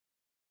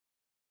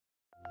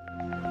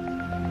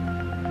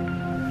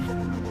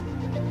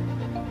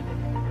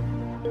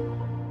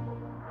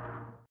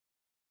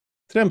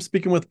Today I'm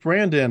speaking with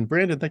Brandon.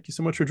 Brandon, thank you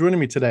so much for joining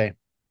me today.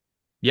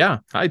 Yeah.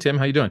 Hi, Tim.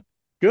 How you doing?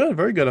 Good,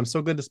 very good. I'm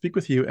so glad to speak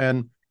with you.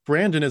 And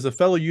Brandon is a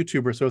fellow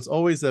YouTuber, so it's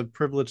always a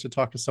privilege to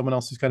talk to someone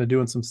else who's kind of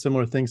doing some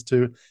similar things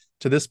to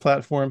this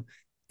platform.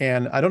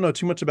 And I don't know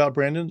too much about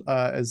Brandon.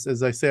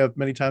 As I say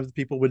many times,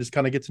 people would just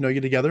kind of get to know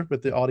you together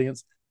with the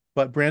audience.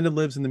 But Brandon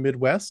lives in the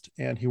Midwest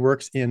and he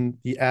works in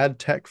the ad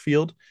tech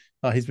field.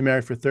 He's been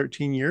married for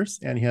 13 years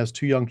and he has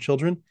two young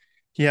children.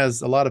 He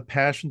has a lot of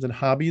passions and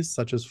hobbies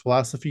such as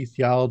philosophy,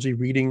 theology,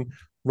 reading,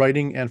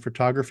 writing, and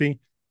photography.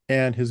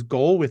 And his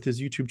goal with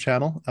his YouTube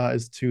channel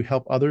is to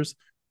help others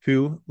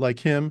who, like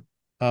him,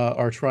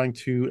 are trying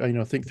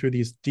to think through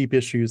these deep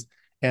issues.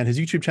 And his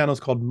YouTube channel is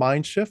called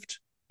Mind Shift,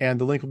 and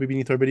the link will be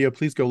beneath our video.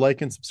 Please go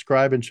like and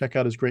subscribe and check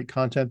out his great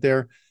content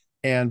there.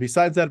 And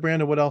besides that,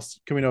 Brandon, what else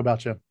can we know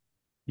about you?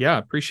 Yeah,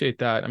 appreciate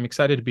that. I'm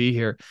excited to be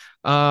here.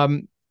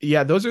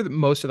 Yeah, those are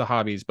most of the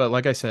hobbies, but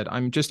like I said,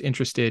 I'm just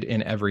interested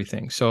in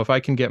everything. So if I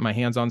can get my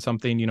hands on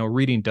something,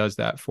 reading does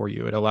that for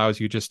you. It allows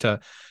you just to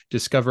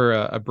discover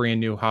a brand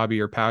new hobby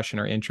or passion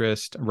or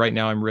interest. Right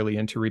now, I'm really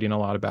into reading a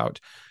lot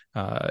about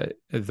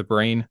the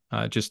brain,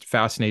 just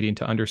fascinating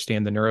to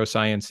understand the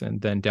neuroscience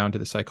and then down to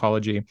the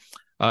psychology.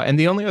 And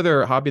the only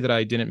other hobby that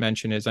I didn't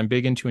mention is I'm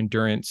big into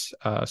endurance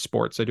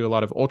sports. I do a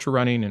lot of ultra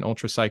running and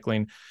ultra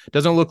cycling.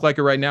 Doesn't look like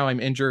it right now. I'm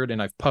injured and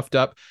I've puffed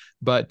up,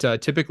 but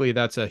typically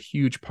that's a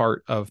huge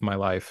part of my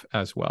life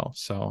as well.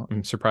 So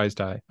I'm surprised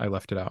I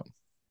left it out.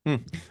 Hmm,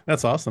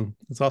 that's awesome.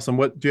 That's awesome.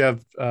 What do you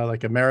have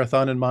like a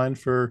marathon in mind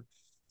for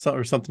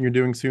something you're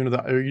doing soon?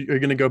 Are you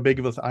going to go big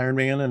with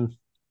Ironman and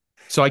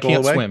So I go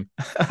all the can't way? swim.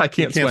 I You can't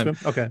can't swim.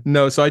 swim? Okay.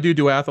 No, so I do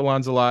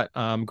duathlons a lot,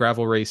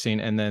 gravel racing,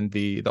 and then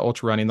the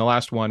ultra running. The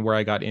last one where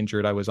I got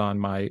injured, I was on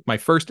my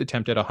first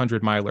attempt at a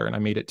 100 miler, and I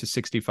made it to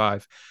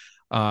 65,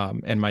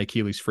 and my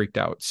Achilles freaked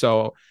out.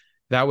 So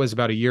that was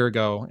about a year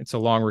ago. It's a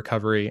long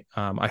recovery.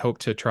 I hope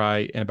to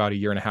try in about a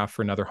year and a half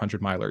for another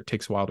 100 miler. It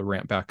takes a while to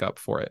ramp back up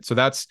for it. So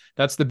that's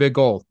the big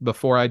goal.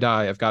 Before I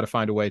die, I've got to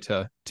find a way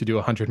to do a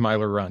 100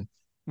 miler run.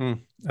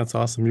 That's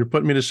awesome. You're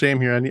putting me to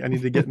shame here. I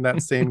need to get in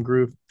that same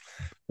groove.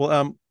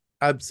 Well,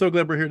 I'm so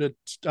glad we're here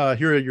to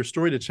hear your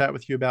story to chat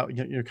with you about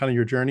kind of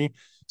your journey.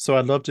 So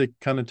I'd love to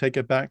kind of take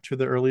it back to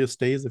the earliest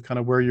days of kind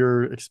of where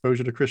your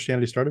exposure to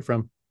Christianity started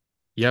from.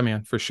 Yeah,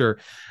 man, for sure.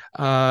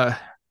 Uh,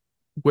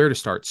 where to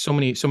start? So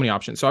many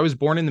options. So I was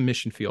born in the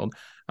mission field.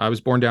 I was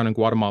born down in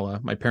Guatemala.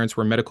 My parents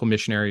were medical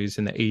missionaries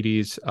in the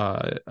 80s,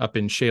 up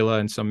in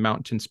Shela and some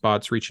mountain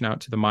spots, reaching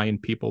out to the Mayan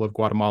people of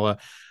Guatemala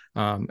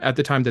at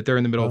the time that they're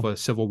in the middle of Wow. a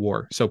civil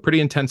war. So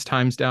pretty intense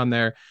times down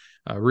there.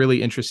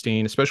 Really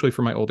interesting, especially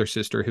for my older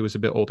sister, who was a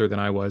bit older than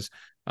I was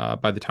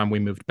by the time we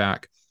moved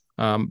back.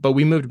 But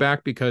we moved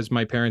back because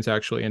my parents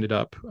actually ended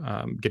up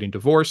getting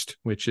divorced,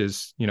 which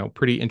is,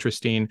 pretty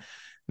interesting.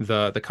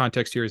 The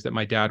context here is that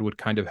my dad would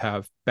kind of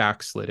have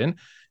backslidden,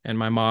 and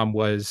my mom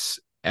was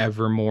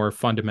ever more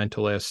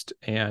fundamentalist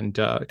and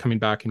coming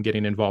back and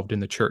getting involved in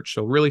the church.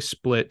 So really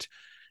split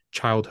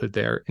childhood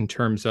there in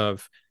terms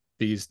of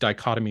these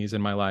dichotomies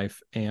in my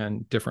life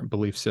and different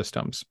belief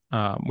systems,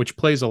 which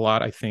plays a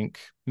lot, I think,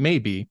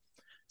 maybe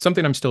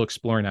something I'm still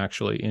exploring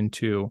actually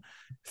into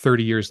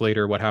 30 years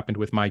later, what happened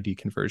with my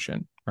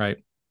deconversion, right?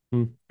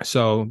 Mm.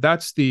 So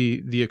that's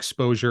the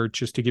exposure,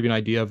 just to give you an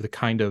idea of the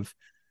kind of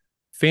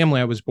family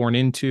I was born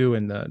into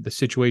and the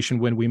situation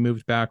when we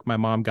moved back. My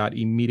mom got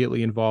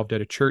immediately involved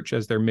at a church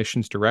as their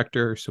missions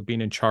director, so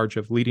being in charge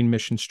of leading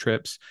missions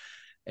trips,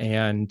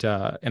 and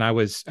I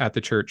was at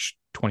the church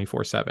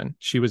 24/7.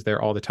 She was there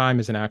all the time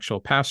as an actual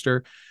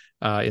pastor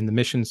in the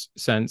missions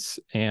sense,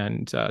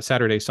 and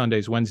Saturdays,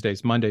 Sundays,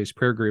 Wednesdays, Mondays,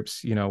 prayer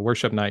groups,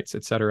 worship nights,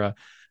 etc.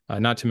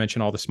 Not to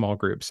mention all the small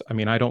groups. I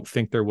mean, I don't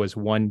think there was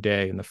one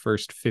day in the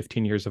first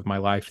 15 years of my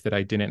life that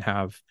I didn't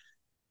have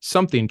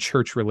something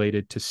church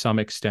related to some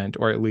extent,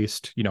 or at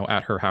least,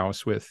 at her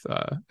house with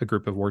a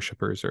group of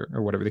worshipers or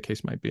whatever the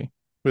case might be.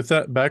 With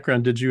that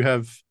background, did you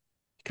have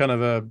kind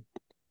of a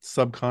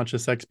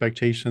subconscious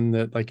expectation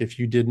that like if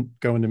you didn't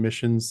go into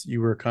missions, you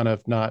were kind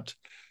of not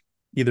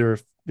either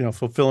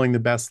fulfilling the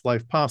best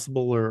life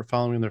possible or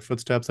following in their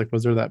footsteps? Like,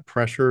 was there that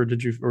pressure?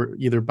 Did you, or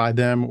either by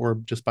them or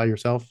just by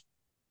yourself?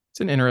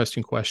 It's an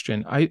interesting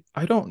question. I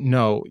don't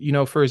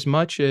know, for as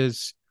much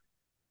as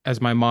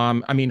my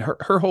mom, I mean,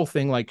 her whole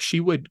thing, like she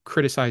would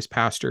criticize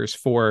pastors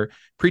for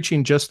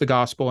preaching just the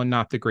gospel and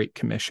not the Great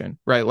Commission,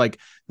 right? Like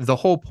the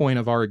whole point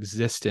of our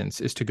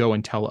existence is to go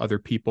and tell other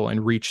people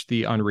and reach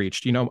the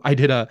unreached. I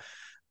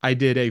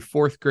did a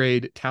fourth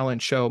grade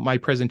talent show. My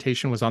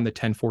presentation was on the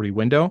 1040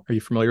 window. Are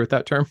you familiar with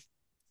that term?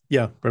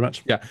 Yeah, very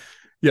much. Yeah.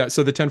 Yeah.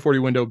 So the 1040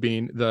 window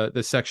being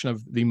the section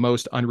of the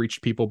most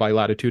unreached people by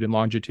latitude and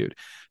longitude.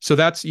 So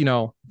that's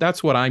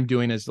what I'm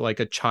doing as like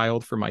a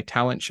child for my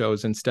talent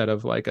shows instead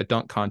of like a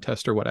dunk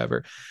contest or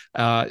whatever.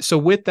 So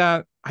with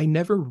that, I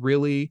never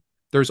really,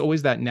 there's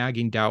always that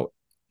nagging doubt,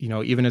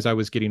 even as I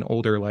was getting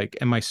older, like,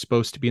 am I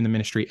supposed to be in the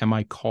ministry? Am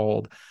I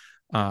called?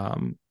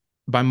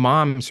 my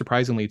mom,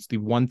 surprisingly, it's the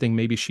one thing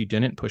maybe she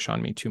didn't push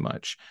on me too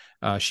much.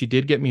 She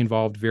did get me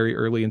involved very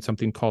early in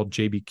something called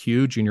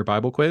JBQ, Junior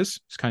Bible Quiz.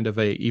 It's kind of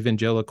a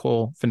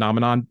evangelical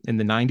phenomenon in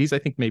the 90s. I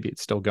think maybe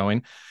it's still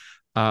going.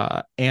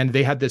 And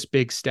they had this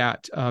big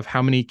stat of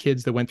how many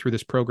kids that went through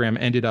this program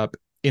ended up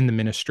in the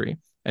ministry.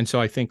 And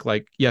so I think,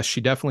 like, yes,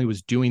 she definitely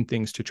was doing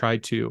things to try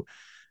to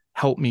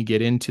help me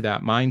get into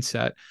that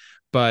mindset,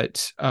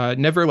 but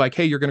never like,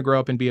 hey, you're going to grow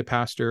up and be a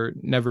pastor.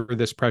 Never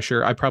this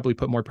pressure. I probably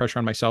put more pressure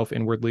on myself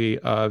inwardly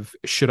of,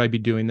 should I be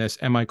doing this?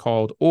 Am I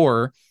called?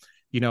 Or,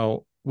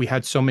 we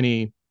had so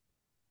many,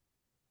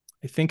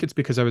 I think it's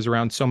because I was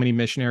around so many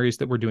missionaries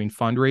that were doing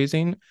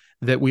fundraising,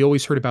 that we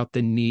always heard about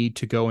the need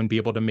to go and be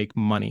able to make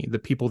money, the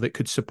people that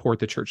could support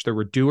the church. There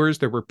were doers,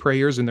 there were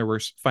prayers, and there were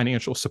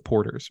financial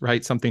supporters,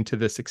 right? Something to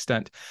this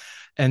extent.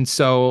 And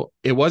so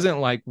it wasn't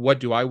like, what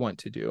do I want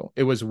to do?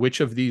 It was, which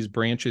of these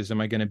branches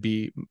am I going to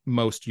be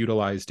most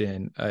utilized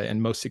in,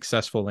 and most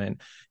successful in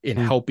Hmm.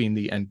 helping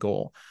the end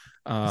goal?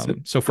 It's,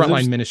 So it's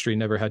frontline ministry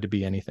never had to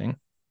be anything.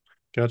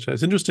 Gotcha.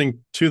 It's interesting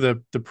too,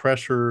 the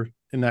pressure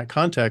in that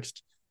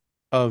context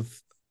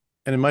of,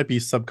 and it might be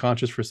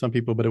subconscious for some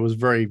people, but it was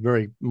very,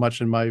 very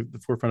much in the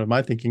forefront of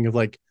my thinking of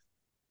like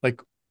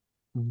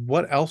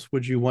what else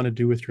would you want to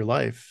do with your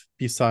life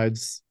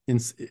besides,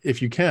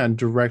 if you can,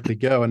 directly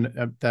go?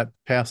 And that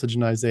passage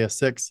in Isaiah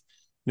 6,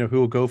 who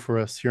will go for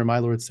us? Here, my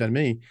Lord, send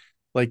me.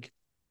 Like,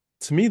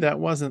 to me, that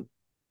wasn't,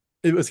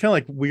 it was kind of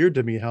like weird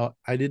to me how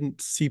I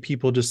didn't see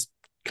people just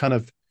kind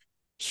of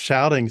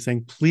shouting,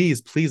 saying,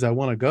 please, please, I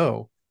want to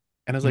go.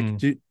 And I was like, Mm,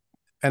 dude,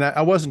 and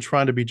I wasn't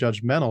trying to be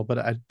judgmental,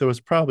 but there was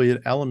probably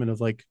an element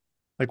of like,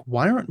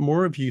 why aren't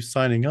more of you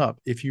signing up?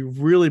 If you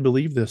really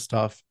believe this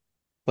stuff,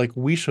 like,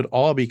 we should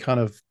all be kind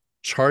of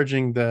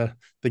charging the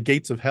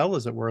gates of hell,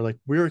 as it were. Like,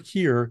 we're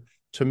here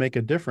to make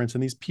a difference,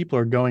 and these people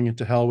are going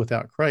into hell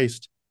without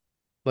Christ.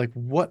 Like,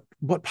 what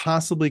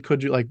possibly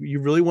could you, like, you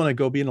really want to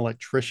go be an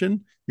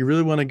electrician? You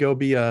really want to go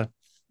be a,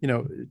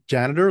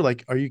 janitor?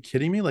 Like, are you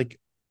kidding me? Like,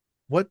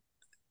 what?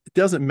 It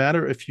doesn't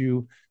matter if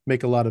you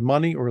make a lot of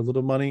money or a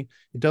little money.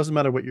 It doesn't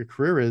matter what your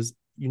career is.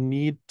 You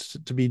need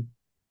to be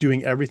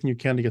doing everything you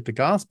can to get the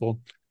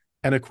gospel.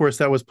 And of course,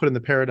 that was put in the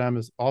paradigm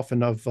as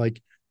often of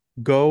like,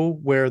 go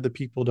where the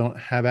people don't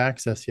have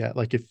access yet.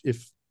 Like,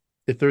 if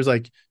there's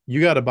like, you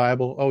got a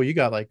Bible, oh, you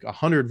got like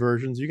 100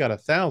 versions, you got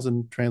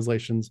 1,000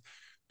 translations,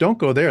 don't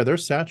go there. They're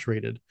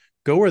saturated.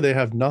 Go where they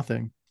have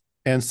nothing.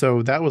 And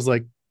so that was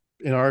like,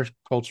 in our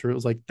culture, it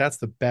was like, that's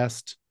the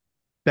best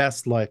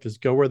life, is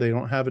go where they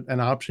don't have an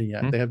option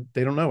yet. mm.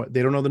 They don't know it.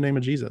 They don't know the name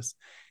of Jesus.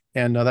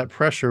 And that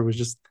pressure was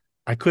just,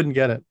 I couldn't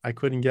get it. I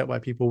couldn't get why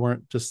people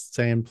weren't just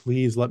saying,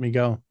 please let me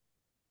go.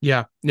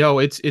 Yeah, no,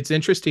 it's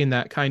interesting,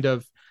 that kind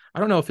of, I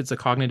don't know if it's a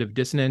cognitive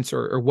dissonance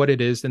or what it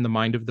is in the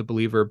mind of the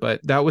believer,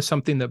 but that was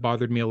something that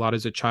bothered me a lot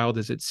as a child.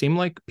 Is it seemed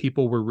like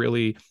people were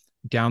really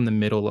down the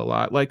middle a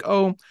lot. Like,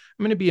 oh, I'm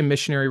going to be a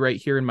missionary right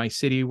here in my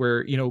city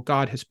where,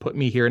 God has put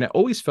me here. And it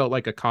always felt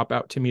like a cop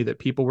out to me, that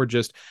people were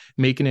just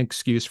making an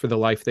excuse for the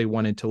life they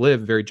wanted to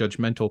live, very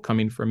judgmental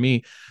coming from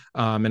me.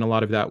 And a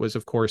lot of that was,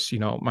 of course,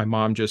 my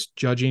mom just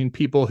judging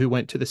people who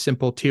went to the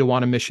simple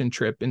Tijuana mission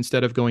trip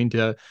instead of going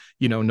to,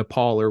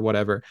 Nepal or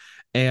whatever.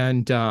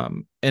 And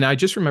I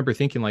just remember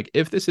thinking, like,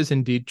 if this is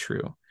indeed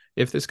true,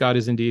 if this God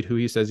is indeed who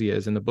he says he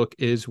is, and the book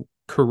is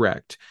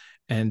correct,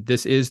 and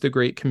this is the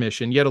Great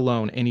Commission, yet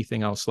alone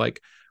anything else,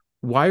 like,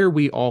 why are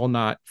we all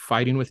not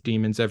fighting with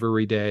demons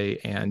every day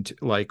and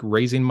like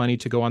raising money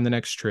to go on the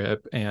next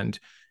trip and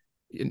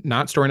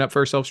not storing up for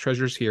ourselves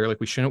treasures here?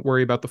 Like, we shouldn't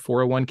worry about the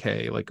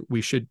 401k. Like,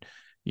 we should,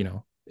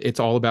 it's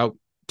all about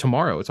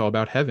tomorrow. It's all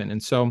about heaven.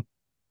 And so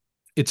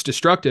it's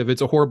destructive.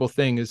 It's a horrible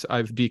thing, as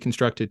I've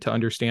deconstructed to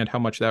understand how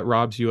much that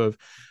robs you of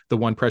the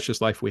one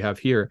precious life we have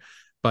here.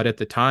 But at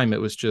the time,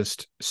 it was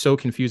just so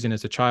confusing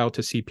as a child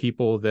to see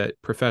people that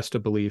professed a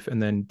belief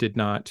and then did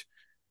not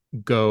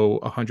go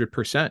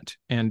 100%.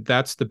 And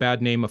that's the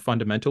bad name of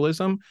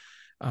fundamentalism.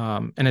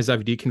 And as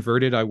I've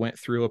deconverted, I went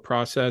through a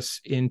process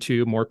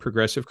into more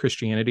progressive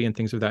Christianity and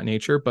things of that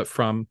nature. But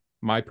from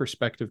my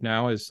perspective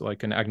now, as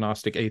like an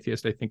agnostic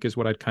atheist, I think is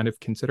what I'd kind of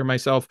consider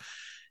myself,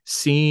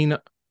 seeing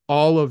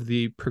all of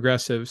the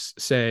progressives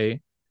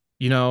say,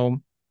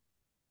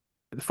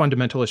 the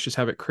fundamentalists just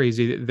have it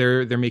crazy.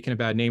 They're making a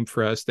bad name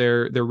for us.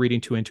 They're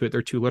reading too into it.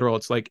 They're too literal.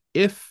 It's like,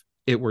 if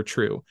it were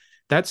true,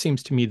 that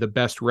seems to me the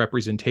best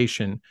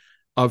representation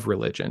of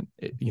religion.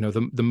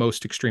 The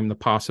most extreme the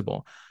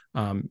possible,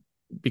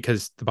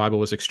 because the Bible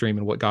was extreme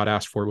and what God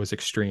asked for was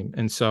extreme.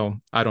 And so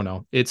I don't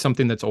know. It's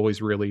something that's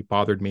always really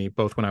bothered me,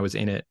 both when I was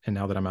in it and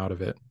now that I'm out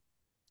of it.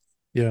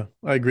 Yeah,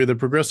 I agree. The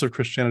progressive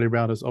Christianity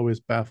route has always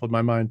baffled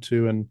my mind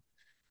too. And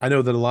I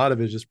know that a lot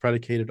of it is just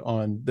predicated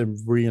on them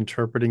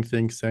reinterpreting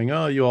things, saying,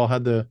 oh, you all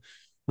had the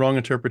wrong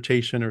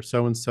interpretation, or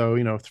so and so,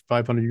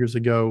 500 years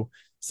ago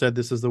said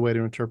this is the way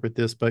to interpret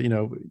this. But,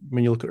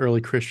 when you look at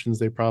early Christians,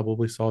 they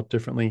probably saw it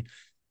differently.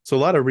 So a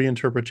lot of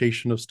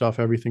reinterpretation of stuff,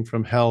 everything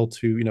from hell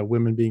to,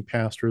 women being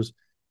pastors.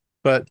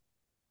 But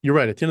you're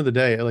right. At the end of the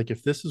day, like,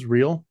 if this is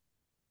real,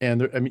 and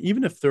there, I mean,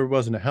 even if there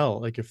wasn't a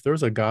hell, like, if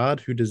there's a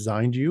God who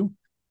designed you,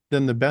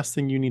 then the best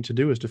thing you need to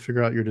do is to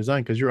figure out your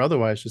design, because you're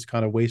otherwise just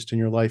kind of wasting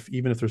your life,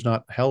 even if there's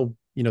not hell,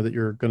 that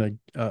you're going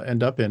to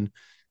end up in.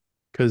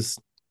 Because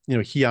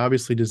he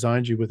obviously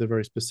designed you with a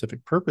very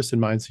specific purpose in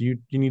mind, so you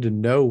need to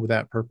know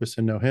that purpose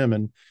and know him.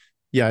 And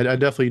yeah, I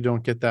definitely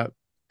don't get that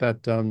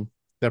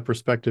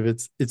perspective.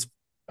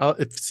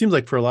 It seems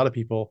like for a lot of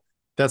people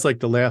that's like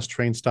the last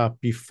train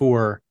stop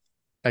before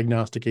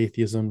agnostic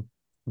atheism,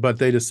 but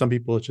some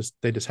people,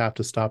 they just have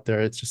to stop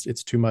there.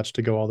 It's too much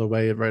to go all the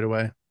way right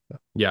away.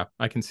 Yeah,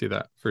 I can see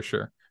that for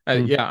sure.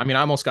 Mm, Yeah, I mean,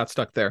 I almost got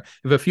stuck there.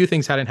 If a few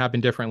things hadn't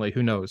happened differently,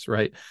 who knows,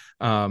 right?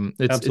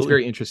 It's absolutely.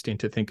 very interesting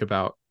to think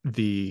about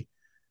the,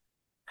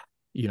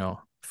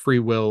 free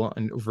will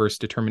and versus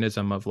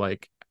determinism of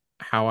like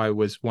how I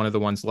was one of the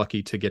ones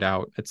lucky to get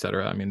out, et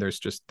cetera. I mean, there's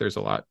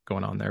a lot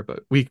going on there,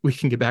 but we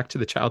can get back to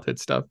the childhood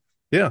stuff.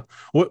 Yeah.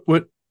 What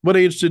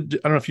age I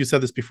don't know if you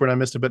said this before and I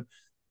missed it, but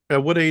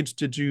at what age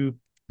did you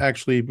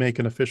actually make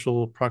an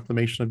official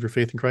proclamation of your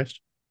faith in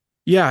Christ?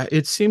 Yeah,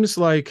 it seems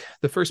like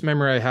the first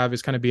memory I have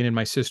is kind of being in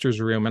my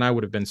sister's room, and I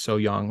would have been so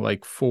young,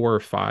 like 4 or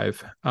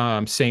 5,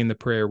 saying the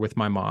prayer with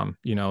my mom,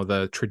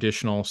 the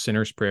traditional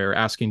sinner's prayer,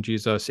 asking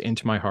Jesus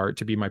into my heart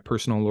to be my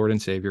personal Lord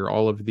and Savior,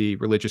 all of the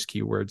religious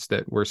keywords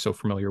that we're so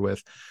familiar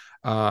with.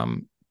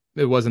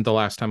 It wasn't the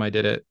last time I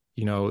did it,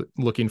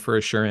 looking for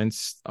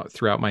assurance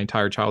throughout my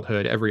entire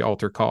childhood, every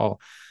altar call,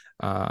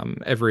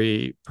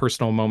 every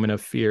personal moment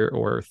of fear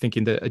or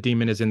thinking that a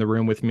demon is in the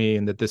room with me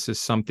and that this is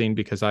something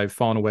because I've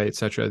fallen away,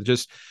 etc.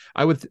 Just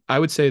I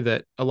would say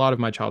that a lot of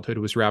my childhood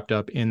was wrapped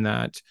up in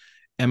that,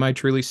 am I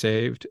truly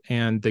saved,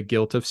 and the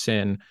guilt of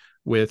sin,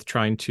 with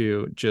trying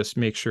to just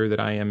make sure that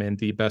I am in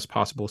the best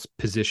possible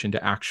position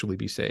to actually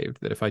be saved,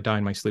 that if I die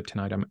in my sleep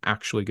tonight, I'm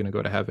actually going to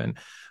go to heaven,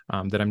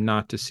 that I'm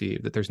not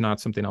deceived, that there's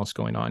not something else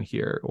going on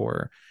here,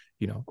 or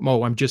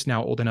oh, I'm just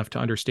now old enough to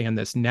understand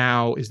this.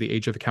 Now is the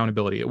age of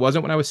accountability. It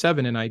wasn't when I was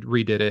 7 and I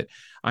redid it.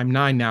 I'm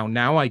 9 now.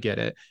 Now I get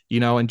it,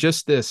 and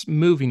just this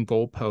moving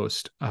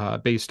goalpost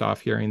based off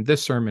hearing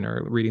this sermon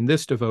or reading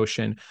this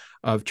devotion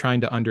of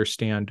trying to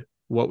understand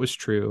what was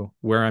true,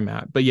 where I'm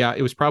at. But yeah,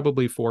 it was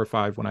probably 4 or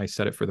 5 when I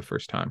said it for the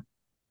first time.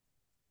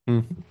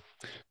 Mm.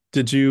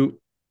 Did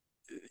you,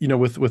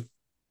 with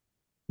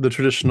the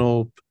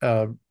traditional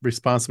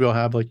response we all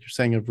have, like you're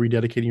saying, of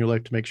rededicating your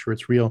life to make sure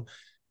it's real,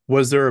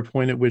 was there a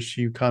point at which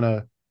you kind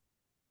of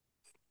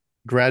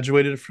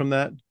graduated from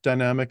that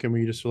dynamic and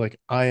where you just were like,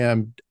 I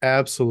am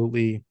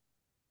absolutely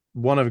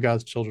one of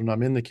God's children,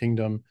 I'm in the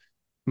kingdom,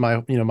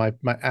 my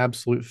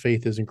absolute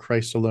faith is in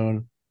Christ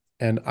alone,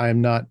 and I am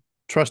not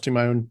trusting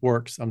my own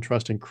works, I'm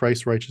trusting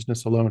Christ's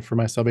righteousness alone for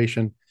my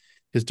salvation,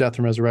 his death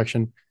and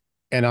resurrection,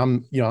 and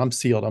I'm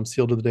sealed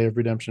to the day of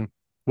redemption?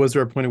 Was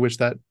there a point at which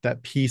that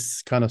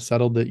peace kind of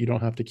settled, that you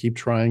don't have to keep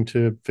trying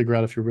to figure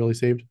out if you're really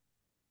saved?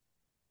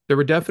 There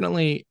were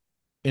definitely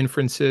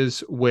inferences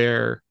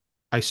where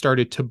I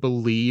started to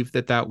believe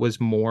that that was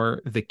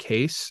more the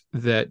case,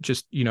 that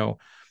just,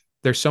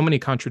 there's so many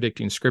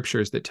contradicting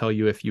scriptures that tell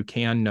you if you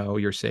can know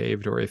you're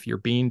saved, or if you're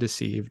being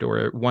deceived,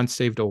 or once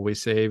saved,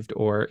 always saved,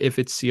 or if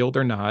it's sealed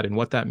or not, and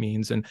what that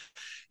means. And,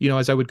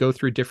 as I would go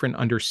through different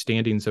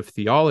understandings of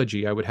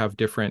theology, I would have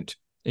different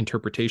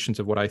interpretations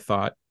of what I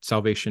thought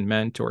salvation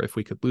meant, or if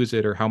we could lose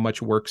it, or how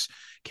much works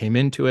came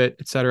into it,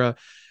 etc.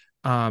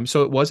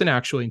 So it wasn't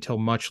actually until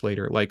much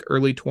later, like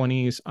early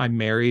 20s, I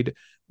married,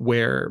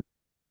 where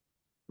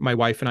my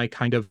wife and I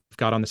kind of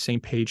got on the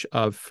same page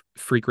of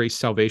free grace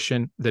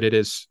salvation, that it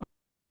is,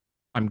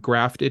 I'm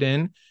grafted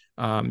in.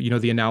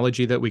 The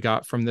analogy that we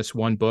got from this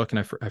one book,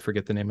 and I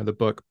forget the name of the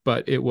book,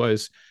 but it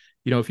was,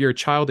 if you're a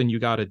child and you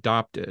got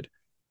adopted,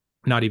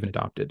 not even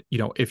adopted,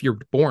 if you're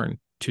born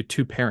to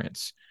 2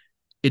 parents,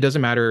 it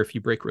doesn't matter if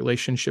you break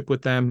relationship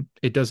with them.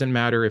 It doesn't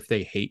matter if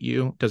they hate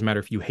you. It doesn't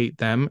matter if you hate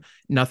them.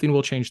 Nothing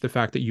will change the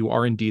fact that you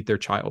are indeed their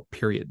child,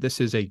 period.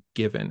 This is a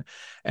given.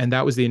 And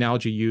that was the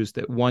analogy used,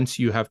 that once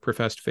you have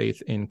professed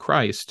faith in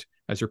Christ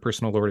as your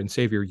personal Lord and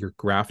Savior, you're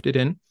grafted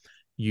in,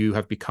 you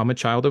have become a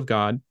child of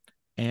God.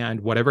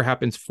 And whatever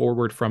happens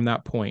forward from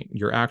that point,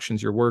 your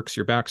actions, your works,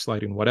 your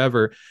backsliding,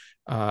 whatever,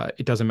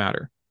 it doesn't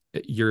matter.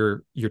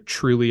 You're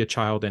truly a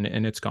child,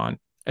 and it's gone.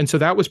 And so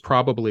that was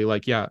probably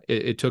like, yeah,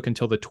 it took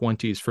until the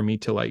 20s for me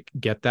to like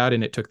get that.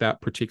 And it took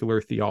that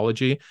particular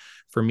theology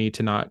for me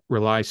to not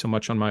rely so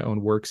much on my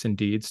own works and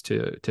deeds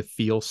to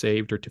feel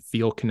saved, or to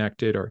feel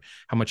connected, or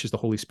how much is the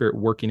Holy Spirit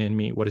working in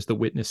me? What is the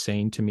witness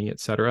saying to me,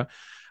 etc.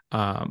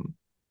 And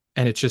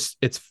it's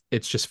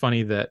just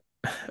funny that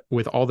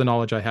with all the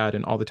knowledge I had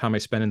and all the time I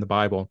spent in the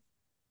Bible,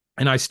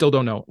 and I still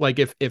don't know. Like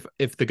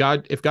if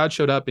God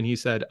showed up and he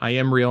said, I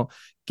am real,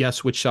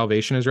 guess which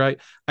salvation is right,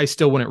 I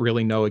still wouldn't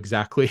really know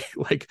exactly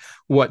like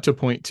what to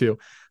point to,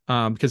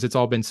 because it's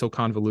all been so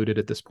convoluted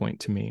at this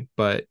point to me.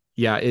 But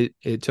yeah,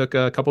 it took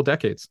a couple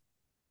decades.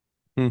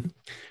 Hmm.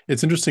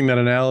 It's interesting, that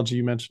analogy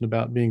you mentioned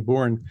about being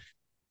born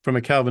from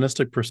a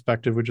Calvinistic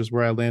perspective, which is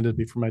where I landed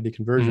before my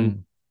deconversion.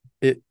 Mm,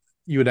 It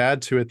You would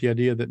add to it the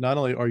idea that not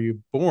only are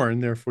you born,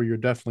 therefore you're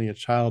definitely a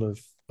child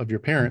of your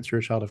parents, you're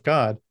a child of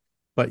God,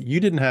 but you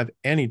didn't have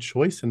any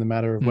choice in the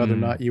matter of whether or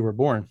mm, not you were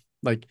born.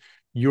 Like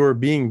your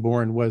being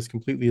born was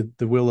completely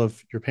the will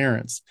of your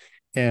parents,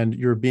 and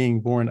you're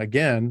being born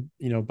again,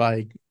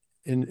 by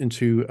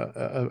into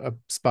a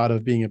spot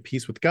of being at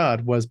peace with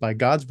God was by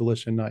God's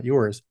volition, not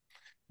yours.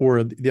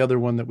 Or the other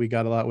one that we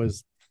got a lot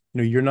was,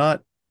 you're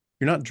not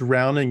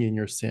drowning in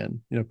your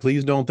sin.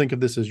 Please don't think of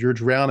this as you're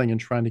drowning and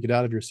trying to get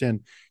out of your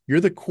sin.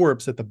 You're the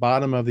corpse at the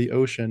bottom of the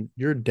ocean.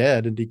 You're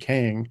dead and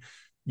decaying.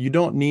 You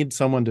don't need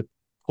someone to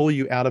pull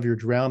you out of your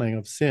drowning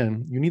of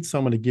sin. You need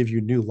someone to give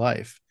you new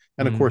life.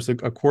 And of Mm. course, a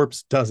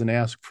corpse doesn't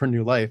ask for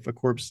new life. A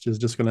corpse is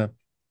just going to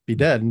be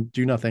dead and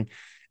do nothing.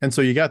 And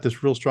so you got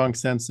this real strong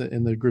sense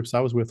in the groups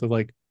I was with of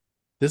like,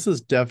 this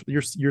is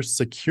you're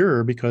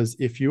secure, because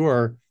if you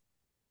are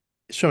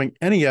showing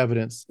any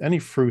evidence, any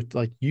fruit,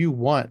 like you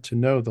want to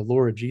know the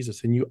Lord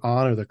Jesus and you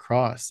honor the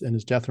cross and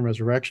his death and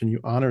resurrection, you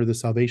honor the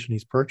salvation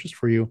he's purchased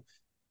for you,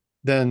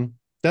 then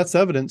that's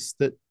evidence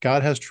that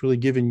God has truly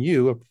given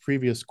you, a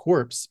previous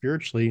corpse,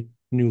 spiritually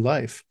new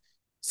life.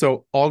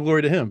 So all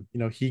glory to him.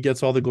 He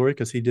gets all the glory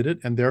because he did it.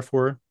 And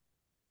therefore,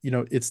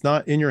 it's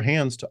not in your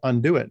hands to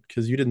undo it,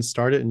 because you didn't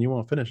start it and you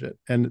won't finish it.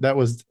 And that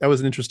was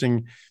an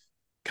interesting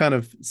kind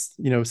of,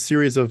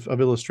 series of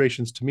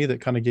illustrations to me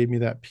that kind of gave me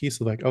that piece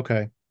of like,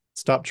 okay,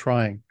 stop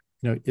trying.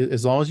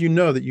 As long as you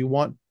know that you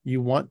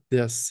want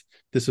this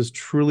is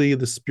truly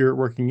the Spirit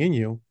working in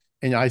you.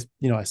 And I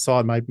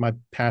saw it, my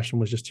passion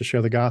was just to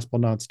share the gospel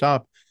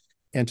nonstop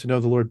and to know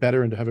the Lord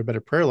better and to have a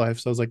better prayer life.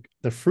 So I was like,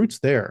 the fruit's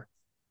there,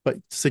 but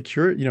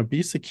secure,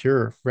 be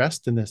secure,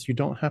 rest in this. You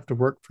don't have to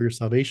work for your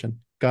salvation.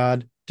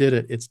 God did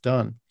it. It's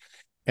done.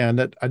 And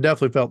that I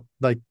definitely felt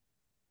like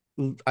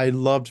I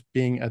loved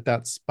being at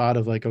that spot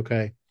of like,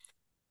 okay,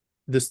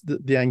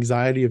 the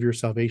anxiety of your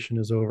salvation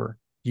is over.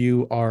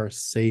 You are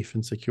safe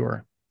and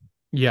secure.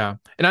 Yeah.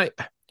 And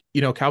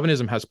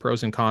Calvinism has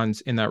pros and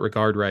cons in that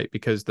regard, right?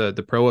 Because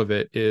the pro of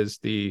it is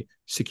the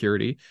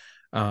security,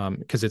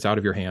 because it's out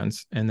of your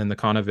hands. And then the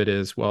con of it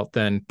is, well,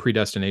 then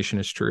predestination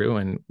is true,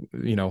 and,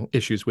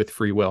 issues with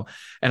free will.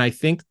 And I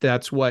think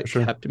that's what For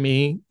sure. kept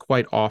me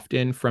quite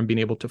often from being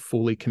able to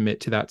fully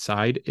commit to that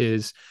side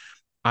is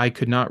I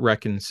could not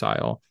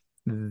reconcile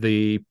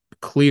the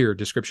clear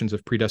descriptions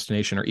of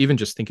predestination, or even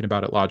just thinking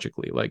about it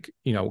logically, like,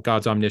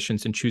 God's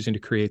omniscience and choosing to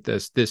create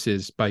this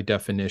is by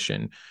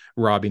definition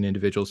robbing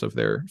individuals of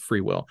their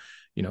free will.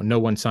 No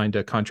one signed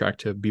a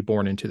contract to be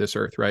born into this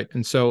earth, right?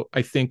 And so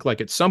I think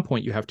like at some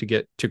point you have to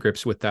get to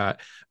grips with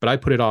that, but I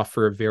put it off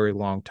for a very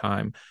long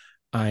time.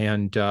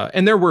 And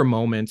there were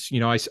moments,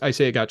 I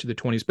say it got to the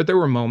 20s, but there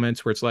were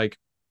moments where it's like,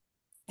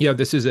 yeah,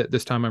 this is it.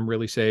 This time I'm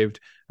really saved.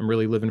 I'm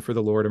really living for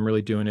the Lord. I'm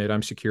really doing it.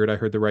 I'm secured. I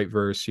heard the right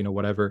verse,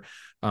 whatever.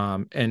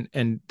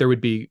 And there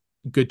would be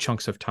good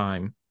chunks of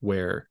time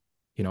where,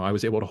 I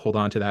was able to hold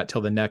on to that till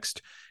the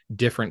next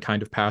different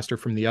kind of pastor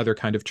from the other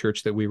kind of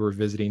church that we were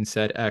visiting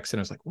said X. And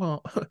I was like,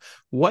 well,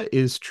 what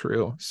is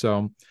true?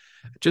 So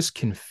just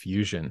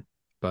confusion,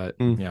 but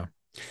Mm. yeah.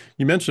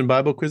 You mentioned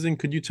Bible quizzing.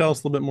 Could you tell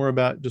us a little bit more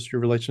about just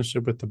your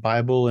relationship with the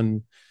Bible,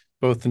 and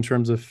both in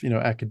terms of,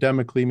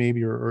 academically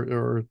maybe,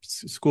 or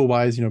school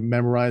wise,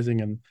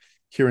 memorizing and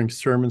hearing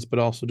sermons, but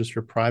also just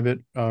your private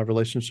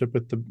relationship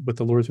with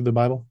the Lord through the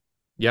Bible?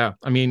 Yeah.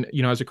 I mean,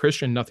 as a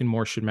Christian, nothing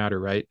more should matter,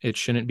 right? It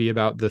shouldn't be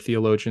about the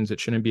theologians. It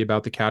shouldn't be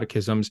about the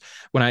catechisms.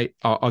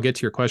 I'll get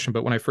to your question,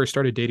 but when I first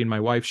started dating my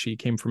wife, she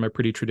came from a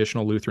pretty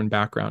traditional Lutheran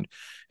background,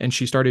 and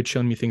she started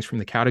showing me things from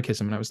the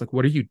catechism. And I was like,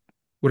 what are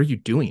you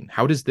doing?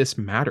 How does this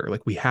matter?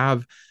 Like, we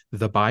have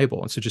the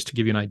Bible. And so just to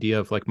give you an idea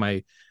of like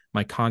my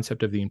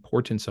concept of the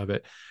importance of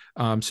it.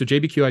 So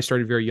JBQ, I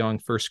started very young,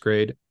 first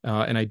grade,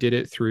 and I did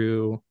it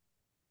through,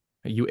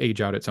 you age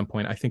out at some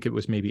point. I think it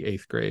was maybe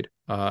eighth grade.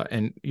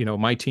 And,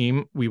 my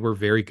team, we were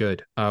very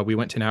good. We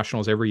went to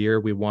nationals every year.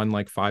 We won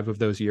like 5 of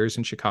those years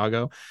in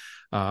Chicago.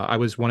 I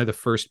was one of the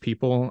first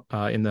people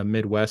in the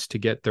Midwest to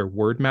get their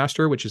Word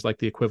Master, which is like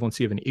the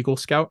equivalency of an Eagle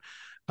Scout.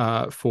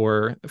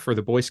 For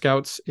the Boy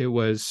Scouts, it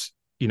was,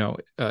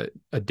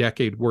 a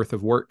decade worth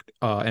of work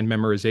and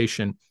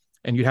memorization.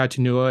 And you had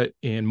to know it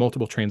in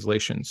multiple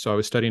translations. So I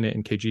was studying it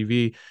in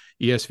KJV,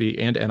 ESV,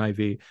 and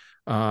NIV.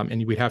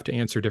 And we'd have to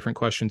answer different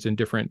questions in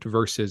different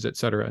verses, et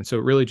cetera. And so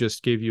it really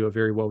just gave you a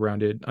very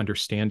well-rounded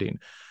understanding.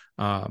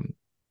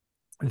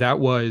 That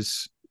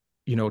was,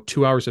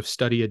 2 hours of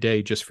study a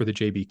day just for the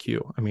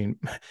JBQ. I mean,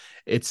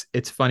 it's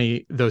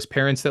funny, those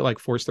parents that like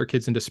force their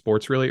kids into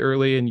sports really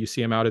early and you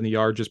see them out in the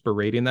yard just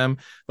berating them.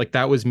 Like,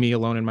 that was me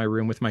alone in my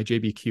room with my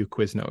JBQ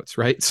quiz notes,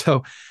 right?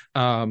 So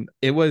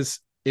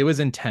it was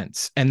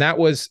intense. And that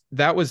was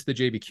the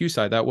JBQ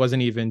side. That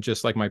wasn't even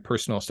just like my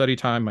personal study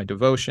time, my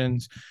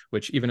devotions,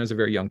 which even as a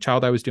very young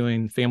child, I was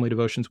doing family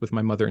devotions with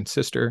my mother and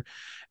sister.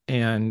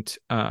 And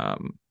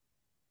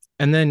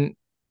then,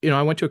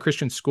 I went to a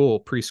Christian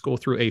school, preschool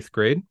through 8th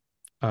grade,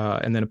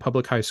 and then a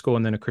public high school,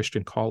 and then a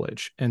Christian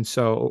college. And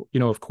so,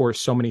 of course,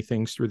 so many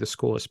things through the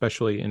school,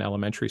 especially in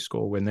elementary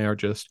school, when they are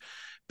just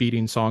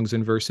beating songs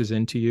and verses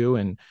into you.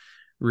 And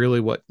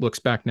really what looks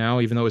back now,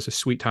 even though it was a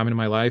sweet time in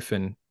my life,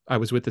 and I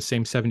was with the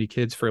same 70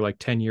 kids for like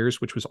 10 years,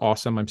 which was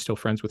awesome. I'm still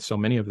friends with so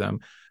many of them.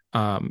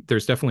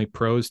 There's definitely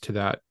pros to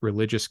that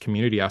religious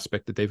community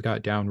aspect that they've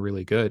got down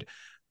really good.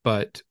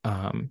 but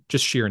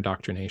just sheer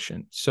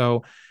indoctrination.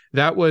 So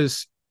that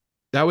was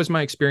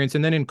my experience.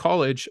 And then in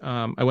college,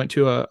 I went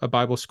to a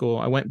Bible school.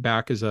 I went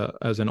back as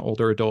an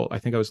older adult. I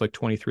think I was like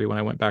 23 when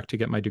I went back to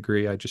get my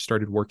degree. I just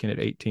started working at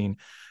 18.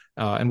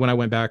 And when I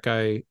went back,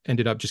 I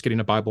ended up just getting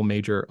a Bible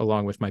major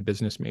along with my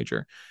business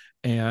major.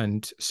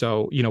 And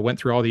so, went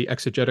through all the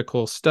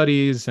exegetical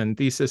studies and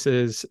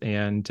theses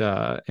and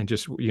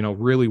just,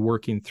 really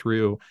working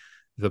through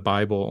the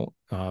Bible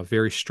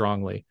very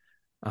strongly.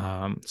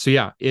 So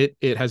yeah,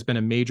 it has been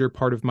a major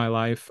part of my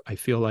life. I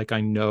feel like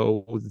I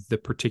know the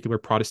particular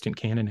Protestant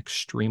canon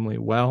extremely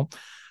well.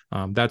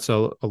 That's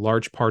a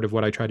large part of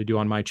what I try to do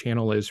on my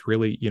channel is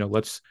really,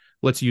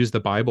 let's use the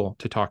Bible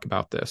to talk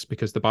about this,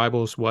 because the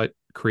Bible is what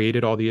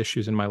created all the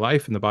issues in my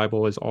life. And the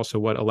Bible is also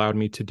what allowed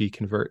me to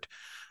deconvert,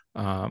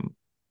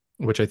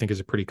 which I think is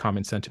a pretty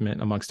common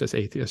sentiment amongst us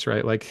atheists,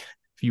 right? Like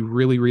if you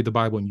really read the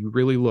Bible and you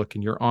really look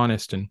and you're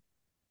honest and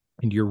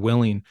you're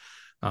willing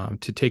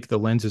to take the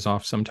lenses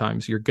off,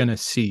 sometimes you're going to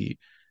see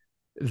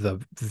the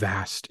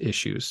vast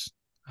issues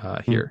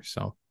here.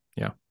 So,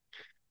 yeah.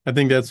 I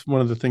think that's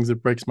one of the things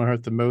that breaks my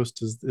heart the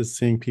most is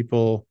seeing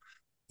people,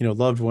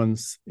 loved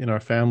ones in our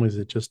families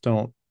that just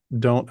don't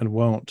and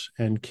won't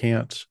and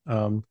can't.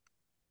 And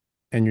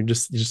you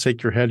just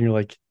shake your head and you're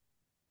like,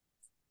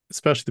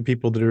 especially the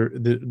people that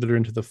are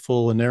into the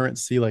full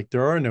inerrancy, like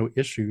there are no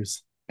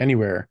issues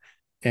anywhere.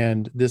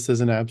 And this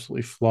is an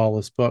absolutely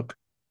flawless book.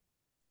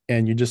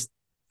 And you just,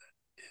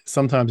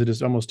 sometimes it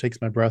just almost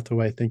takes my breath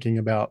away thinking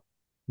about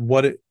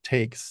what it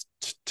takes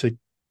to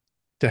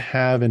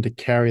have and to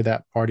carry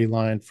that party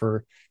line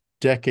for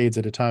decades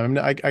at a time. I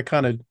mean, I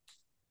kind of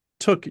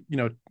took,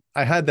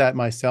 I had that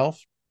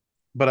myself,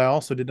 but I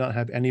also did not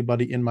have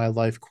anybody in my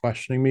life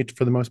questioning me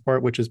for the most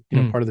part, which is,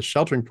 part of the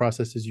sheltering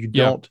process is you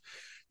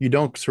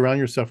don't surround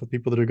yourself with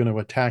people that are going to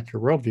attack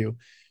your worldview.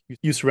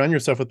 You surround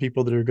yourself with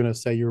people that are going to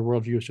say your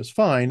worldview is just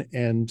fine.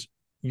 And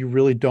you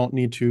really don't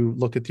need to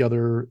look at the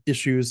other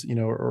issues,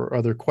 or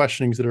other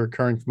questionings that are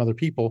occurring from other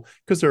people,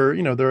 because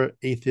they're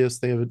atheists,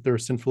 they have their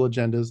sinful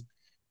agendas.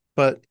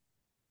 But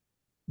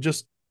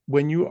just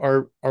when you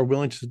are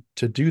willing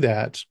to do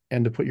that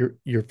and to put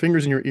your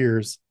fingers in your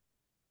ears,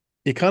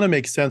 it kind of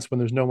makes sense when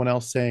there's no one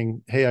else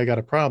saying, hey, I got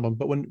a problem.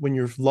 But when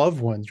your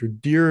loved ones, your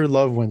dear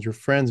loved ones, your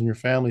friends and your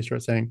family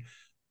start saying,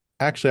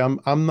 actually,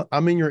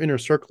 I'm in your inner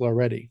circle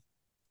already,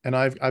 and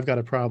I've got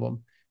a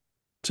problem,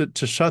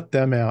 to shut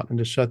them out and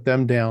to shut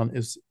them down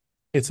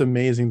it's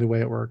amazing the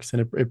way it works.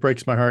 And it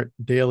breaks my heart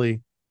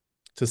daily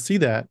to see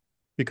that,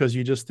 because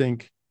you just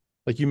think,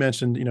 like you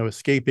mentioned,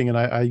 escaping. And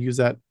I use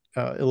that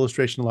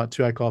illustration a lot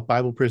too. I call it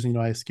Bible prison.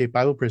 I escape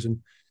Bible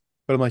prison,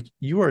 but I'm like,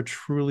 you are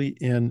truly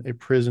in a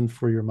prison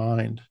for your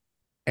mind,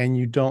 and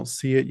you don't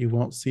see it. You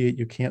won't see it.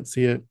 You can't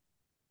see it.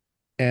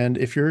 And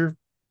if you're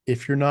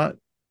not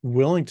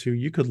willing to,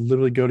 you could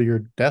literally go to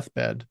your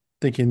deathbed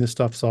thinking this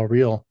stuff's all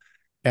real.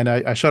 And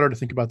I shudder to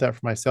think about that for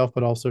myself,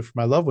 but also for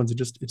my loved ones.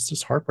 It's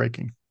just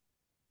heartbreaking.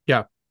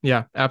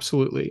 Yeah,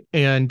 absolutely.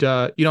 And,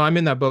 I'm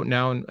in that boat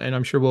now, and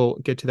I'm sure we'll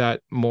get to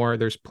that more.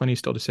 There's plenty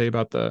still to say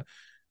about the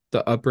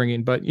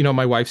upbringing, but,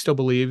 my wife still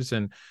believes,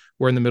 and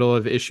we're in the middle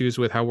of issues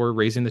with how we're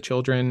raising the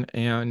children.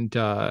 And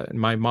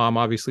my mom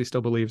obviously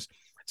still believes.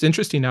 It's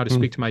interesting now to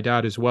speak to my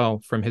dad as well,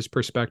 from his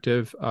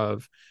perspective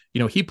of,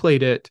 he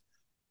played it.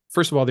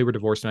 First of all, they were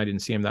divorced and I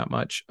didn't see him that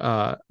much.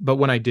 But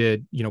when I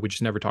did, we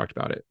just never talked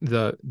about it.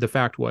 The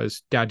fact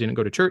was, dad didn't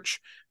go to church.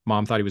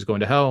 Mom thought he was going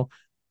to hell.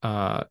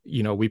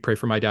 We pray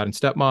for my dad and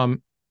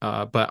stepmom,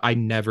 but I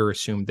never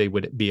assumed they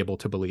would be able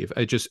to believe.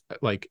 I just,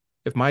 like,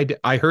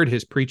 I heard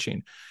his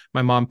preaching,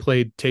 my mom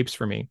played tapes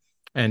for me,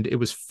 and it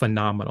was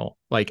phenomenal.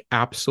 Like,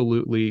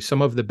 absolutely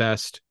some of the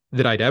best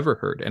that I'd ever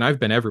heard. And I've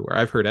been everywhere.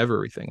 I've heard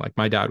everything. Like,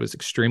 my dad was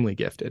extremely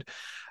gifted.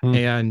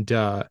 And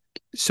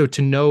so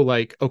to know,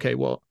 like, okay,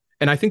 well,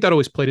 and I think that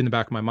always played in the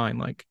back of my mind,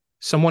 like,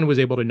 someone was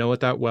able to know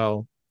it that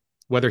well,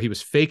 whether he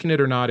was faking it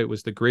or not. It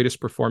was the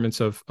greatest performance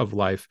of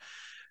life.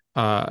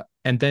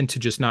 And then to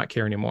just not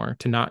care anymore,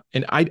 and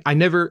I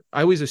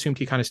always assumed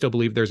he kind of still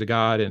believed there's a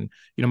God. And,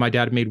 my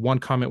dad made one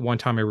comment one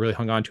time I really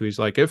hung on to. He's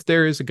like, if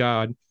there is a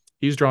God,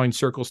 he's drawing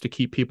circles to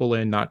keep people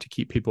in, not to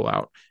keep people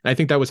out. And I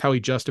think that was how he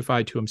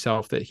justified to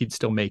himself that he'd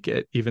still make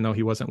it, even though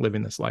he wasn't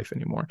living this life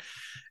anymore.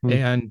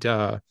 And,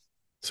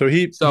 so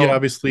he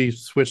obviously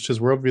switched his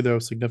worldview though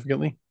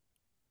significantly.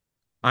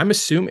 I'm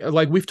assuming,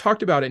 like, we've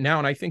talked about it now,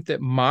 and I think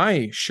that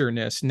my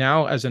sureness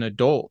now as an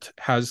adult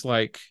has,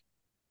 like,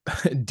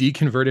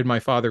 deconverted my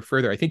father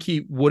further. I think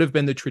he would have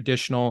been the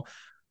traditional,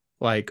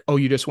 like, oh,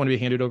 you just want to be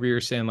handed over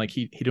your sin. Like,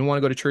 he didn't want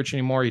to go to church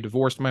anymore. He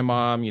divorced my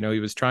mom. He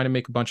was trying to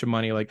make a bunch of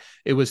money. Like,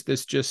 it was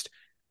this just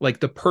like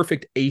the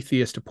perfect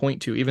atheist to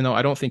point to, even though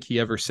I don't think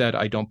he ever said,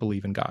 I don't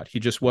believe in God. He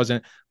just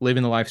wasn't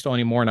living the lifestyle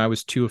anymore. And I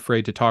was too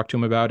afraid to talk to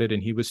him about it.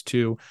 And he was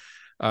too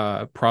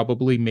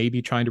probably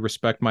maybe trying to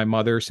respect my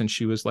mother, since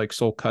she was like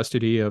sole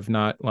custody, of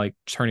not like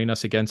turning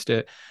us against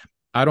it.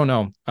 I don't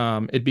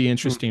know. It'd be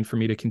interesting for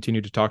me to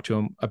continue to talk to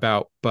him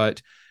about,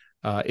 but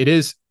it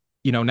is,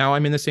 now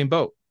I'm in the same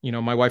boat.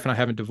 my wife and I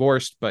haven't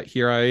divorced, but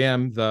here I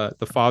am,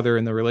 the father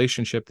in the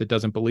relationship that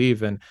doesn't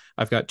believe. And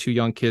I've got two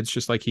young kids,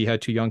 just like he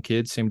had two young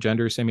kids, same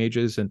gender, same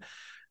ages. And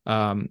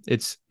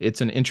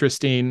it's an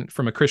interesting,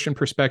 from a Christian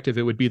perspective,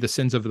 it would be the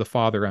sins of the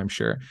father, I'm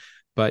sure.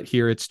 But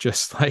here it's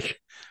just like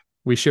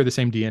we share the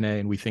same DNA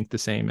and we think the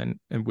same. And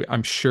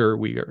I'm sure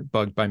we are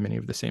bugged by many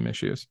of the same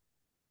issues.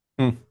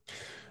 Hmm.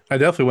 I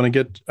definitely want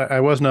to get.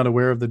 I was not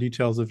aware of the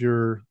details of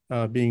your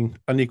being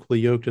unequally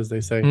yoked, as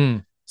they say.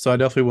 Mm, So I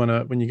definitely want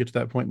to. When you get to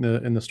that point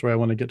in the story, I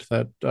want to get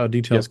to that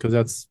details yep.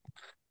 because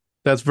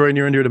that's very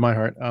near and dear to my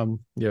heart.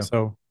 Yeah.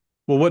 So,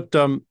 well, what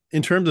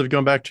in terms of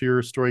going back to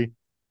your story,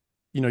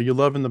 you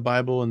love in the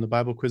Bible and the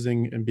Bible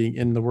quizzing and being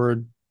in the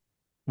Word.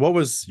 What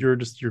was your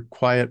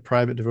quiet,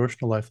 private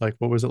devotional life like?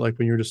 What was it like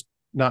when you're just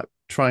not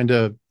trying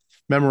to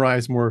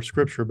memorize more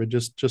scripture, but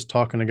just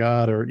talking to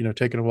God, or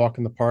taking a walk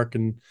in the park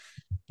and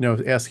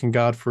asking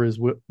God for His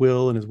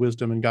will and His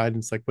wisdom and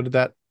guidance? Like, what did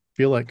that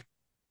feel like?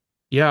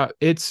 Yeah.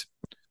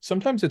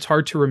 Sometimes it's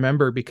hard to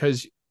remember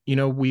because,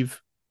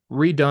 we've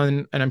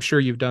redone, and I'm sure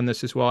you've done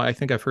this as well. I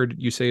think I've heard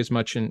you say as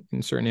much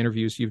in certain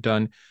interviews you've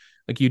done,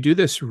 like you do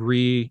this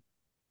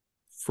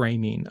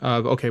framing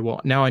of, okay, well,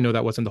 now I know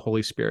that wasn't the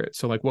Holy Spirit.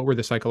 So like, what were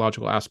the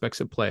psychological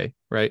aspects at play?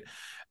 Right.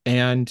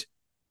 And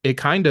it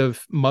kind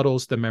of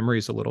muddles the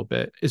memories a little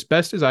bit. As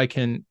best as I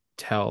can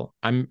tell,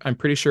 I'm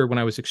pretty sure when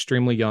I was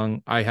extremely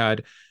young, I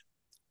had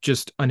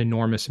just an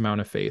enormous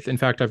amount of faith. In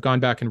fact, I've gone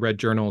back and read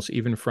journals,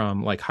 even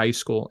from like high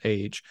school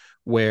age,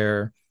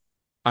 where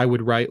I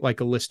would write like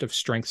a list of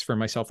strengths for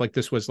myself. Like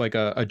this was like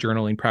a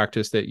journaling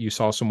practice that you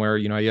saw somewhere,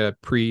 I had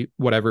a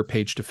whatever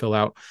page to fill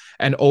out.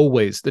 And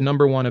always the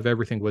number one of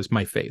everything was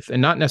my faith, and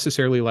not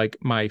necessarily like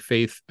my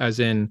faith as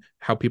in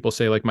how people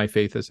say like my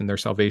faith as in their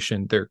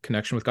salvation, their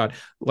connection with God,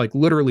 like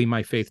literally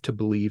my faith to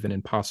believe in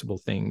impossible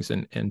things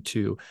and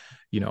to,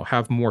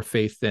 have more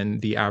faith than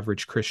the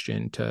average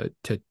Christian to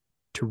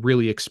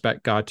really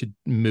expect God to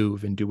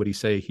move and do what he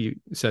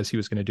says he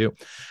was going to do.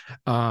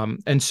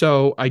 And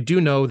so I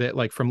do know that,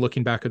 like, from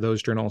looking back at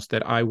those journals,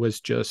 that I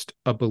was just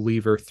a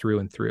believer through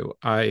and through.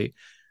 I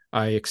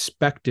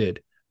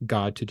expected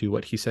God to do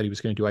what he said he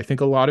was going to do. I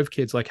think a lot of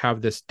kids like have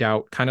this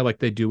doubt, kind of like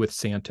they do with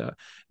Santa.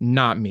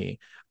 Not me.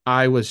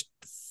 I was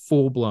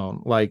full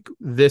blown like,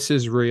 this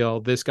is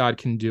real. This God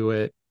can do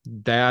it.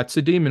 That's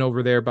a demon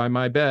over there by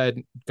my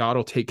bed. God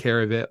will take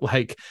care of it.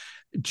 Like,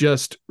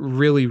 just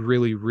really,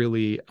 really,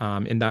 really,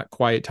 in that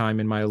quiet time,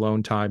 in my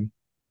alone time,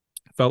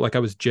 felt like I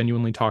was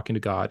genuinely talking to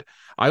God.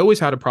 I always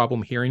had a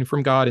problem hearing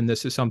from God, and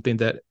this is something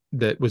that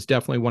was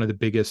definitely one of the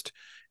biggest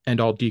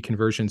end all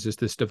deconversions, is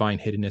this divine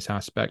hiddenness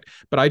aspect.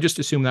 But I just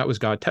assumed that was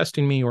God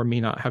testing me, or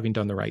me not having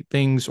done the right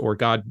things, or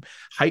God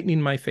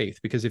heightening my faith,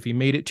 because if he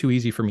made it too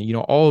easy for me,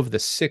 all of the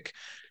sick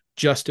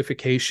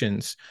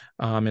justifications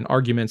and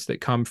arguments that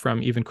come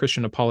from even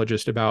Christian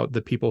apologists about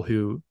the people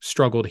who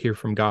struggle to hear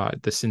from God,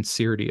 the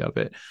sincerity of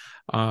it.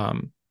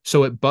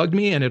 So it bugged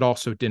me, and it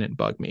also didn't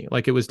bug me.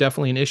 Like, it was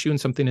definitely an issue and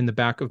something in the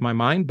back of my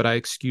mind, but I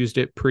excused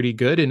it pretty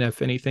good. And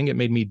if anything, it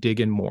made me dig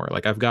in more.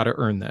 Like, I've got to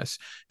earn this.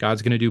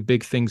 God's going to do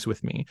big things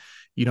with me.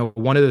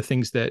 One of the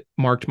things that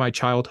marked my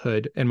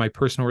childhood and my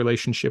personal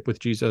relationship with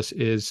Jesus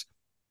is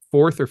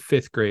fourth or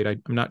fifth grade.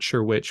 I'm not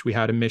sure which. We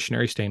had a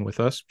missionary staying with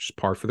us, which is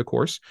par for the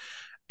course.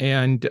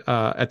 And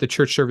at the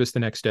church service the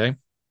next day,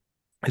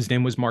 his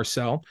name was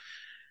Marcel,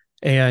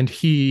 and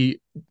he,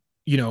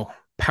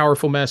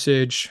 powerful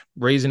message,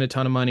 raising a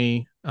ton of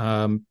money,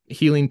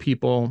 healing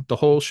people, the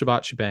whole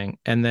Shabbat shebang.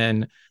 And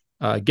then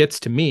gets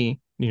to me,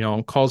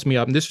 calls me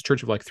up, and this is a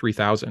church of like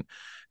 3,000,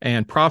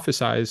 and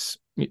prophesies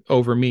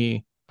over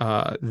me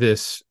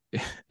this,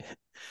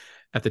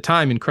 at the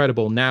time,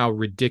 incredible, now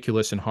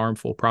ridiculous and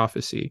harmful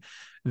prophecy,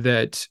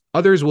 that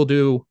others will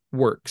do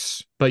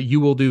works, but you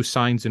will do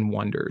signs and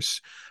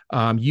wonders.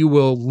 You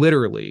will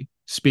literally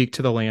speak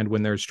to the land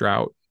when there's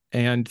drought,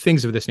 and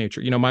things of this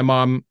nature. My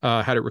mom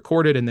had it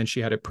recorded, and then she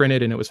had it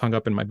printed, and it was hung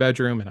up in my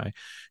bedroom, and I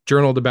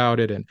journaled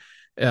about it. And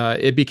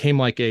it became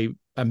like a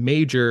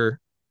major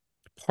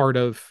part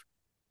of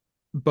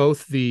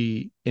both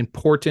the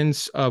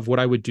importance of what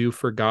I would do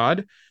for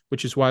God,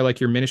 which is why, like,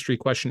 your ministry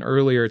question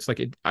earlier, it's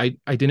like, I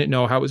didn't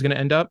know how it was going to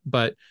end up,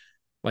 but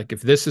like,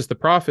 if this is the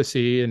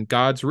prophecy and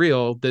God's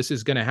real, this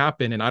is going to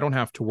happen, and I don't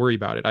have to worry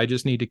about it. I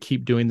just need to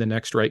keep doing the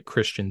next right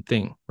Christian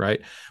thing, right?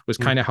 Was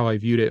kind of how I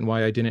viewed it, and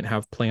why I didn't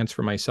have plans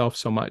for myself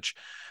so much.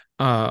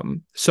 But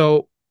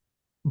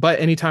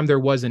anytime there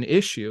was an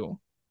issue,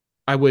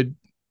 I would,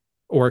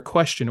 or a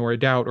question or a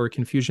doubt or a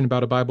confusion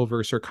about a Bible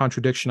verse or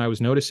contradiction I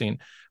was noticing,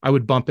 I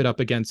would bump it up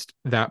against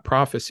that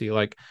prophecy.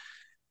 Like,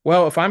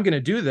 well, if I'm going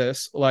to do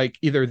this, like,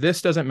 either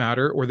this doesn't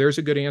matter, or there's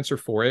a good answer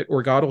for it,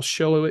 or God will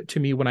show it to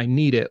me when I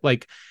need it.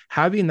 Like,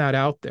 having that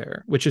out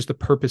there, which is the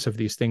purpose of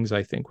these things,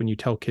 I think, when you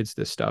tell kids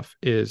this stuff,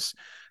 is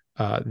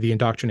the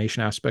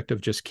indoctrination aspect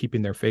of just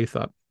keeping their faith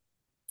up.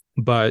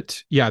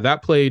 But yeah,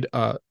 that played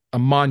a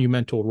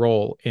monumental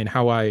role in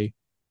how I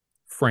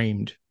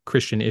framed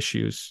Christian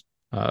issues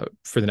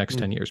for the next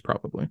 10 years,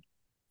 probably.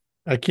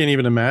 I can't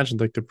even imagine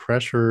like the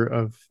pressure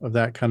of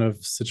that kind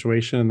of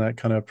situation and that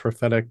kind of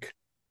prophetic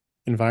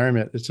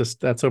environment, it's just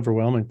that's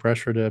overwhelming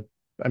pressure to,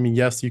 I mean,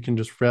 yes, you can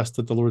just rest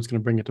that the Lord's going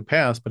to bring it to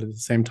pass, but at the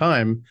same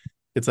time,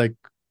 it's like,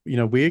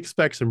 we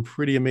expect some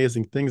pretty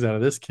amazing things out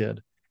of this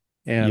kid.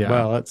 And Yeah.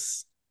 wow,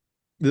 that's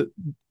the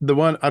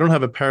one. I don't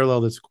have a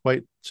parallel that's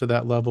quite to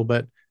that level,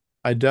 but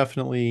I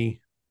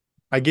definitely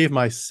I gave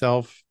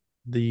myself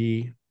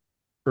the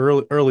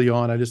early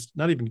on. I just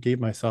not even gave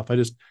myself. I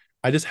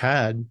just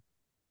had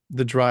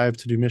the drive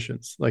to do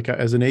missions. Like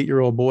as an 8-year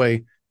old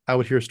boy, I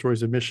would hear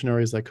stories of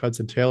missionaries like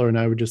Hudson Taylor, and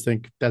I would just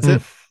think, that's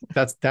Mm.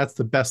 it. That's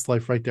the best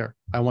life right there.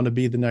 I want to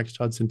be the next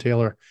Hudson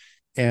Taylor.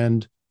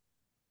 And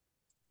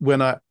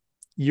when I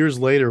years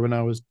later, when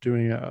I was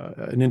doing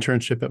an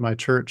internship at my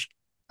church,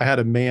 I had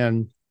a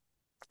man,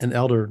 an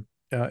elder,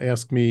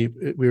 ask me.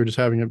 We were just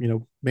having a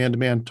man to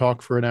man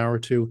talk for an hour or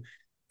two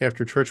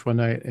after church one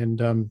night,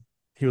 and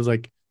he was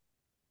like,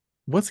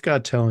 "What's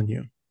God telling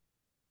you?"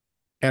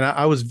 And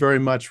I was very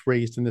much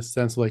raised in this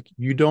sense, like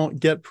you don't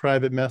get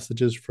private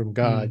messages from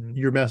God. Mm.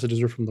 Your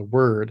messages are from the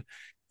Word.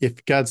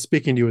 If God's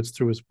speaking to you, it's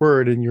through His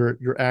Word and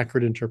your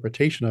accurate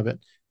interpretation of it.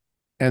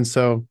 And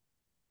so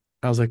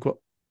I was like,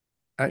 "Well,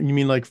 you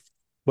mean like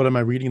what am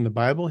I reading in the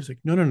Bible?" He's like,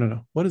 "No, no, no,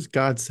 no. What is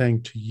God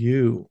saying to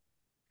you?"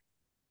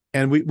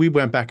 And we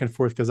went back and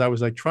forth because I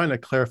was like trying to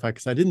clarify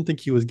because I didn't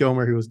think he was going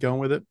where he was going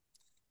with it,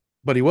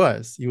 but he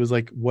was. He was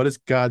like, "What is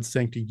God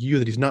saying to you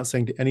that He's not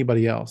saying to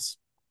anybody else?"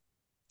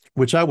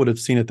 Which I would have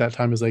seen at that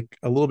time as like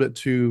a little bit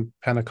too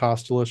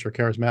Pentecostalish or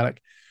charismatic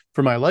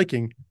for my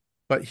liking.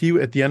 But he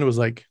at the end was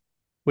like,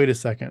 "Wait a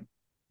second,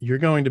 you're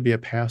going to be a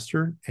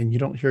pastor and you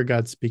don't hear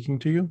God speaking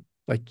to you,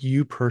 like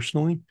you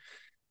personally?"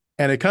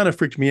 And it kind of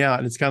freaked me out.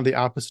 And it's kind of the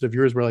opposite of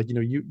yours, where like,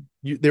 you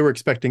they were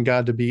expecting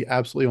God to be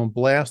absolutely on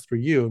blast for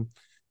you.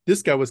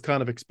 This guy was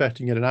kind of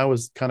expecting it, and I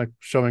was kind of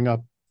showing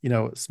up,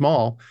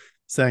 small,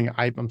 saying,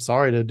 I'm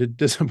sorry to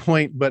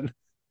disappoint, but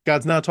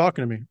God's not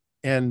talking to me.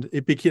 And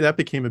that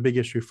became a big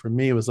issue for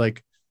me. It was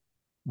like,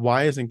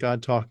 why isn't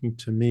God talking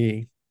to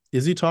me?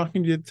 Is He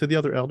talking to the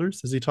other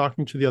elders? Is He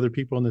talking to the other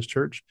people in this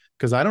church?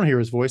 Because I don't hear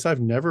His voice. I've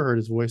never heard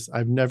His voice.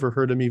 I've never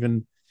heard Him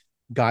even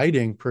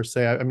guiding per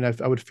se. I mean,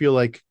 I would feel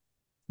like,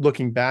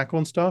 looking back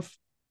on stuff,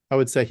 I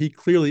would say He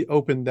clearly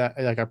opened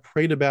that. Like I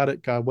prayed about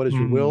it, God, what is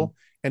your Mm. will?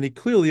 And He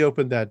clearly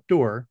opened that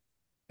door.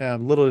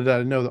 Little did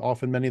I know that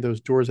often many of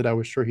those doors that I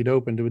was sure He'd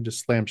opened, it would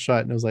just slam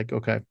shut. And it was like,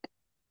 okay,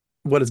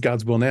 what is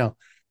God's will now?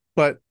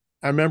 But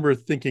I remember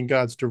thinking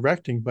God's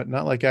directing, but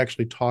not like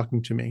actually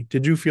talking to me.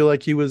 Did you feel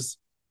like He was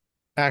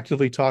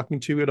actively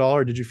talking to you at all,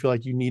 or did you feel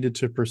like you needed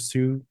to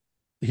pursue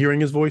hearing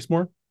His voice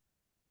more?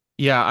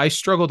 Yeah, I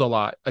struggled a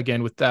lot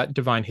again with that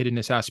divine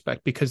hiddenness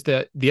aspect because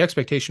the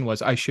expectation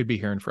was I should be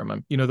hearing from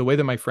him. The way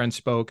that my friends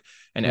spoke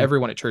and Mm.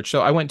 everyone at church.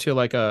 So I went to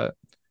like an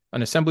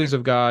Assemblies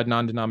of God,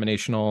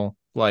 non-denominational,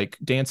 like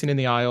dancing in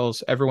the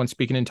aisles, everyone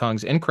speaking in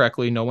tongues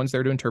incorrectly. No one's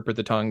there to interpret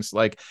the tongues.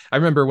 Like I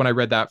remember when I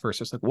read that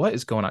verse, I was like, what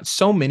is going on?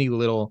 So many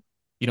little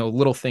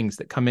things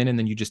that come in and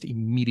then you just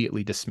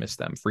immediately dismiss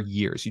them for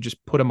years. You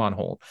just put them on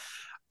hold.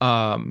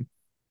 And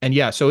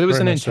yeah, so it was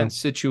Very an much so. intense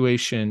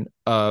situation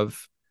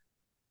of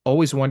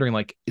always wondering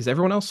like, is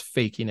everyone else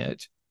faking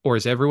it? Or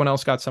is everyone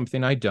else got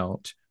something I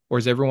don't? Or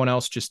is everyone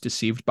else just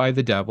deceived by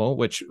the devil,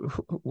 which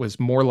was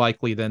more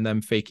likely than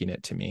them faking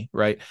it to me,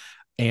 right?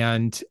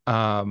 And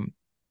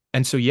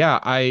so yeah,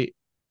 I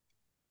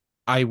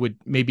would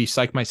maybe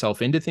psych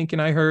myself into thinking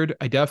I heard.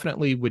 I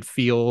definitely would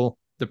feel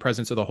the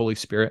presence of the Holy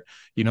Spirit,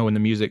 when the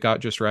music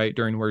got just right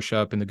during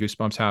worship and the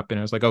goosebumps happened.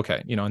 I was like,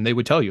 okay, and they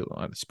would tell you,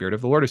 the Spirit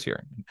of the Lord is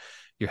here.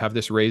 You have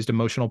this raised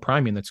emotional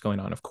priming that's going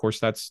on. Of course,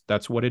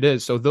 that's what it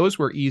is. So those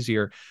were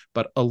easier,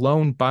 but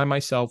alone by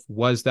myself,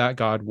 was that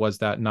God? Was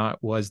that not?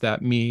 Was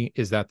that me?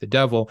 Is that the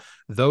devil?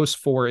 Those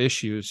four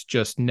issues,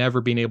 just never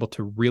being able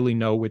to really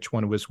know which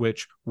one was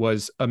which,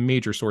 was a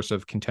major source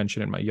of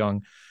contention in my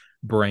young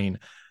brain.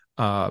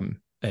 And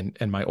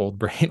my old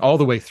brain all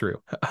the way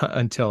through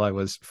until I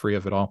was free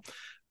of it all.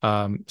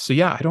 So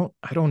yeah,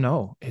 I don't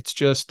know. It's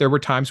just, there were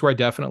times where I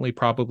definitely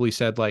probably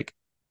said like,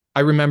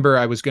 I remember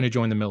I was going to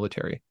join the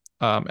military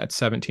at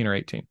 17 or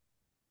 18.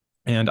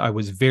 And I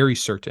was very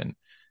certain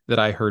that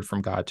I heard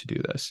from God to do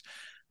this.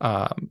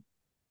 Um,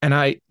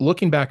 and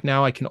looking back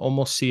now, I can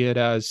almost see it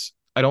as,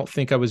 I don't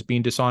think I was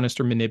being dishonest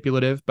or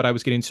manipulative, but I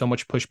was getting so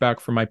much pushback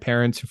from my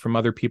parents and from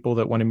other people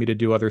that wanted me to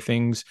do other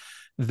things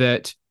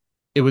that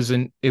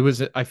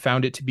I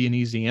found it to be an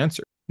easy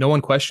answer. No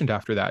one questioned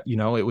after that.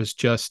 It was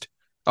just,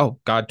 oh,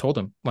 God told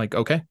him, like,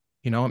 okay.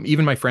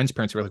 Even my friends'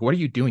 parents were like, what are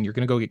you doing? You're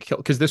going to go get killed.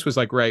 Because this was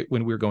like right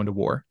when we were going to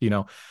war.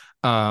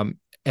 Um,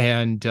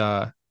 and,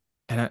 uh,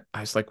 and I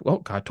was like, well,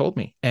 God told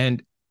me.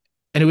 And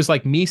it was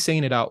like me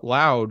saying it out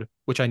loud,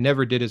 which I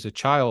never did as a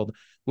child,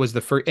 was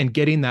the first, and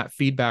getting that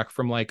feedback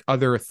from like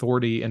other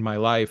authority in my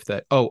life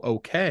that, oh,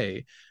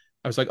 okay.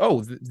 I was like,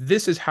 oh,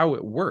 this is how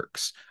it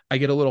works. I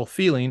get a little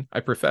feeling,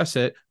 I profess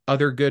it.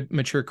 Other good,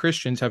 mature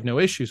Christians have no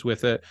issues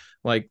with it.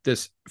 Like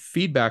this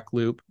feedback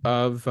loop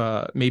of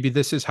maybe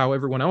this is how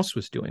everyone else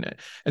was doing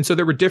it. And so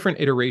there were different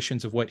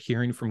iterations of what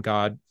hearing from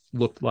God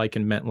looked like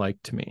and meant like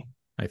to me,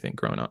 I think,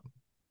 growing up.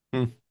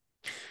 Hmm.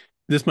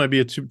 this might be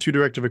a too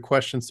direct of a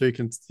question, so you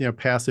can,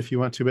 pass if you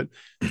want to. But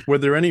were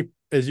there any,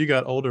 as you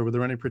got older, were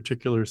there any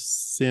particular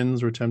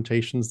sins or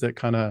temptations that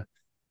kind of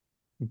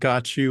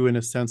got you in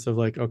a sense of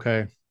like,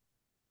 okay,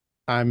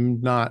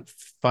 I'm not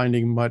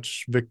finding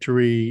much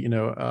victory,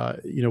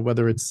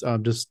 whether it's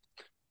just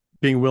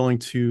being willing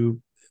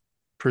to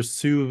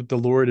pursue the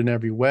Lord in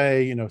every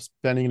way,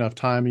 spending enough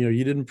time,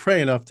 you didn't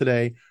pray enough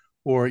today,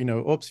 or,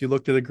 oops, you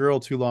looked at a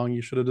girl too long.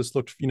 You should have just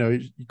looked,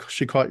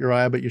 she caught your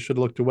eye, but you should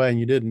have looked away and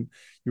you didn't.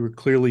 You were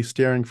clearly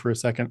staring for a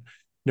second.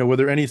 Were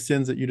there any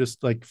sins that you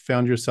just like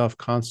found yourself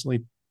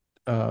constantly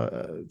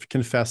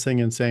confessing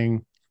and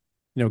saying,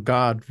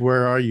 God,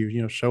 where are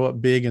you? Show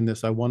up big in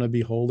this. I want to be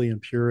holy and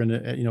pure and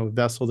a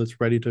vessel that's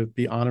ready to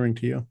be honoring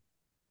to you.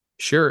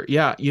 Sure.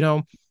 Yeah.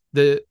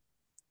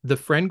 The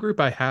friend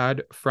group I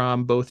had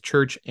from both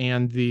church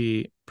and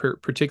the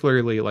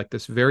particularly like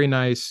this very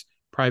nice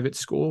private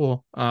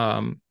school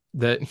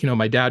that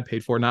my dad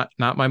paid for, not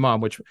my mom,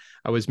 which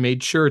I was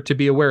made sure to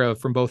be aware of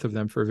from both of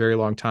them for a very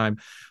long time,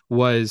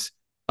 was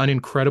an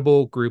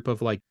incredible group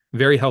of like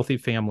very healthy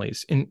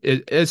families, and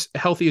as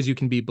healthy as you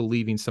can be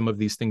believing some of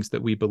these things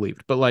that we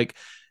believed, but like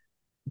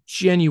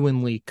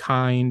genuinely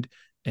kind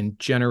and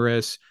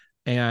generous.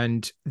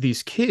 And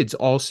these kids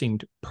all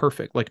seemed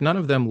perfect. Like none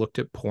of them looked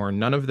at porn.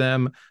 None of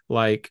them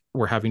like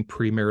were having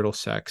premarital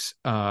sex.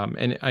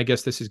 And I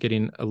guess this is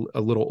getting a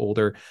little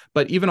older,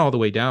 but even all the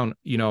way down,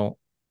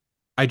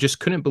 I just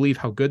couldn't believe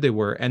how good they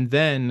were. And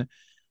then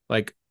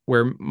like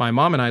where my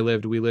mom and I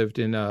lived, we lived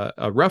in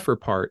a rougher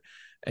part.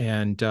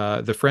 And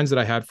the friends that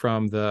I had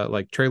from the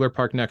like trailer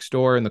park next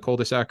door and the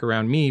cul-de-sac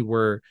around me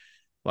were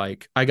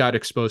like, I got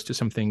exposed to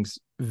some things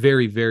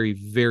very, very,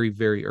 very,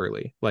 very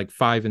early, like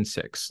 5 and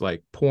 6,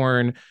 like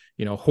porn,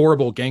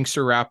 horrible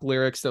gangster rap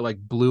lyrics that like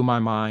blew my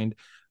mind.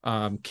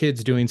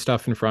 Kids doing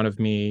stuff in front of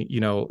me,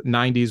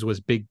 90s was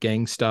big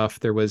gang stuff.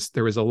 There was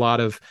a lot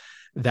of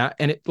that.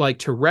 And it like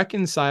to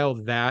reconcile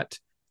that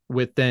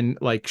with then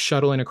like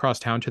shuttling across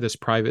town to this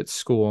private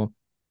school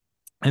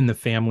and the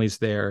families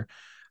there.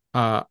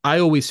 I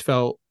always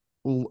felt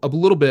a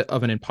little bit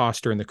of an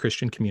imposter in the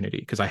Christian community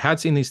because I had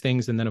seen these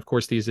things. And then of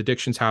course these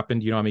addictions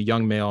happened. I'm a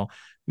young male,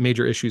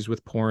 major issues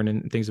with porn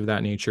and things of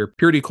that nature.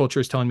 Purity culture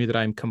is telling me that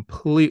I'm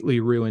completely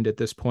ruined at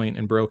this point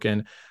and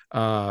broken.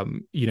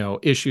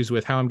 Issues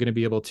with how I'm going to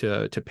be able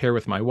to pair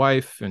with my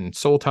wife and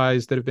soul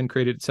ties that have been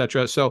created,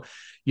 etc. So,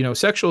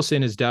 sexual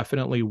sin is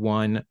definitely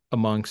one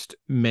amongst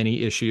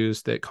many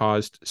issues that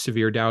caused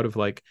severe doubt of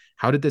like,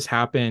 how did this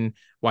happen?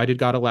 Why did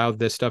God allow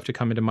this stuff to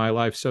come into my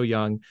life so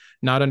young?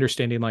 Not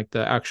understanding like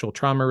the actual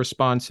trauma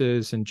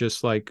responses and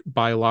just like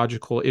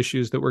biological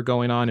issues that were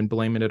going on and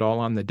blaming it all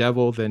on the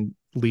devil then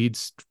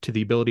leads to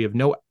the ability of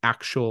no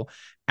actual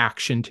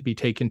action to be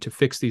taken to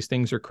fix these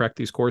things or correct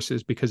these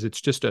courses, because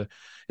it's just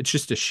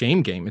a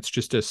shame game. It's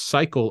just a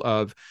cycle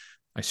of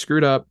I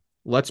screwed up.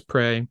 Let's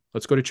pray.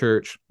 Let's go to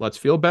church. Let's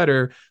feel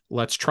better.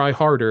 Let's try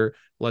harder.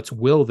 Let's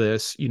will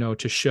this,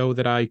 to show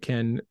that I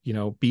can,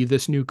 be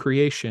this new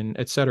creation,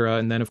 etc.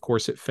 And then of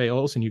course it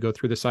fails and you go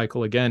through the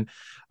cycle again.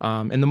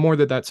 And the more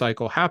that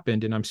cycle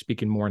happened, and I'm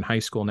speaking more in high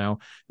school now,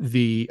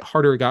 the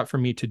harder it got for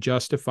me to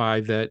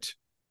justify that,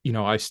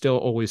 I still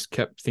always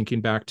kept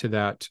thinking back to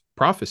that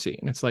prophecy.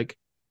 And it's like,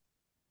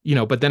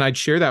 but then I'd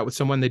share that with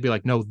someone. They'd be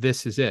like, no,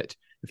 this is it.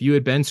 If you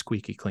had been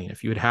squeaky clean,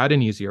 if you had had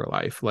an easier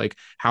life, like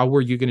how were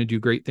you going to do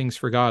great things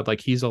for God?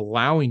 Like he's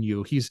allowing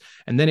you,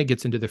 and then it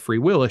gets into the free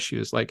will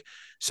issues. Like,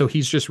 so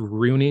he's just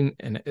ruining,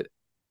 and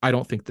I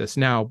don't think this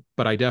now,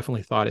 but I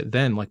definitely thought it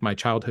then, like my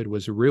childhood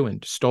was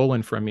ruined,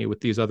 stolen from me with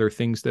these other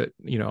things that,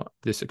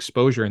 this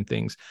exposure and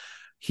things.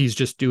 He's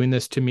just doing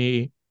this to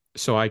me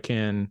so I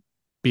can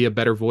be a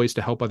better voice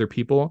to help other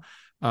people.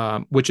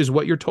 Which is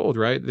what you're told,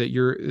 right?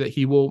 That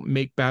he will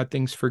make bad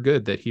things for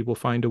good, that he will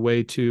find a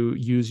way to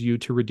use you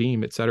to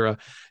redeem, etc.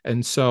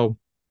 And so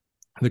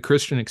the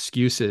Christian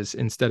excuses,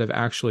 instead of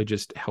actually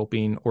just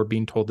helping or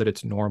being told that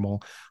it's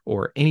normal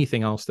or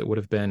anything else that would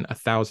have been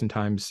 1,000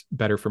 times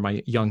better for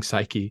my young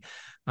psyche,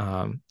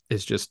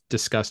 is just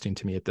disgusting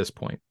to me at this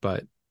point.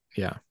 But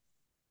yeah.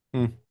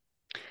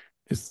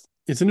 It's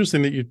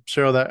interesting that you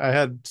share all that. I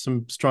had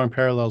some strong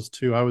parallels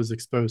too. I was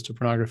exposed to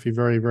pornography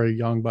very, very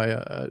young by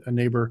a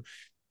neighbor.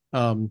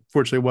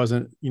 Fortunately it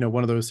wasn't,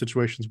 one of those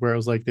situations where it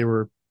was like they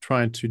were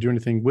trying to do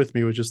anything with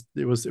me. It was just,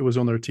 it was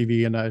on their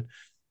TV and I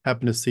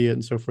happened to see it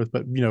and so forth,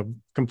 but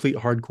complete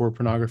hardcore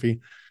pornography.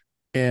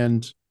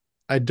 And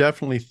I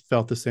definitely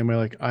felt the same way.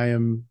 Like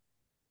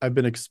I've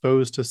been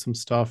exposed to some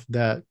stuff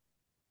that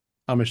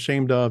I'm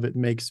ashamed of. It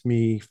makes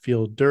me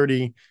feel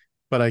dirty,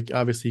 but I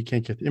obviously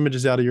can't get the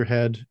images out of your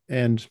head.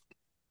 And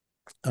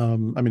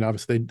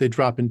obviously they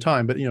drop in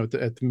time, but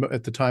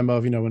at the time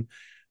of, when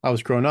I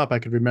was growing up, I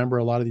could remember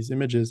a lot of these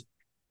images,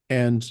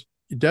 and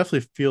it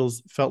definitely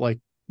felt like,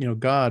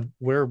 God,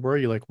 where were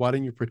you? Like, why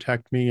didn't you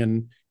protect me?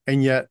 And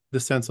yet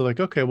the sense of like,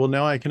 okay, well,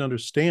 now I can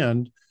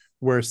understand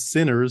where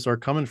sinners are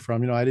coming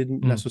from. I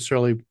didn't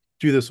necessarily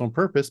do this on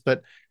purpose,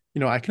 but,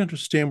 I can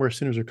understand where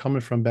sinners are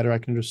coming from better. I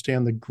can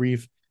understand the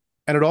grief.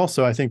 And it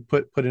also, I think,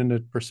 put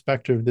into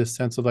perspective this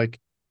sense of like,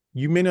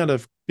 you may not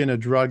have been a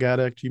drug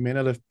addict, you may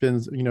not have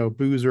been, a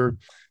boozer,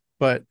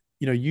 but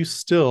you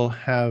still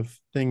have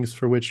things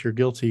for which you're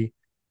guilty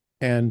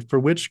and for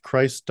which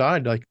Christ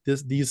died. Like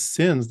these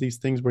sins, these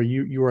things where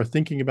you are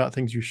thinking about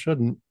things you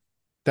shouldn't.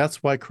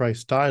 That's why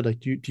Christ died. Like,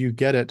 do you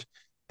get it?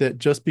 That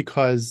just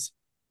because,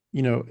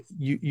 you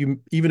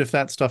even if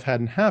that stuff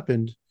hadn't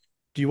happened,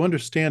 do you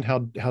understand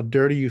how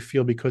dirty you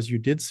feel because you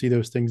did see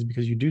those things,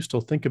 because you do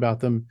still think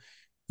about them?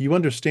 You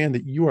understand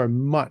that you are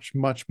much,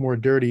 much more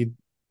dirty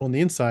on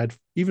the inside,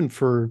 even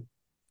for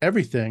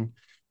everything,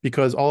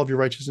 because all of your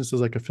righteousness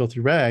is like a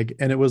filthy rag.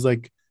 And it was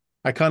like,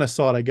 I kind of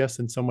saw it, I guess,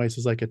 in some ways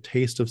as like a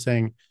taste of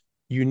saying,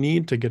 you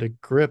need to get a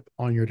grip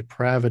on your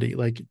depravity.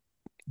 Like,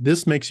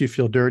 this makes you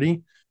feel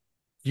dirty.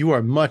 You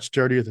are much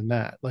dirtier than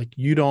that. Like,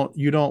 you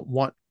don't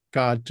want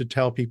God to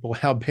tell people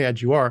how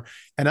bad you are.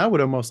 And I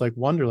would almost like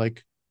wonder,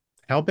 like,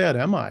 how bad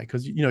am I?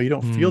 Because you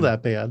don't feel Mm,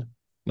 that bad.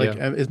 Like,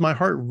 yeah. is my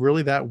heart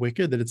really that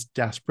wicked that it's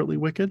desperately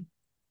wicked?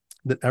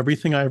 That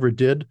everything I ever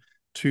did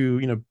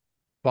to,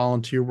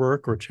 volunteer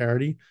work or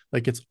charity,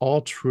 like it's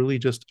all truly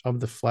just of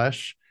the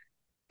flesh.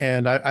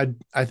 And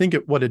I think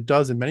what it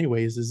does in many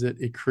ways is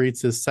it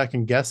creates this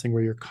second guessing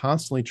where you're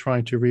constantly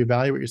trying to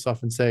reevaluate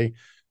yourself and say,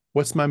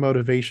 what's my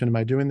motivation? Am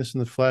I doing this in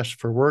the flesh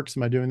for works?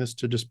 Am I doing this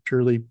to just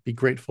purely be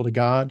grateful to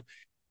God?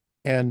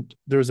 And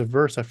there's a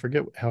verse, I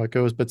forget how it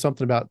goes, but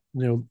something about,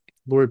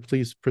 Lord,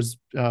 please,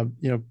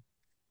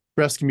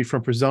 rescue me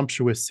from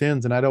presumptuous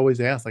sins. And I'd always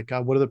ask, like,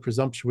 God, what are the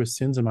presumptuous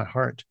sins in my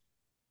heart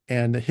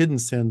and the hidden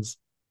sins?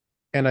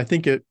 And I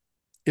think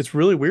it's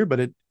really weird, but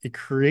it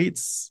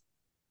creates,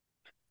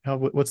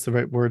 what's the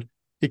right word?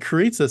 It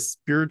creates a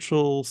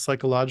spiritual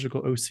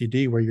psychological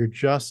OCD where you're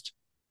just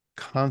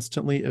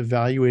constantly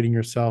evaluating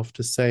yourself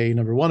to say,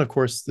 number one, of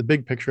course, the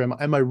big picture,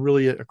 am I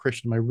really a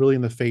Christian? Am I really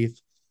in the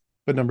faith?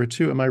 But number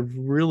two, am I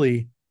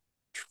really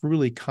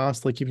truly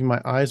constantly keeping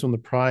my eyes on the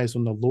prize,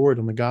 on the Lord,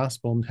 on the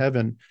gospel, on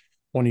heaven,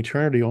 on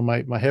eternity, on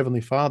my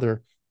heavenly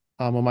Father,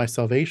 on my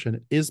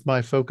salvation? Is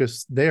my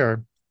focus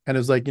there? And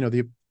it's like,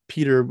 the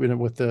Peter,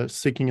 with the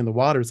sinking in the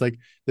water, it's like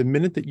the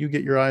minute that you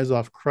get your eyes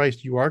off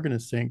Christ, you are going to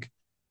sink.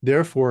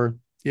 Therefore,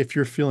 if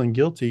you're feeling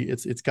guilty,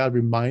 it's God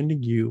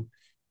reminding you,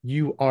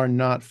 you are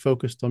not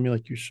focused on me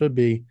like you should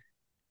be.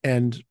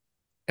 And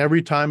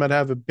every time I'd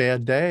have a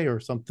bad day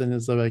or something,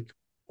 is like,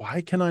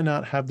 why can I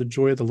not have the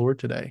joy of the Lord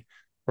today?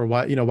 Or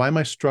why am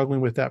I struggling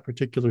with that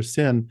particular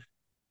sin?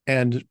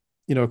 And,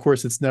 of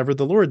course, it's never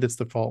the Lord that's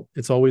the fault.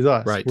 It's always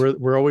us. Right.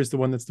 We're always the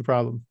one that's the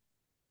problem.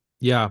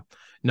 Yeah.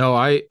 No,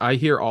 I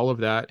hear all of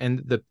that. And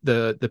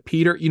the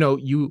Peter,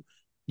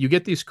 you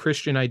get these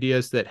Christian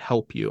ideas that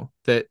help you,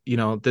 that,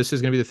 this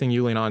is going to be the thing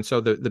you lean on.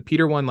 So the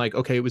Peter one, like,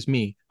 okay, it was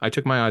me. I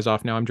took my eyes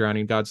off. Now I'm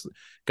drowning. God's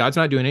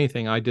not doing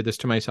anything. I did this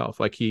to myself.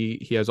 Like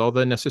he has all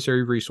the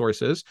necessary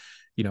resources,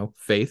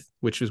 faith,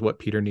 which is what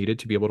Peter needed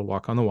to be able to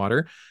walk on the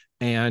water.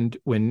 And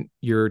when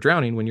you're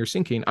drowning, when you're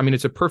sinking, I mean,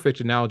 it's a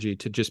perfect analogy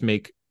to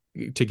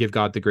give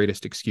God the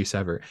greatest excuse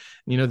ever.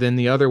 Then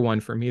the other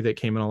one for me that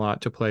came in a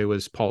lot to play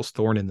was Paul's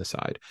thorn in the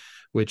side,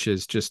 which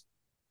is just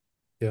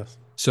Yes.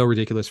 so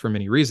ridiculous for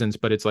many reasons.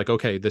 But it's like,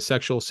 okay, the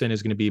sexual sin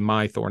is going to be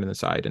my thorn in the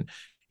side. And,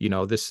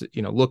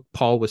 look,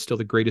 Paul was still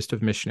the greatest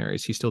of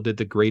missionaries. He still did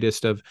the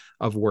greatest of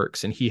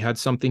works, and he had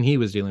something he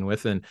was dealing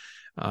with. And,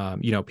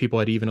 people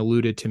had even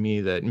alluded to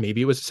me that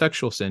maybe it was a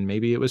sexual sin,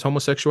 maybe it was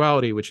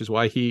homosexuality, which is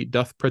why he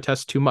doth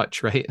protest too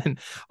much, right? And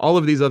all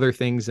of these other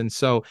things. And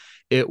so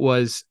it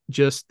was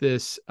just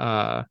this,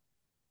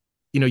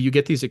 you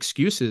get these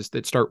excuses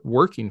that start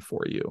working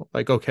for you.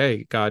 Like,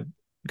 okay, God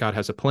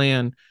has a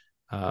plan,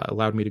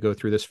 allowed me to go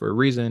through this for a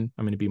reason.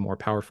 I'm going to be more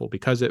powerful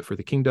because for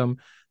the kingdom,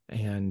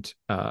 and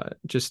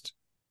just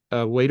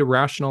a way to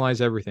rationalize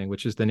everything,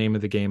 which is the name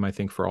of the game, I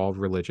think, for all of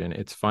religion.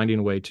 It's finding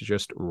a way to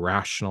just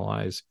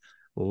rationalize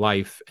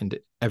life and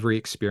every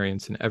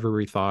experience and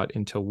every thought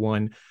into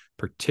one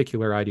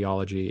particular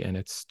ideology. And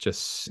it's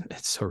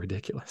so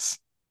ridiculous.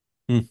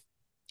 Hmm.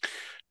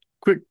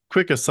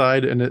 Quick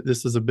aside, and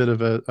this is a bit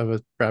of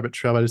a rabbit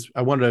trail.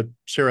 I wanted to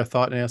share a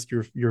thought and ask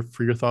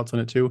your thoughts on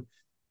it too.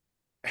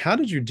 How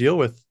did you deal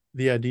with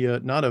the idea,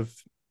 not of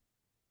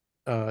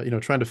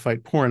trying to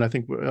fight porn? I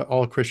think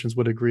all Christians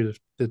would agree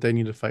that they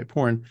need to fight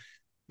porn,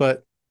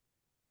 but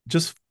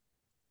just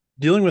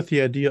dealing with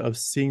the idea of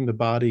seeing the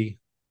body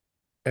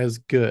as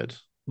good.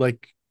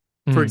 Like,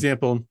 for Mm,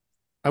 example,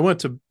 I went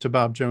to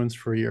Bob Jones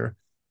for a year,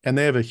 and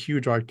they have a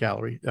huge art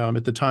gallery.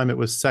 At the time, it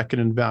was second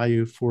in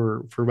value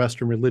for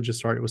Western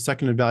religious art. It was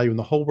second in value in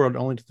the whole world,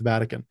 only to the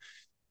Vatican.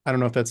 I don't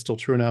know if that's still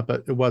true or not,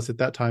 but it was at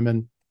that time.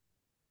 And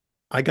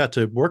I got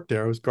to work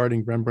there. I was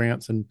guarding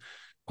Rembrandts and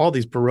all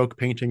these Baroque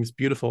paintings,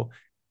 beautiful.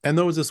 And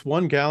there was this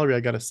one gallery I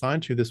got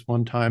assigned to this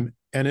one time,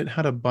 and it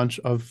had a bunch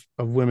of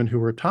women who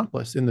were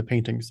topless in the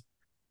paintings.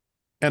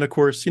 And of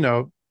course,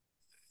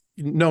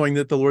 knowing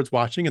that the Lord's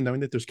watching and knowing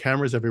that there's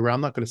cameras everywhere,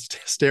 I'm not going to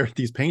stare at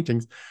these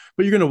paintings,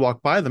 but you're going to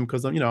walk by them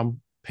because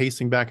I'm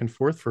pacing back and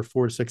forth for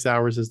 4 to 6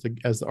 hours as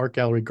the art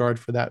gallery guard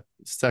for that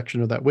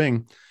section of that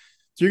wing.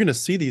 So you're going to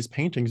see these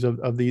paintings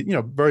of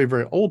the very,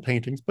 very old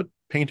paintings, but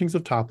paintings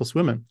of topless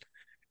women.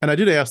 And I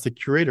did ask the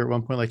curator at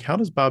one point, like, how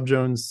does Bob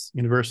Jones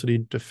University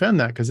defend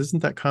that? Because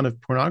isn't that kind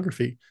of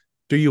pornography?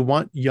 Do you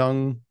want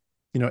young,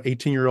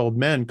 18-year-old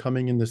men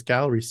coming in this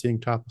gallery seeing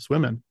topless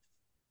women?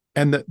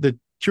 And the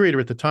curator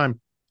at the time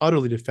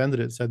utterly defended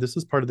it, said this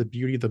is part of the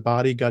beauty of the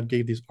body. God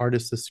gave these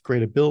artists this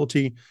great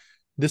ability.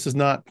 This is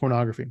not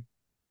pornography.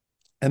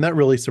 And that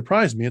really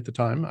surprised me at the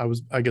time. I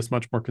was, I guess,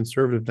 much more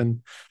conservative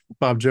than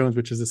Bob Jones,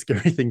 which is a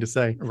scary thing to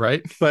say.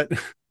 Right. But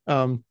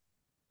I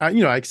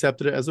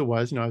accepted it as it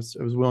was. I was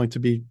willing to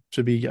be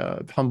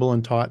humble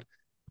and taught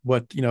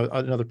what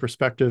another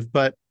perspective.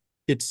 But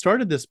it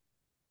started this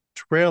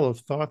trail of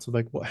thoughts of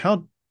like, well,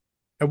 how?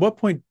 At what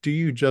point do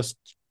you just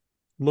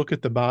look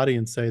at the body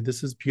and say,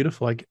 this is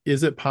beautiful? Like,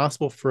 is it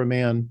possible for a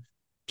man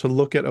to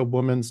look at a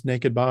woman's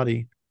naked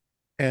body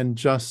and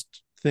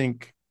just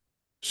think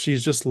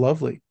she's just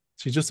lovely?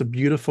 She's just a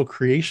beautiful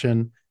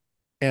creation,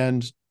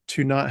 and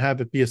to not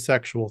have it be a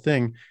sexual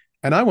thing.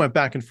 And I went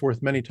back and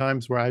forth many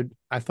times where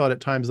I thought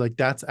at times like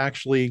that's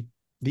actually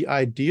the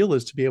ideal,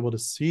 is to be able to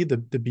see the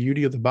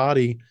beauty of the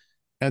body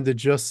and to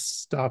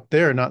just stop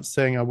there, not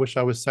saying I wish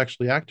I was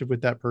sexually active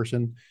with that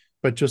person,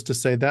 but just to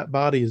say that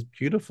body is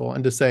beautiful,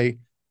 and to say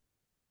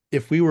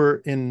if we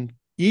were in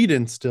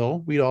Eden still,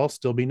 we'd all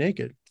still be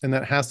naked. And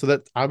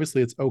that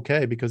obviously it's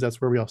okay because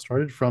that's where we all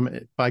started from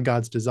by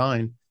God's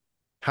design.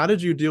 How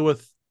did you deal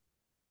with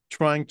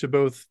trying to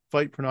both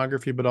fight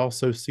pornography, but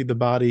also see the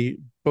body,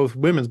 both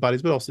women's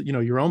bodies, but also,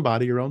 your own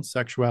body, your own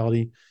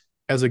sexuality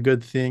as a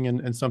good thing,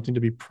 and something to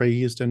be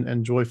praised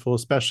and joyful,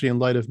 especially in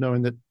light of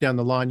knowing that down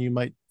the line you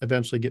might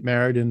eventually get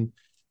married and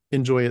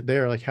enjoy it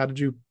there? Like, how did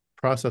you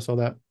process all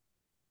that?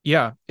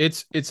 Yeah,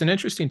 it's an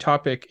interesting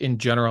topic in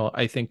general,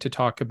 I think, to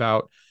talk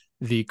about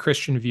the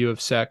Christian view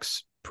of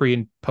sex pre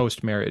and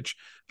post marriage,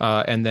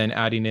 and then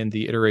adding in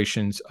the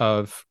iterations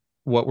of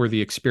what were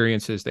the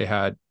experiences they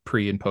had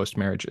pre and post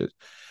marriages,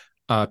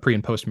 pre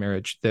and post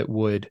marriage, that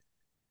would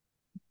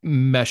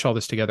mesh all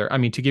this together. I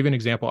mean, to give you an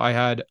example, I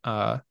had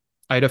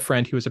a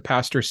friend, he was a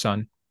pastor's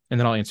son, and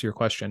then I'll answer your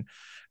question.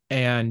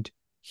 And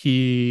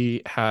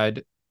he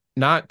had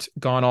not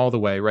gone all the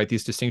way, right?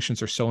 These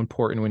distinctions are so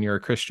important when you're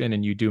a Christian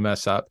and you do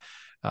mess up.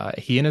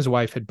 He and his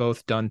wife had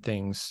both done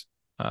things,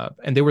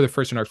 and they were the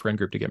first in our friend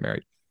group to get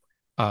married.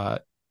 Uh,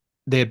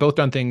 they had both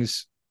done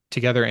things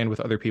together and with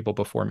other people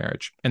before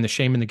marriage. And the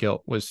shame and the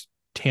guilt was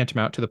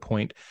tantamount to the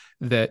point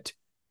that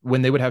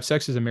when they would have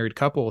sex as a married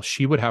couple,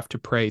 she would have to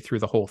pray through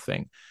the whole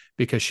thing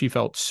because she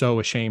felt so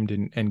ashamed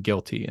and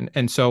guilty.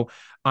 And so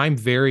I'm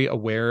very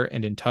aware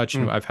and in touch,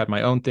 and I've had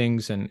my own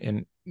things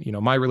and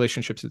my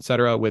relationships, et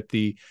cetera, with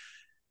the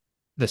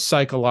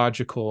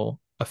psychological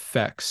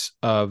effects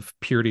of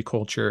purity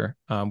culture,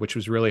 which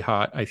was really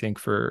hot, I think,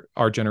 for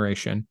our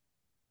generation.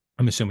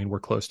 I'm assuming we're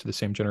close to the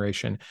same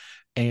generation.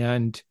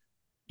 And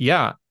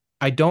yeah,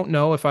 I don't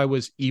know if I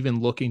was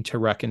even looking to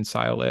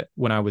reconcile it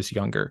when I was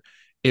younger.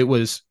 It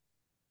was,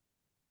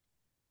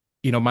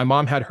 my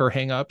mom had her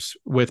hangups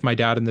with my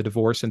dad and the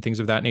divorce and things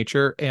of that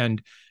nature.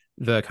 And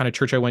the kind of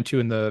church I went to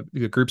and the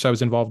groups I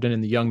was involved in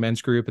the young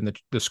men's group and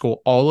the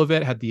school, all of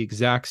it had the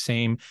exact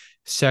same: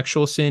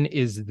 sexual sin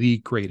is the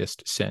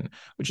greatest sin,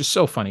 which is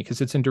so funny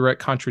because it's in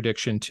direct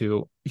contradiction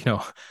to,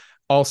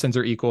 all sins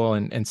are equal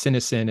and sin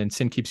is sin and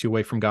sin keeps you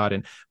away from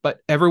God. But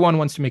everyone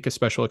wants to make a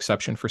special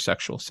exception for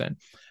sexual sin.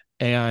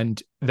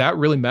 And that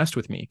really messed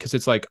with me because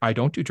it's like, I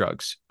don't do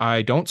drugs.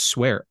 I don't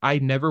swear. I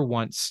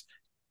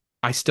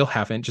still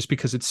haven't, just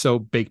because it's so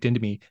baked into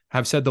me,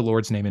 have said the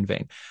Lord's name in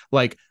vain.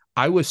 Like,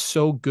 I was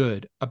so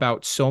good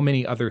about so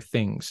many other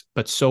things,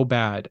 but so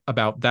bad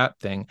about that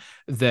thing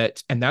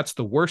and that's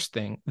the worst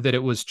thing, that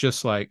it was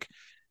just like,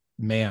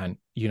 man,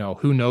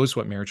 who knows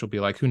what marriage will be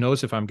like? Who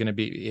knows if I'm going to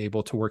be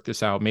able to work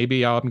this out?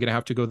 Maybe I'm going to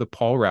have to go the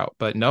Paul route,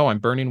 but no, I'm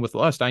burning with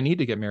lust. I need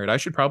to get married. I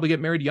should probably get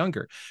married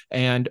younger.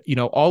 And,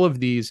 all of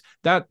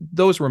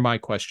those were my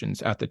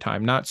questions at the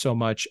time, not so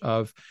much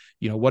of,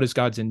 what is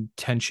God's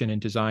intention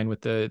and design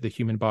with the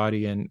human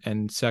body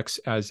and sex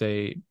as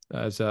a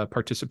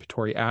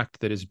participatory act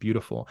that is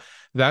beautiful.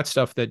 That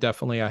stuff that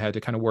definitely I had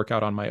to kind of work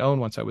out on my own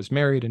once I was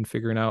married and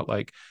figuring out,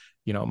 like,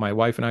 my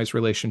wife and I's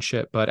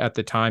relationship. But at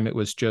the time, it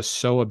was just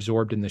so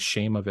absorbed in the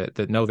shame of it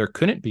that no, there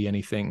couldn't be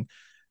anything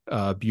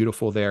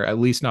beautiful there, at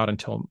least not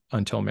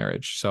until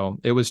marriage. So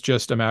it was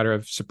just a matter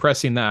of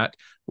suppressing that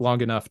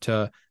long enough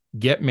to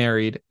get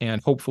married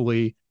and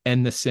hopefully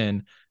end the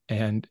sin.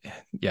 And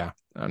yeah,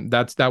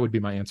 that would be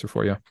my answer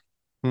for you.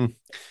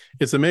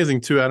 It's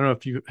amazing too. I don't know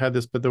if you had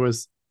this, but there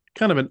was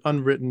kind of an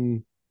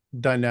unwritten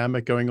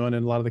dynamic going on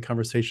in a lot of the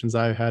conversations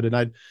I had,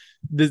 and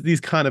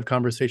these kind of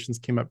conversations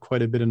came up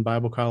quite a bit in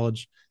Bible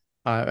college.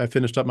 I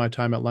finished up my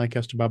time at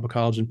Lancaster Bible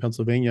College in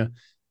Pennsylvania,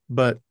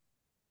 but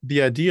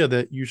the idea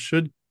that you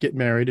should get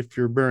married if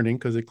you're burning,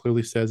 because it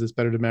clearly says it's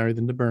better to marry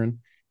than to burn.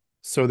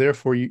 So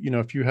therefore,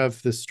 if you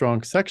have this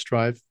strong sex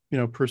drive,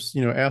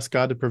 ask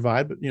God to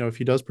provide, but if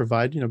He does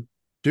provide,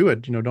 do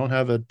it. Don't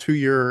have a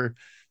 2-year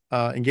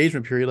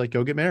engagement period. Like,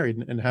 go get married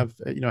and have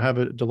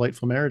a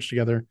delightful marriage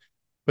together.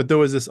 But there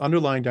was this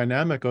underlying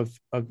dynamic of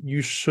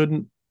you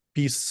shouldn't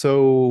be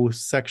so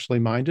sexually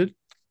minded.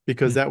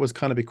 because that was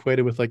kind of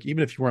equated with like,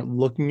 even if you weren't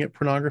looking at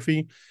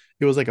pornography,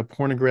 it was like a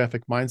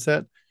pornographic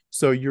mindset.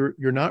 So you're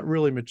not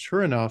really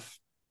mature enough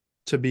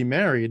to be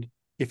married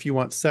if you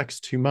want sex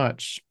too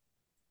much.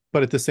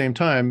 But at the same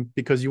time,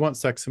 because you want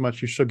sex so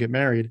much, you should get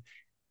married.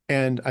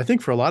 And I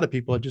think for a lot of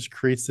people, it just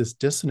creates this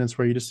dissonance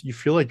where you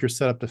feel like you're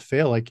set up to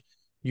fail. Like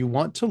you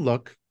want to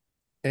look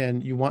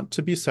and you want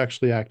to be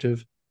sexually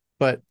active,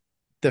 but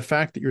the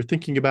fact that you're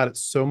thinking about it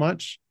so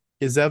much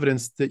is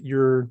evidence that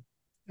you're,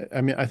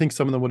 I mean, I think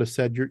some of them would have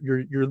said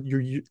you're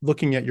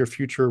looking at your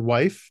future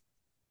wife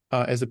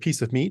as a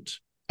piece of meat,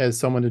 as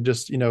someone to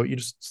just, you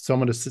just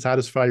someone to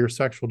satisfy your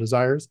sexual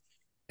desires,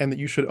 and that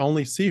you should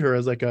only see her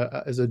as like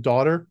a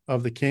daughter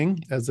of the king,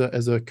 as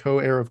a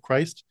co-heir of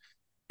Christ.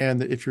 And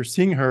that if you're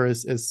seeing her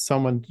as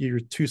someone you're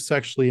too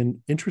sexually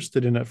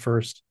interested in at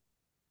first,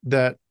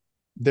 that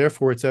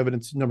therefore it's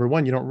evidence, number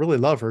one, you don't really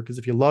love her, because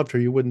if you loved her,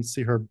 you wouldn't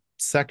see her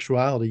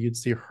sexuality, you'd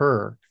see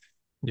her.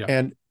 Yeah.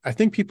 And I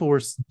think people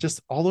were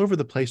just all over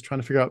the place trying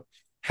to figure out,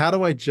 how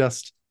do I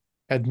just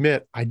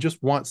admit I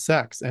just want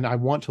sex and I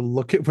want to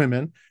look at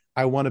women,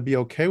 I want to be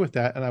okay with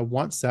that, and I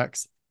want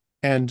sex.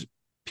 And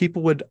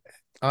people would,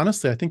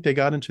 honestly, I think they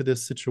got into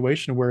this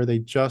situation where they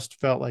just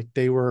felt like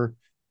they were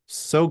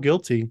so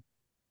guilty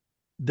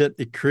that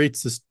it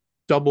creates this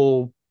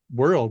double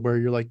world where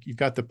you're like, you've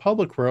got the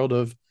public world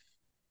of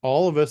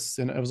all of us,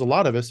 and it was a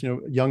lot of us,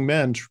 young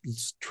men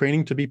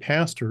training to be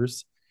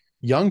pastors,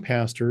 young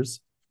pastors,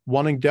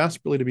 wanting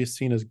desperately to be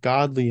seen as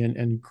godly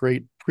and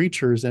great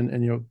preachers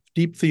and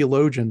deep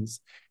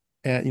theologians,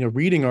 and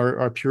reading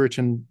our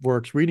Puritan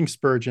works, reading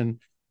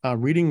Spurgeon,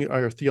 reading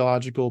our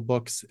theological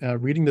books,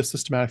 reading the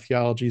systematic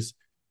theologies,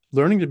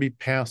 learning to be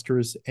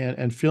pastors,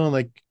 and feeling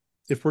like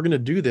if we're going to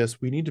do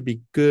this, we need to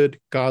be good,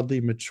 godly,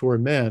 mature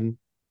men,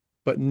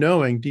 but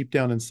knowing deep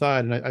down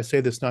inside, and I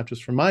say this not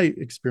just from my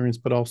experience,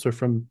 but also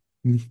from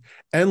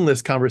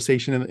endless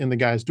conversation in the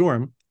guys'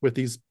 dorm with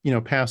these,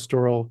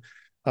 pastoral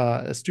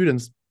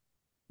students,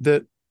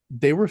 that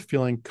they were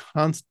feeling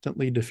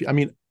constantly defeated. I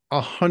mean,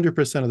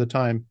 100% of the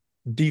time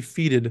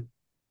defeated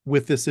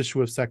with this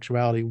issue of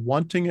sexuality,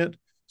 wanting it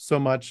so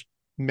much,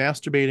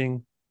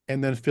 masturbating,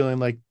 and then feeling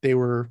like they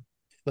were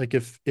like,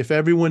 if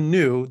everyone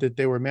knew that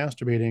they were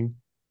masturbating,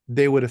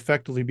 they would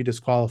effectively be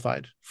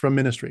disqualified from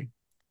ministry,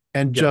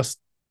 and Yeah.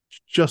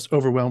 just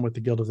overwhelmed with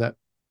the guilt of that.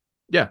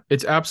 Yeah,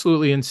 it's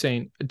absolutely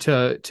insane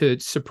to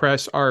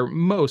suppress our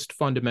most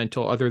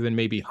fundamental, other than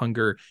maybe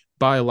hunger,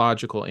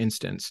 biological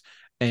instincts,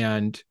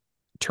 and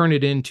turn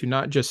it into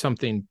not just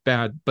something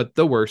bad, but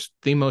the worst,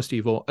 the most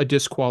evil, a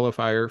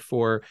disqualifier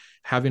for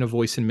having a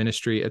voice in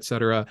ministry,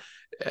 etc.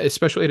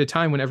 Especially at a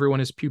time when everyone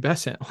is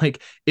pubescent.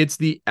 Like, it's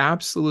the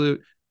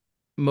absolute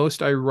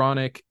most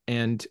ironic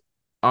and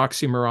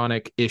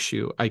oxymoronic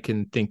issue I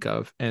can think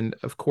of. And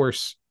of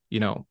course,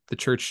 the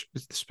church,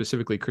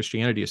 specifically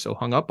Christianity, is so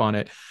hung up on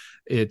it.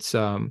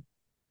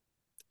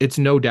 It's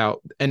no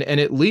doubt, and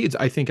it leads,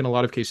 I think, in a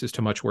lot of cases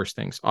to much worse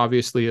things.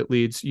 Obviously, it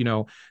leads,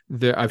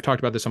 I've talked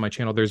about this on my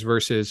channel. There's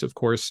verses, of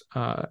course,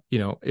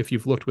 if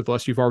you've looked with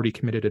lust, you've already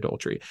committed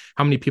adultery.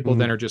 How many people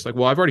then are just like,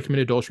 well, I've already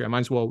committed adultery, I might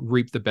as well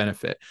reap the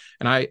benefit.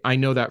 And I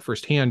know that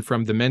firsthand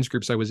from the men's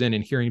groups I was in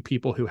and hearing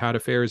people who had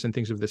affairs and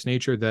things of this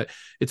nature, that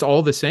it's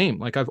all the same.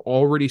 Like, I've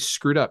already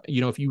screwed up.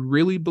 If you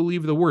really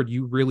believe the word,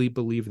 you really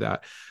believe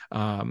that.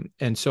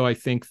 And so I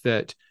think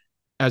that,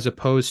 as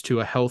opposed to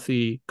a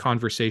healthy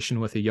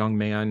conversation with a young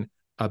man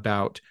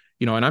about,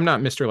 and I'm not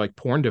Mr. like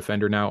porn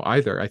defender now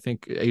either. I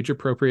think age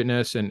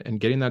appropriateness and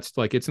getting that's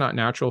like, it's not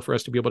natural for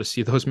us to be able to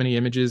see those many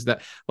images,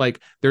 that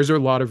like there's a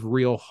lot of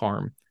real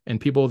harm, and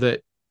people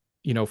that,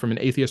 from an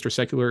atheist or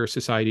secular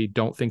society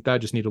don't think that,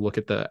 just need to look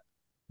at the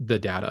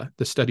data.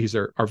 The studies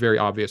are very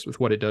obvious with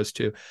what it does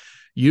to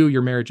you,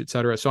 your marriage,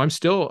 etc. So I'm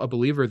still a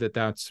believer that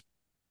that's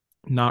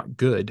not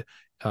good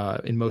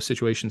in most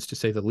situations, to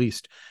say the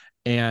least.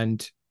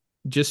 And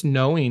just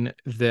knowing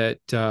that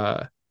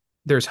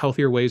there's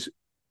healthier ways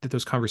that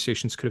those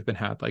conversations could have been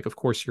had. Like, of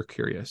course you're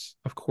curious,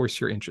 of course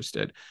you're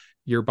interested,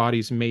 your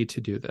body's made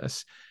to do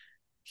this.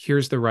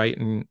 Here's the right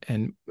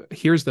and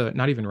here's the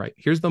not even right.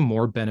 Here's the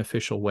more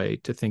beneficial way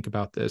to think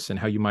about this, and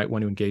how you might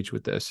want to engage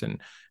with this, and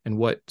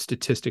what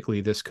statistically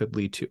this could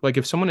lead to. Like,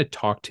 if someone had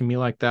talked to me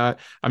like that,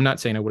 I'm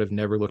not saying I would have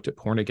never looked at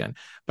porn again,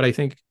 but I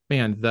think,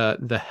 man,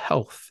 the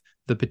health,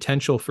 the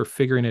potential for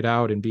figuring it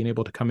out and being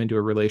able to come into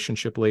a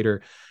relationship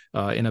later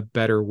in a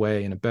better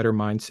way, in a better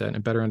mindset, and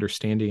a better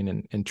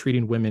understanding, and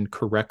treating women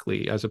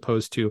correctly, as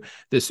opposed to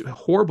this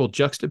horrible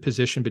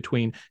juxtaposition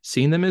between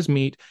seeing them as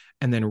meat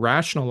and then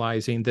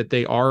rationalizing that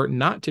they are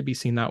not to be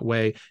seen that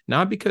way,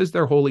 not because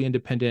they're wholly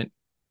independent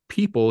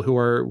people who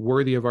are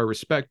worthy of our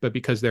respect, but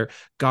because they're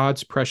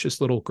God's precious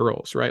little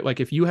girls, right? Like,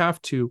 if you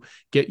have to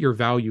get your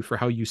value for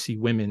how you see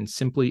women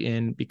simply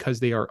in because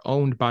they are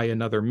owned by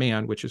another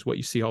man, which is what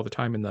you see all the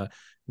time in the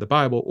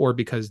Bible, or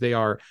because they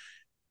are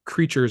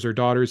creatures or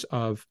daughters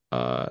of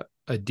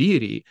a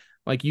deity,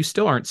 like, you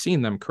still aren't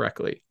seeing them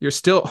correctly. You're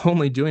still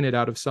only doing it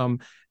out of some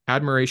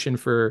admiration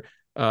for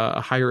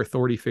a higher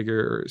authority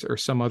figure, or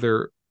some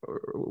other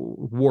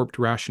warped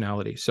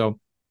rationality. So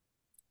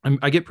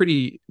I get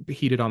pretty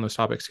heated on those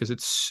topics because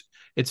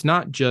it's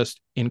not just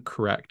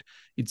incorrect,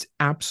 it's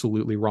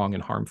absolutely wrong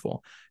and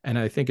harmful. And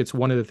I think it's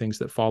one of the things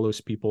that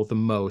follows people the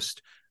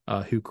most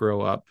who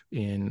grow up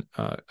in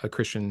a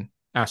Christian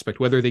aspect,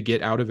 whether they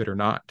get out of it or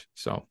not.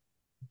 So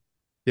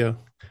Yeah.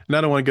 And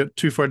I don't want to get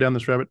too far down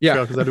this rabbit yeah.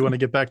 trail because I do want to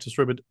get back to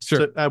sort of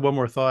Sure. to add one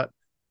more thought.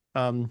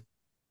 Um,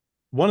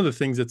 One of the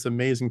things that's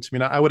amazing to me,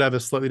 and I would have a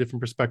slightly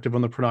different perspective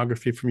on the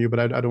pornography from you, but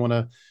I don't want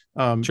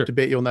to Sure.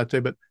 debate you on that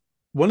day. But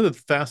one of the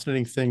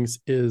fascinating things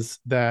is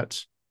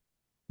that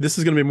this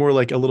is going to be more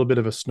like a little bit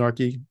of a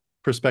snarky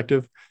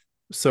perspective.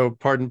 So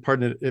pardon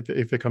it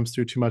if it comes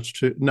through too much,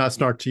 to not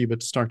snark to you,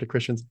 but snark to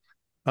Christians.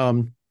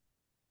 Um,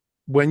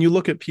 when you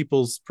look at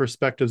people's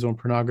perspectives on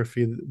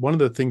pornography, one of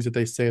the things that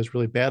they say is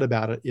really bad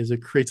about it is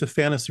it creates a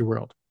fantasy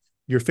world.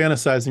 You're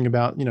fantasizing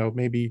about,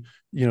 maybe,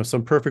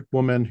 some perfect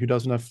woman who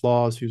doesn't have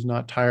flaws, who's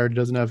not tired,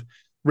 doesn't have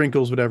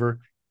wrinkles, whatever.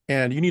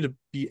 And you need to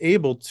be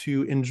able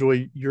to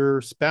enjoy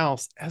your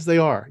spouse as they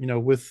are,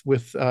 with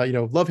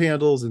love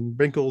handles and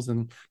wrinkles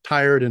and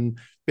tired and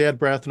bad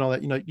breath and all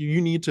that.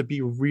 You need to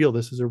be real.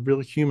 This is a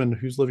real human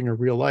who's living a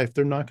real life.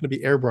 They're not going to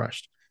be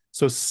airbrushed.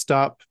 So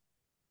stop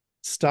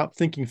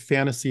thinking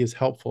fantasy is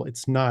helpful.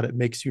 It's not. It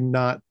makes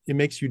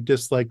you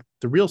dislike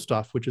the real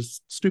stuff, which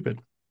is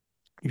stupid.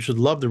 You should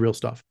love the real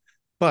stuff.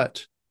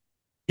 But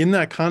in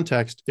that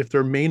context, if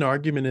their main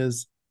argument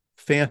is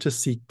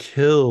fantasy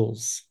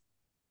kills,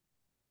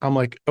 I'm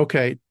like,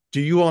 okay, do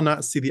you all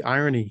not see the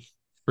irony?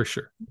 For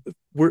sure.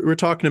 We're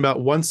talking about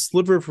one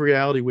sliver of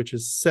reality, which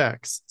is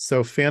sex.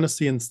 So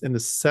fantasy in the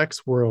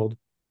sex world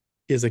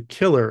is a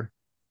killer.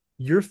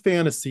 Your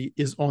fantasy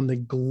is on the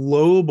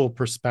global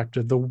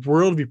perspective, the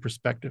worldview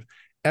perspective,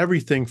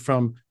 everything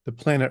from the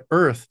planet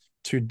Earth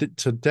to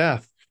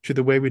death, to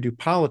the way we do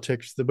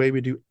politics, the way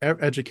we do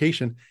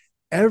education.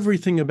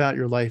 Everything about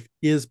your life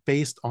is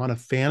based on a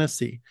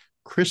fantasy.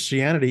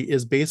 Christianity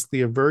is basically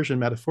a version,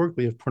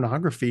 metaphorically, of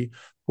pornography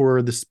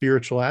for the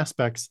spiritual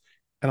aspects.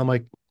 And I'm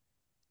like,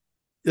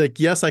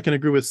 yes, I can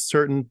agree with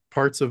certain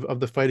parts of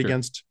the fight Sure.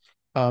 against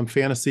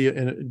fantasy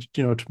and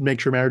to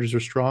make sure marriages are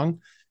strong,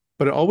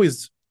 but it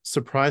always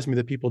surprised me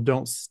that people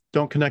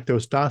don't connect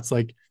those dots.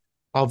 Like,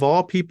 of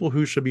all people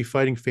who should be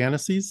fighting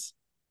fantasies,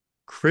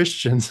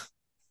 Christians,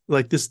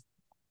 like this,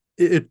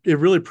 it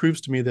really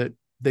proves to me that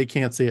they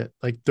can't see it.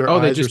 Like their They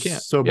eyes are just can't.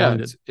 so Yeah,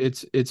 blinded.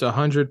 it's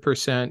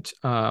 100%.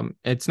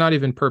 It's not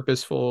even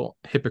purposeful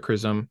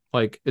hypocrisy.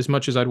 Like, as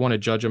much as I'd want to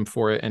judge them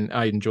for it, and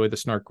I enjoy the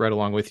snark right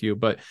along with you,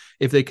 but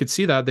if they could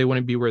see that, they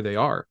wouldn't be where they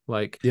are.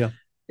 Like, Yeah.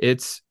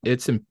 it's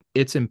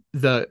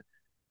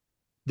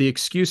the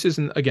excuses,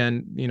 and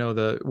again,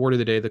 the word of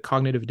the day, the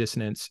cognitive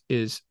dissonance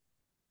is,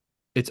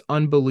 it's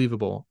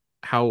unbelievable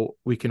how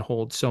we can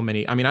hold so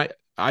many. I mean,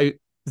 I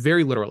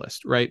very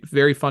literalist, right?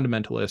 Very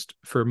fundamentalist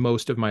for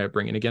most of my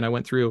upbringing. Again, I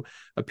went through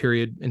a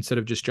period, instead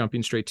of just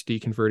jumping straight to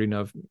deconverting,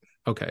 of,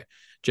 okay,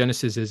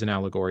 Genesis is an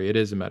allegory. It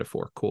is a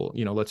metaphor. Cool.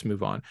 Let's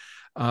move on.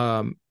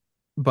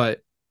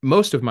 But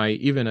most of my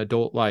even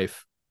adult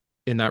life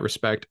in that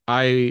respect,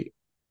 I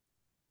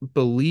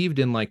believed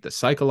in like the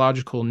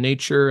psychological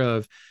nature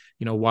of,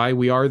 why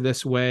we are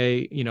this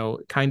way,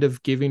 kind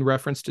of giving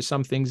reference to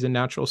some things in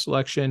natural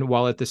selection,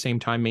 while at the same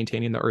time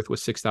maintaining the earth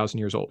was 6,000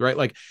 years old, right?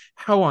 Like,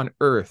 how on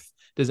earth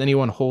does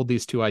anyone hold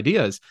these two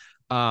ideas?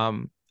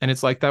 And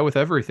it's like that with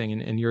everything.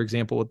 In your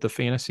example with the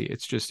fantasy,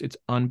 it's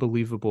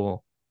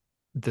unbelievable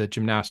the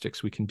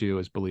gymnastics we can do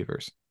as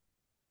believers.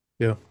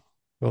 Yeah.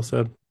 Well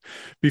said.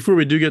 Before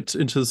we do get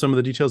into some of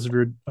the details of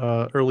your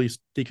early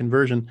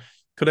deconversion,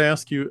 could I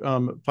ask you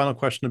final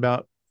question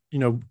about,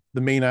 the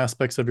main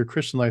aspects of your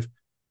Christian life?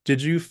 Did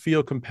you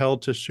feel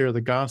compelled to share the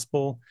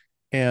gospel?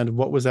 And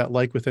what was that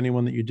like with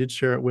anyone that you did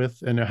share it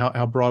with? And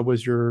how broad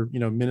was your,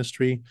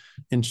 ministry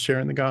in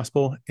sharing the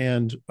gospel?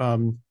 And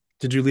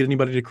did you lead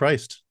anybody to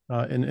Christ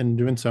in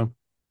doing so?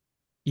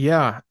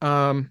 Yeah.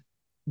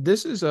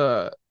 This is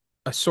a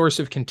source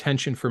of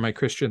contention for my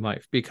Christian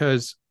life,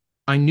 because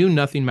I knew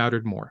nothing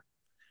mattered more.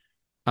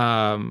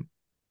 And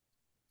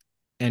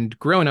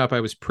growing up,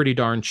 I was pretty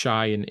darn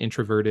shy and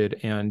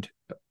introverted and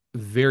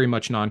very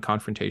much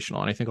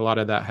non-confrontational. And I think a lot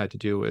of that had to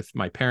do with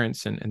my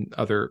parents and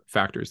other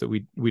factors that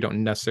we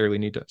don't necessarily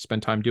need to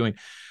spend time doing.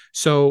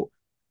 So,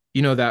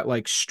 that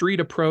like street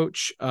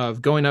approach of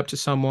going up to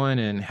someone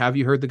and, have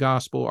you heard the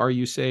gospel? Are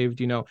you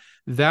saved?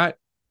 That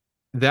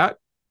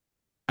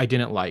I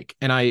didn't like.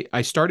 And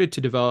I started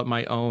to develop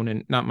my own,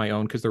 and not my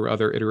own, because there were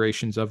other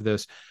iterations of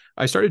this.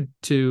 I started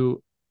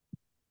to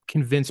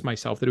convince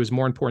myself that it was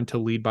more important to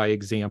lead by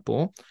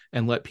example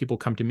and let people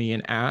come to me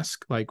and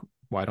ask, like,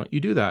 why don't you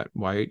do that?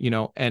 Why,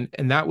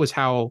 and that was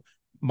how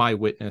my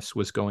witness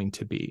was going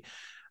to be.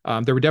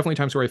 There were definitely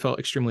times where I felt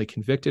extremely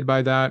convicted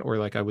by that, or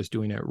like I was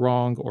doing it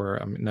wrong, or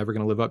I'm never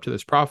going to live up to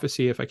this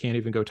prophecy if I can't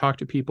even go talk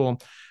to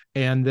people.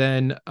 And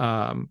then,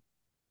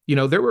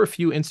 there were a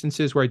few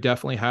instances where I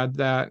definitely had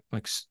that.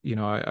 Like,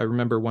 I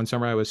remember one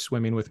summer I was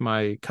swimming with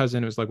my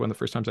cousin. It was like one of the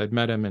first times I'd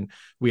met him, and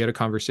we had a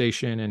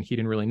conversation, and he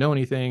didn't really know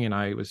anything. And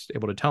I was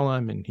able to tell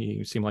him, and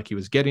he seemed like he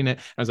was getting it.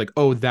 I was like,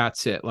 oh,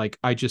 that's it. Like,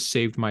 I just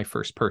saved my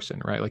first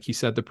person, right? Like, he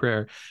said the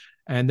prayer.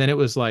 And then it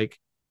was like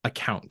a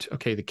count.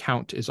 Okay, the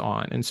count is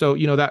on. And so,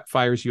 that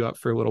fires you up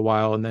for a little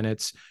while. And then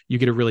you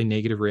get a really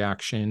negative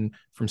reaction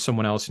from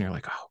someone else. And you're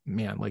like, oh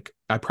man, like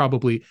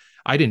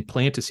I didn't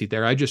plant a seed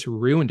there. I just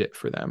ruined it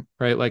for them.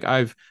 Right. Like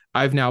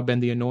I've now been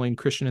the annoying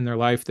Christian in their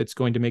life that's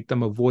going to make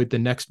them avoid the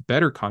next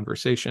better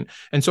conversation.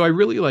 And so I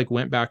really like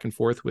went back and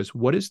forth with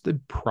what is the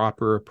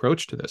proper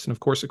approach to this? And of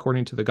course,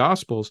 according to the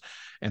Gospels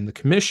and the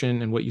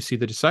commission and what you see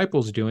the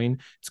disciples doing,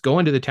 it's go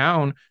into the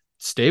town,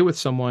 stay with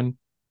someone,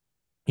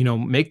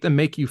 make them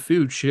make you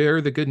food, share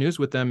the good news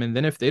with them. And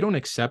then if they don't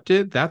accept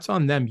it, that's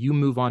on them. You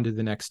move on to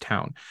the next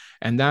town.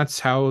 And that's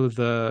how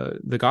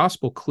the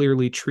gospel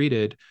clearly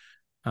treated,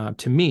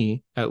 to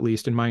me, at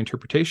least in my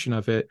interpretation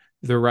of it,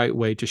 the right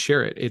way to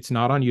share it. It's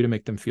not on you to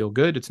make them feel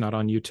good. It's not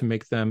on you to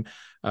make them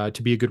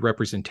to be a good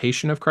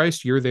representation of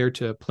Christ. You're there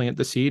to plant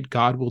the seed.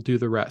 God will do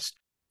the rest.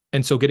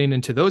 And so getting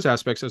into those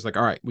aspects, I was like,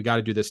 all right, we got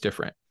to do this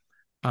different.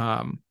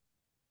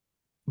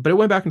 But it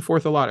went back and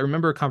forth a lot. I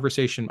remember a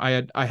conversation.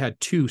 I had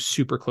two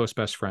super close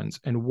best friends,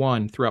 and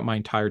one throughout my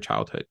entire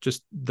childhood,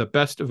 just the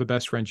best of the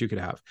best friends you could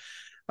have.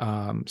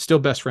 Still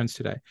best friends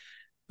today,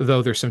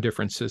 though there's some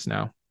differences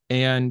now.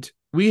 And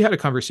we had a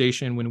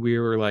conversation when we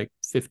were like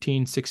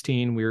 15,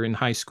 16. We were in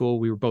high school.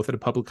 We were both at a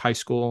public high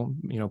school,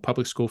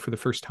 public school for the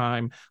first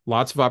time.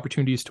 Lots of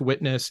opportunities to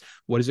witness.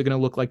 What is it going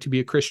to look like to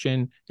be a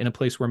Christian in a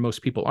place where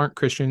most people aren't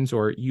Christians,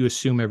 or you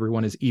assume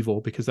everyone is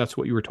evil because that's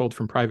what you were told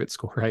from private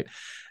school, right?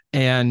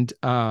 And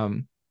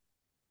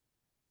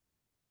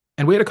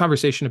we had a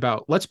conversation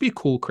about let's be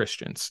cool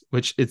Christians,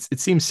 which it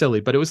seems silly,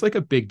 but it was like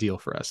a big deal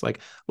for us. Like,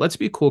 let's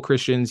be cool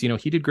Christians.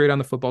 He did great on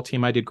the football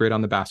team. I did great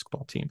on the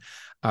basketball team.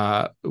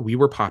 We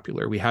were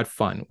popular. We had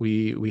fun.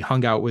 We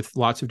hung out with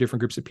lots of different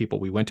groups of people.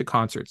 We went to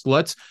concerts.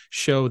 Let's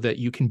show that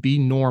you can be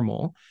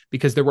normal,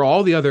 because there were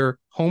all the other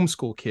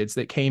homeschool kids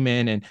that came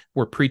in and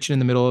were preaching in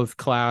the middle of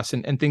class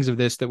and things of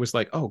this that was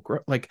like, oh,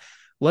 like,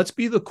 let's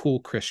be the cool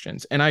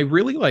Christians. And I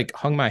really like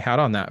hung my hat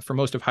on that for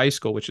most of high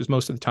school, which is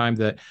most of the time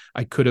that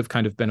I could have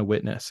kind of been a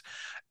witness.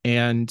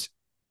 And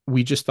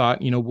we just thought,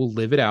 we'll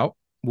live it out.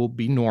 We'll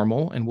be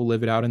normal and we'll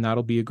live it out. And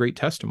that'll be a great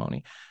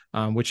testimony,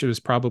 which was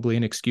probably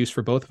an excuse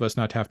for both of us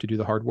not to have to do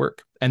the hard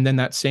work. And then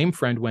that same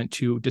friend went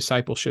to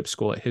discipleship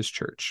school at his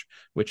church,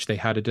 which they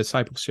had a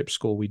discipleship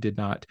school. We did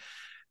not.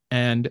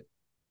 And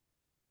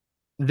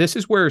this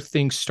is where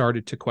things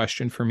started to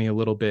question for me a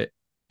little bit.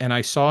 And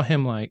I saw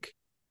him like,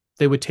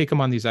 they would take him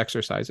on these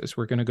exercises.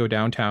 We're going to go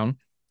downtown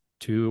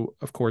to,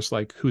 of course,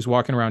 like who's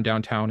walking around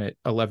downtown at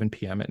 11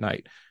 p.m. at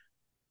night,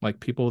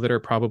 like people that are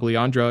probably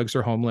on drugs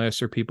or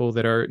homeless, or people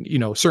that are,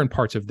 certain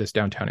parts of this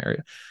downtown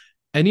area.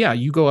 And yeah,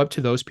 you go up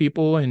to those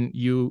people and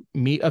you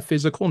meet a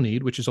physical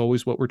need, which is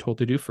always what we're told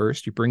to do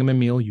first. You bring them a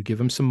meal, you give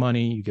them some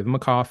money, you give them a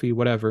coffee,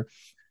 whatever.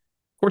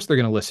 Of course they're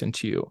going to listen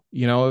to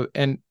you,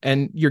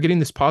 and you're getting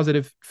this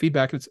positive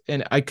feedback.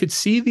 And I could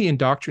see the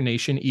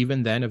indoctrination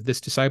even then of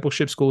this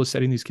discipleship school is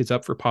setting these kids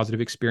up for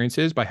positive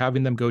experiences by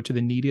having them go to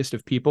the neediest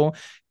of people,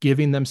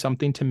 giving them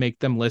something to make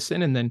them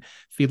listen, and then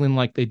feeling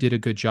like they did a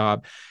good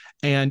job.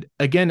 And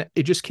again,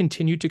 it just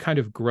continued to kind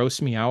of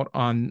gross me out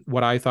on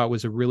what I thought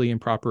was a really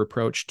improper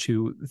approach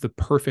to the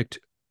perfect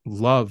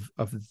love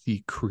of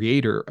the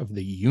creator of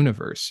the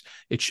universe.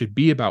 It should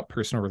be about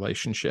personal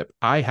relationship.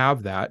 I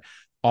have that.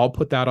 I'll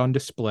put that on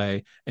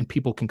display and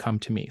people can come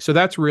to me. So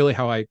that's really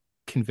how I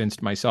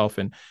convinced myself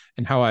and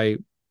how I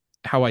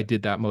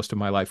did that most of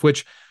my life,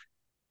 which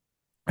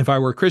if I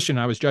were a Christian,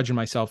 I was judging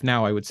myself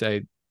now, I would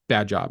say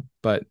bad job,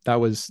 but that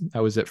was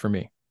it for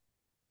me.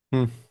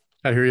 I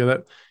hear you.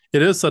 That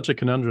it is such a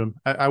conundrum.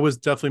 I was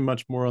definitely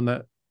much more on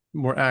that,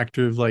 more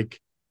active,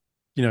 like,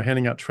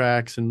 handing out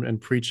tracts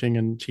and preaching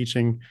and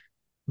teaching,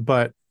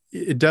 but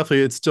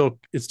it still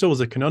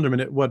was a conundrum.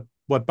 And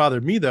what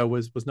bothered me though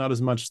was not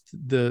as much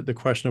the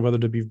question of whether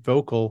to be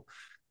vocal,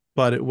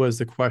 but it was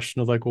the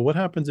question of like, well, what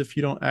happens if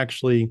you don't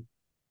actually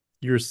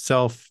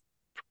yourself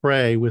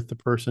pray with the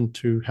person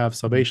to have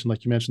salvation?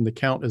 Like you mentioned, the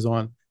count is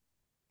on.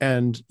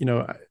 And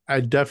I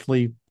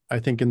definitely, I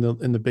think in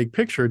the big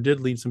picture did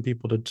lead some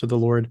people to the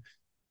Lord,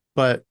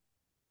 but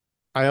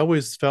I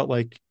always felt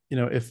like,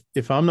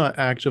 if I'm not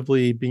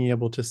actively being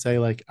able to say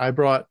like, I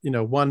brought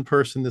one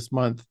person this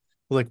month,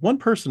 like one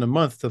person a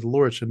month to the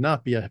Lord should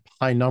not be a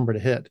high number to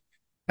hit.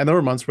 And there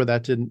were months where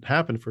that didn't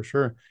happen for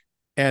sure.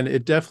 And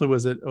it definitely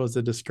was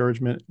a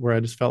discouragement where I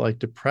just felt like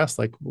depressed,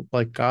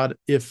 like God,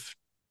 if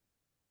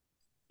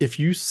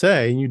you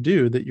say and you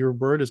do that your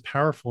word is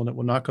powerful and it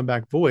will not come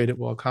back void, it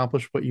will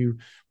accomplish what you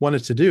want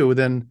it to do,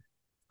 then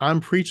I'm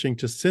preaching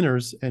to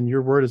sinners and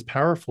your word is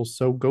powerful.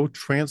 So go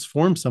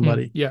transform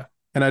somebody. Yeah.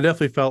 And I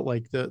definitely felt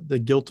like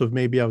the guilt of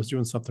maybe I was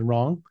doing something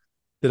wrong,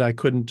 that I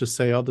couldn't just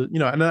say all the,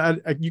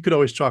 and you could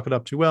always chalk it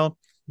up to, well,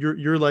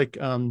 you're like,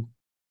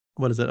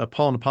 what is it?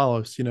 Paul and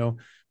Apollos,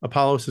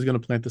 Apollos is going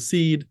to plant the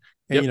seed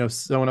and, Yep.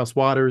 Someone else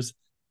waters.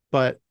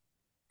 But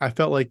I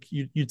felt like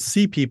you'd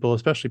see people,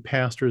 especially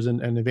pastors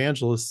and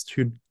evangelists,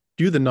 who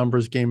do the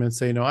numbers game and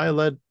say, I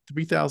led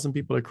 3,000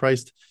 people to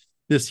Christ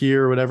this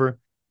year or whatever.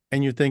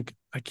 And you think,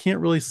 I can't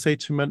really say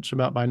too much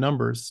about my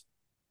numbers.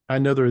 I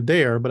know they're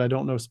there, but I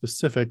don't know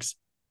specifics.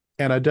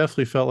 And I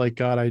definitely felt like,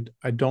 God,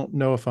 I don't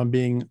know if I'm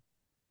being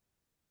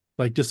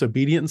like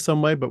disobedient in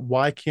some way, but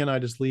why can't I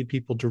just lead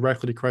people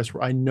directly to Christ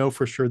where I know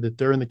for sure that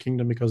they're in the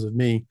kingdom because of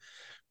me?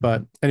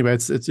 But anyway,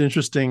 it's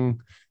interesting.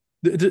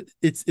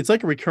 It's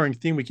like a recurring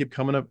theme we keep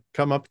come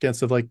up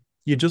against of like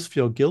you just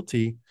feel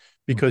guilty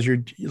because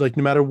you're like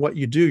no matter what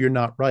you do, you're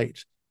not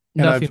right.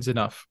 And I've Nothing's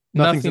enough.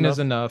 nothing's Nothing is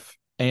enough.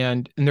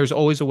 enough. And there's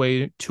always a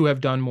way to have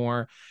done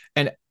more.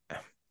 And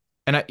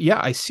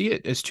I see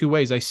it as two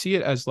ways. I see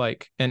it as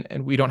like, and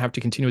we don't have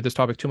to continue with this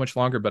topic too much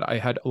longer, but I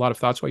had a lot of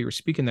thoughts while you were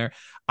speaking there.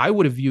 I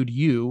would have viewed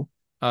you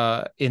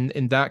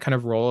in that kind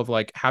of role of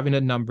like having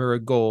a number, a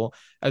goal,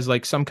 as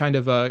like some kind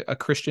of a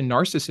Christian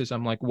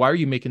narcissism. Like, why are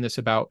you making this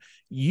about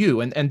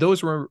you? And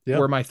those Yeah.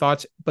 were my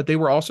thoughts, but they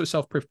were also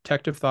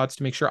self-protective thoughts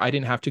to make sure I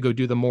didn't have to go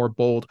do the more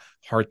bold,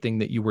 hard thing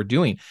that you were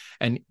doing.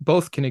 And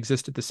both can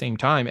exist at the same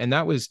time. And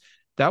that was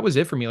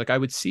it for me. Like I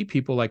would see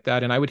people like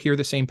that and I would hear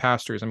the same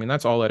pastors. I mean,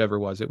 that's all it ever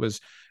was. It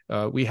was,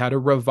 we had a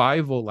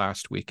revival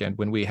last weekend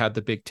when we had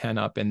the Big Ten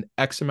up and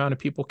X amount of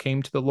people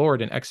came to the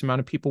Lord and X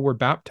amount of people were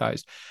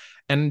baptized.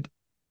 And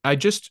I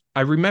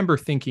remember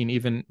thinking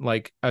even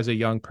like as a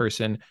young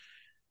person,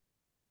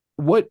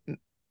 what,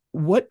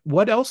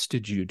 what else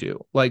did you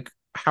do? Like,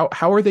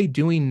 how are they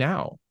doing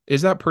now?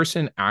 Is that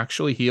person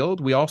actually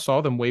healed? We all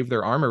saw them wave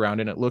their arm around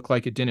and it looked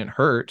like it didn't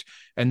hurt.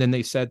 And then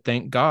they said,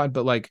 thank God.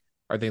 But like,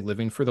 are they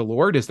living for the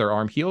Lord? Is their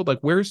arm healed? Like,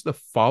 where's the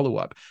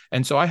follow-up?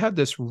 And so I had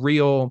this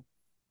real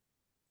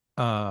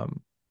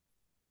um,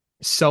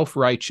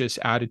 self-righteous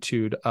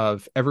attitude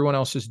of everyone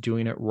else is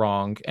doing it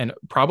wrong. And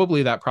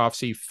probably that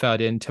prophecy fed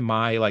into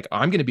my, like,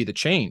 I'm going to be the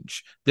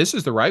change. This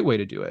is the right way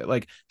to do it.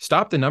 Like,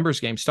 stop the numbers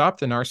game, stop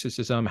the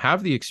narcissism,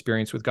 have the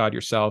experience with God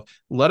yourself,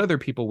 let other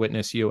people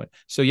witness you.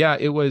 So yeah,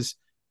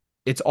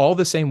 it's all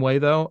the same way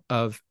though,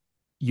 of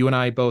you and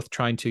I both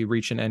trying to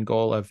reach an end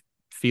goal of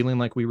feeling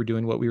like we were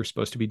doing what we were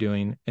supposed to be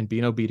doing and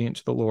being obedient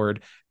to the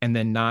Lord, and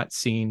then not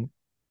seeing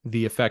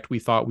the effect we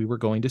thought we were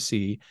going to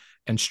see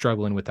and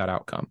struggling with that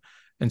outcome.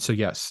 And so,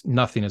 yes,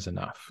 nothing is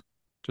enough.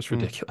 Just Mm.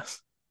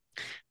 ridiculous.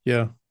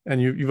 Yeah.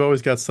 And you've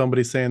always got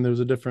somebody saying there's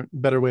a different,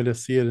 better way to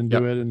see it and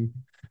do Yep. it. And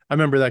I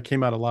remember that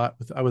came out a lot.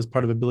 I was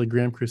part of a Billy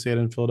Graham crusade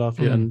in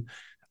Philadelphia, Mm. and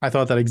I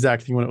thought that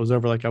exact thing when it was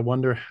over. Like, I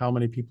wonder how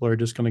many people are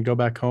just going to go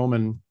back home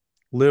and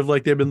live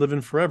like they've been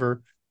living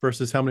forever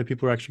versus how many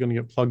people are actually going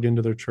to get plugged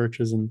into their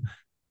churches. And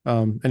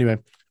anyway,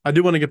 I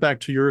do want to get back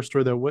to your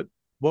story though. What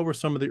were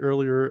some of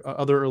the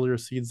other earlier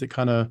seeds that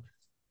kind of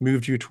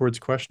moved you towards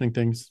questioning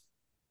things?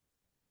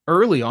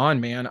 Early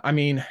on, man. I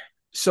mean,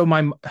 so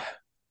my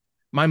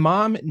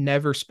mom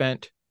never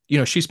spent,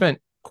 she spent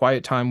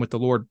quiet time with the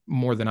Lord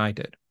more than I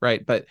did,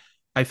 right? But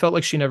I felt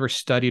like she never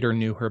studied or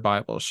knew her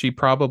Bible. She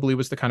probably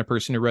was the kind of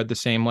person who read the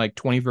same like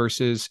 20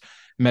 verses,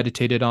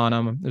 meditated on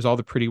them. There's all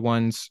the pretty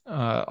ones,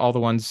 all the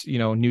ones,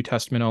 New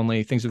Testament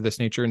only, things of this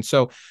nature. And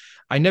so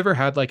I never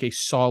had like a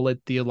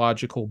solid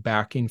theological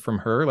backing from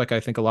her, like I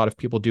think a lot of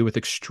people do with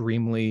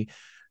extremely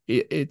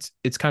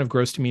it's kind of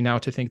gross to me now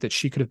to think that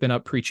she could have been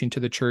up preaching to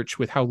the church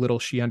with how little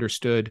she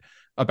understood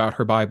about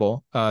her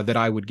Bible, that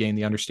I would gain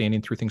the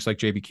understanding through things like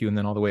JBQ and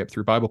then all the way up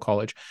through Bible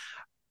college.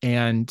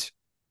 And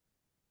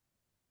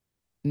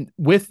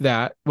with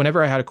that,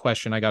 whenever I had a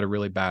question, I got a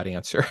really bad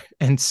answer.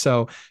 And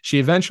so she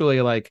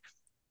eventually like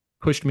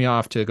pushed me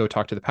off to go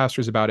talk to the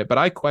pastors about it. But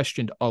I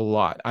questioned a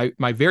lot.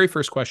 My very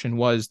first question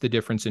was the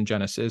difference in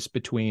Genesis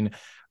between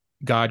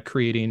God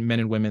creating men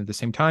and women at the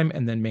same time,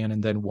 and then man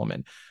and then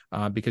woman,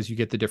 because you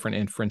get the different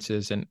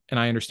inferences. And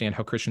I understand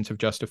how Christians have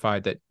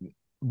justified that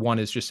one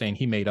is just saying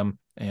he made them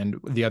and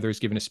the other is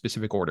given a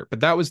specific order.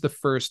 But that was the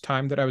first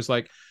time that I was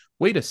like,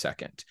 wait a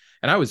second.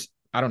 And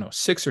I don't know,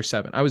 6 or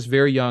 7. I was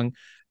very young.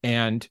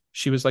 And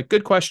she was like,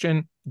 good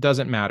question.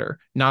 Doesn't matter.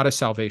 Not a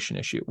salvation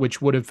issue, which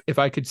would have, if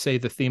I could say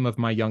the theme of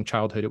my young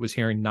childhood, it was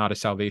hearing not a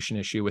salvation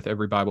issue with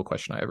every Bible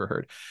question I ever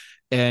heard.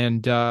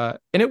 And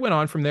it went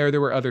on from there.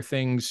 There were other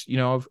things,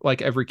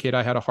 like every kid,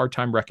 I had a hard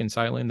time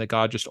reconciling that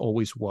God just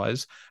always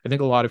was. I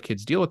think a lot of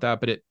kids deal with that,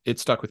 but it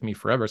stuck with me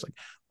forever. It's like,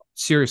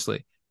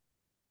 seriously,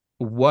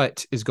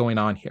 what is going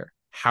on here?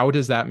 How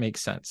does that make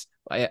sense?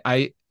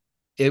 It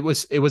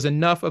was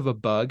enough of a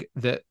bug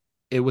that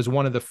it was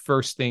one of the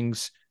first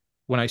things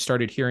when I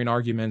started hearing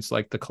arguments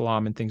like the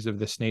Kalam and things of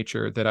this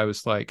nature that I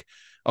was like,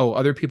 oh,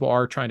 other people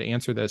are trying to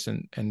answer this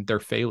and they're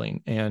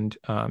failing. And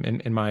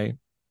in my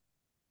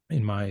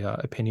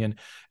opinion.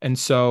 And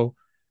so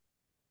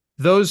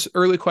those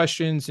early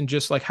questions and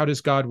just like, how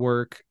does God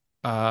work?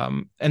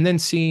 And then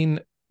seeing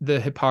the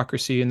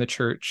hypocrisy in the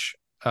church,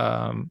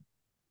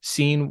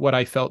 seeing what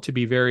I felt to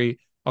be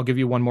I'll give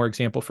you one more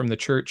example from the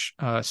church,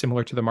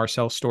 similar to the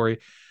Marcel story.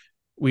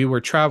 We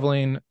were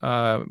traveling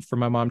for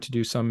my mom to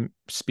do some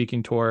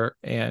speaking tour,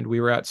 and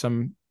we were at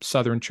some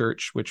Southern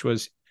church, which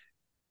was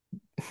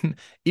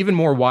even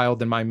more wild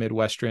than my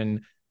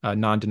Midwestern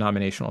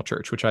non-denominational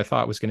church, which I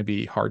thought was going to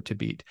be hard to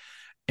beat.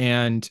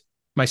 And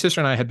my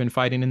sister and I had been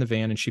fighting in the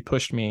van, and she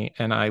pushed me,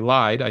 and I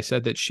lied. I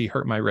said that she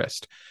hurt my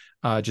wrist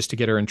just to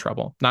get her in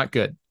trouble. Not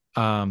good.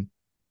 And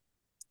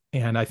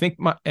I think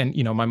my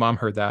mom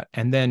heard that.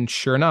 And then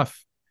sure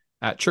enough,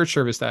 at church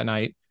service that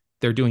night,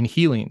 They're doing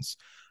healings.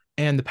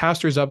 And the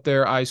pastor's up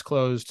there, eyes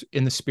closed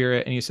in the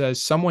spirit. And he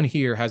says, someone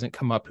here hasn't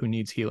come up who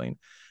needs healing.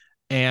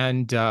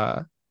 And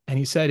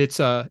he said, it's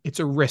a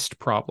wrist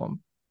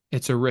problem.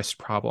 It's a wrist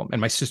problem.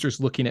 And my sister's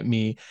looking at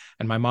me,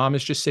 and my mom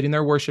is just sitting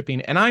there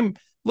worshiping. And I'm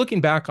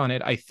looking back on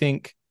it. I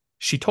think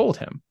she told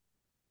him.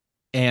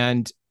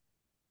 And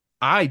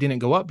I didn't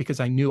go up because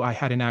I knew I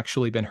hadn't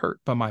actually been hurt,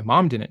 but my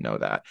mom didn't know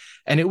that.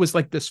 And it was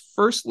like this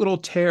first little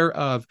tear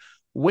of,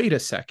 wait a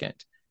second.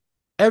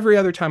 Every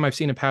other time I've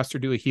seen a pastor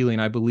do a healing,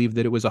 I believe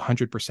that it was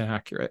 100%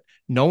 accurate.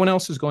 No one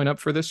else is going up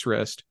for this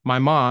wrist. My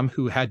mom,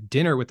 who had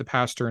dinner with the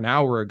pastor an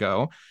hour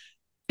ago,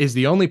 is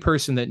the only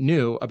person that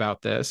knew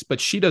about this, but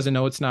she doesn't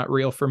know it's not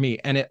real for me.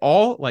 And it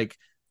all, like,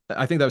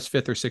 I think that was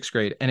 5th or 6th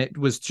grade. And it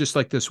was just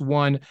like this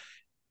one,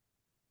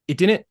 it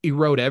didn't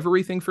erode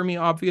everything for me,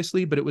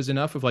 obviously, but it was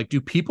enough of like, do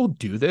people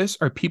do this?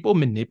 Are people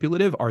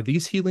manipulative? Are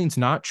these healings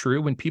not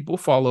true? When people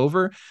fall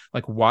over,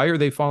 like, why are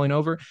they falling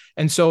over?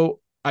 And so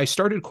I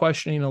started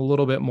questioning a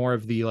little bit more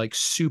of the like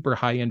super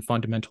high-end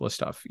fundamentalist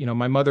stuff. You know,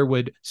 my mother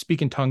would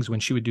speak in tongues when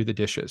she would do the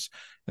dishes.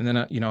 And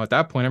then, you know, at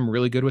that point, I'm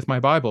really good with my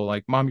Bible.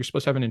 Like, Mom, you're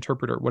supposed to have an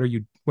interpreter. What are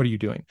you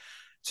doing?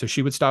 So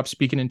she would stop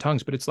speaking in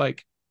tongues. But it's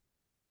like,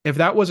 if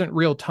that wasn't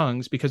real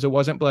tongues, because it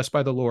wasn't blessed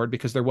by the Lord,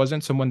 because there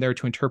wasn't someone there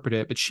to interpret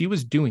it, but she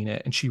was doing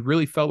it and she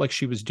really felt like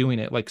she was doing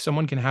it. Like,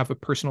 someone can have a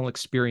personal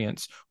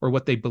experience, or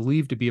what they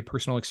believe to be a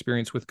personal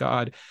experience with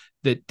God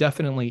that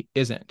definitely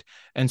isn't.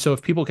 And so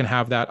if people can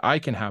have that, I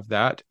can have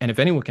that. And if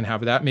anyone can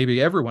have that,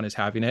 maybe everyone is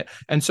having it.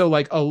 And so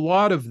like a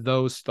lot of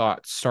those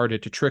thoughts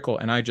started to trickle,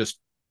 and I just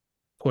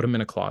put them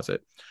in a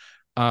closet.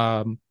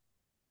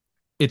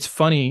 It's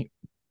funny.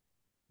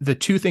 The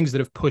two things that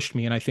have pushed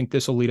me, and I think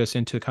this will lead us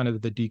into kind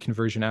of the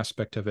deconversion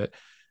aspect of it.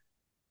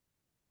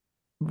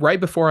 Right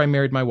before I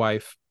married my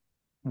wife,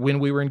 when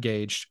we were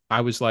engaged,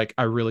 I was like,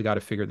 I really got to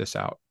figure this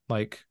out.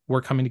 Like,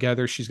 we're coming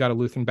together. She's got a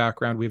Lutheran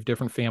background. We have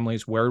different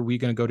families. Where are we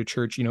going to go to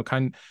church? You know,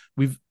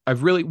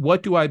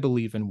 what do I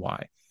believe and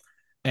why?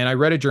 And I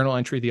read a journal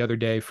entry the other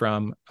day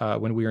from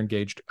when we were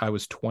engaged. I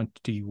was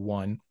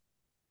 21,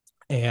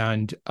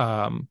 and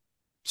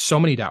so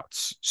many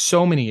doubts,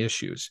 so many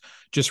issues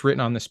just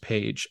written on this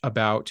page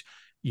about,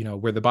 you know,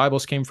 where the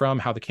Bibles came from,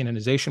 how the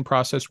canonization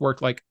process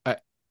worked. Like,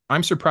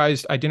 I'm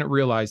surprised I didn't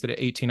realize that at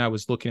 18, I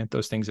was looking at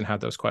those things and had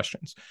those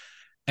questions.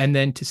 And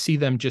then to see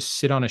them just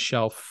sit on a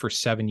shelf for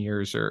 7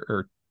 years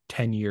or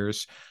 10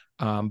 years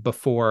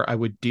before I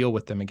would deal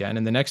with them again.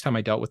 And the next time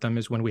I dealt with them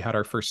is when we had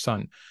our first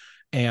son.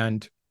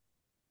 And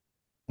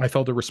I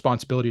felt a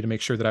responsibility to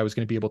make sure that I was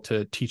going to be able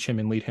to teach him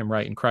and lead him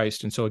right in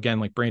Christ. And so again,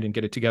 like, Brandon,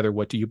 get it together.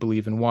 What do you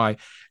believe and why?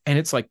 And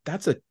it's like,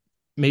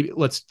 maybe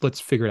let's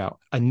figure it out.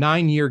 A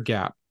 9-year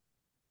gap,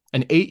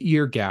 an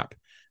 8-year gap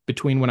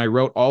between when I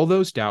wrote all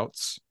those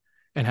doubts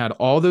and had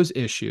all those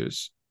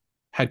issues,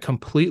 had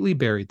completely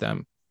buried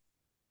them,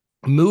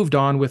 moved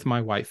on with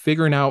my wife,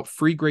 figuring out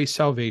free grace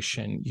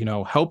salvation, you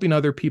know, helping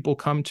other people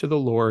come to the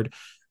Lord,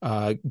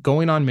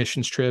 going on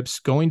missions trips,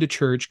 going to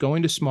church,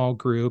 going to small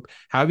group,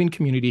 having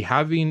community,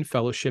 having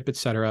fellowship,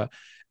 etc.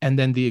 And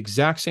then the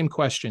exact same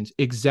questions,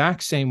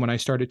 exact same when I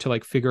started to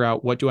like figure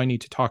out, what do I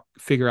need to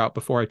figure out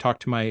before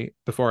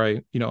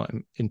I, you know,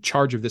 am in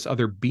charge of this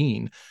other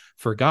being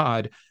for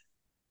God,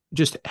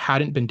 just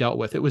hadn't been dealt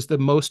with. It was the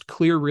most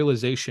clear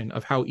realization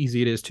of how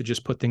easy it is to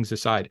just put things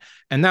aside.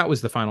 And that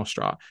was the final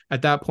straw.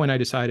 At that point, I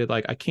decided,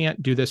 like, I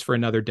can't do this for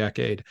another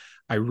decade.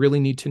 I really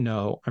need to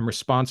know. I'm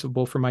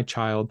responsible for my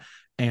child.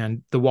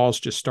 And the walls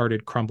just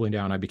started crumbling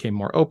down. I became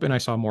more open. I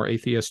saw more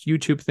atheist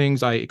YouTube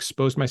things. I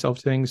exposed myself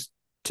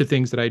to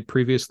things that I had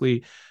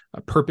previously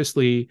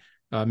purposely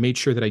made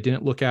sure that I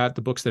didn't look at,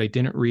 the books that I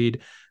didn't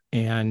read.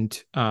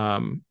 And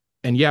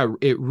yeah,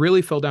 it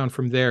really fell down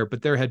from there.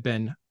 But there had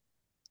been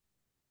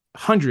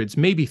hundreds,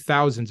 maybe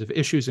thousands of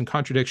issues and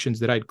contradictions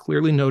that I'd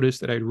clearly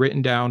noticed, that I'd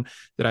written down,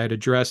 that I had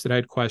addressed, that I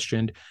had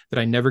questioned, that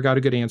I never got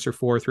a good answer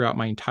for throughout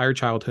my entire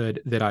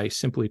childhood, that I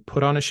simply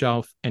put on a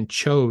shelf and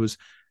chose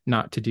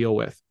not to deal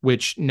with,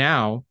 which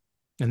now,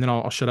 and then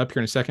I'll shut up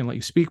here in a second and let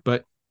you speak,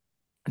 but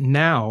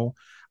now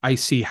I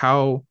see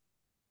how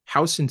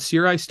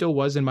sincere I still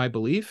was in my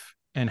belief,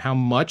 and how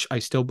much I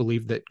still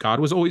believe that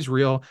God was always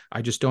real.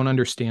 I just don't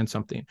understand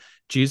something.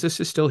 Jesus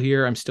is still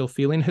here. I'm still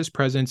feeling his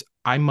presence.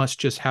 I must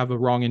just have a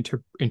wrong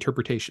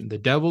interpretation. The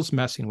devil's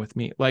messing with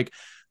me. Like,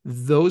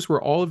 those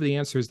were all of the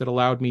answers that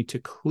allowed me to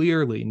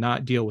clearly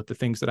not deal with the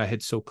things that I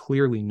had so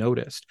clearly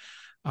noticed.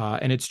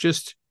 And it's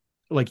just,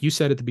 like you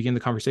said at the beginning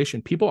of the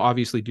conversation, people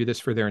obviously do this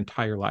for their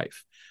entire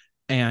life.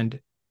 And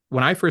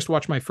when I first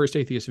watched my first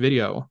atheist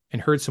video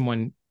and heard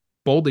someone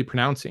boldly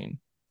pronouncing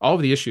all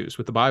of the issues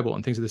with the Bible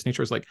and things of this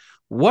nature, I was like,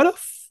 what a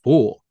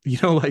fool. You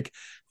know, like,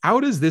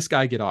 how does this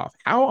guy get off?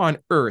 How on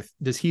earth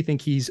does he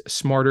think he's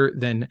smarter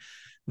than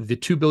the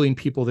 2 billion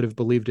people that have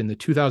believed in the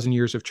 2,000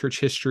 years of church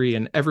history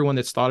and everyone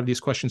that's thought of these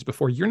questions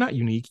before? You're not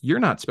unique. You're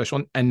not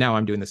special. And now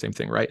I'm doing the same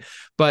thing, right?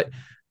 But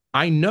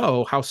I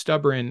know how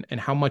stubborn and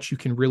how much you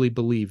can really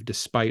believe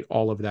despite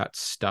all of that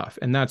stuff.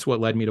 And that's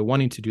what led me to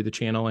wanting to do the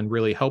channel and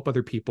really help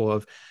other people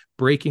of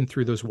breaking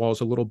through those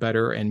walls a little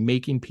better and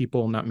encouraging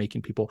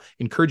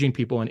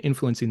people and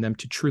influencing them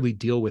to truly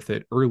deal with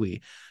it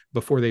early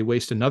before they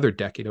waste another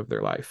decade of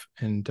their life.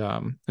 And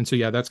so,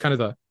 yeah, that's kind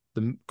of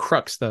the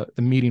crux, the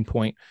meeting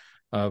point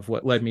of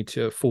what led me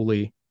to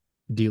fully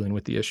dealing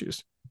with the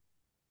issues.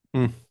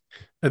 I'll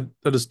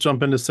just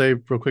jump in to say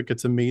real quick,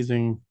 it's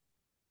amazing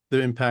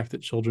the impact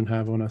that children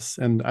have on us.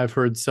 And I've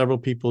heard several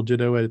people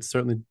ditto it. It's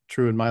certainly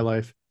true in my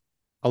life.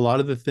 A lot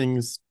of the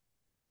things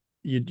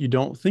you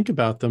don't think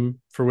about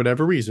them for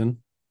whatever reason.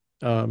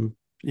 We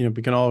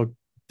can all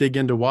dig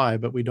into why,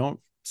 but we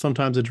don't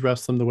sometimes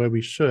address them the way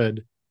we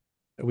should.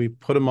 We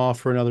put them off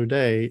for another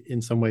day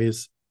in some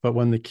ways. But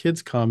when the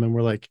kids come and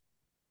we're like,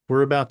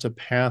 we're about to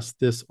pass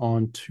this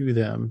on to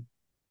them,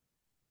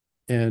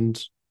 and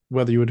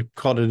whether you would have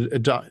called it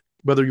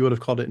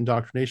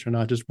indoctrination or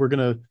not, just we're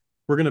gonna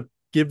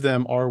give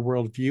them our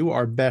worldview,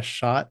 our best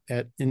shot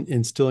at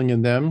instilling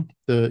in them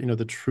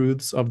the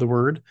truths of the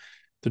word,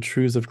 the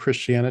truths of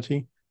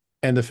Christianity,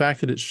 and the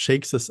fact that it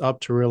shakes us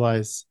up to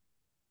realize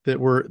that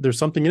there's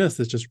something in us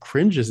that just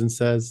cringes and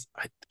says,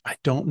 I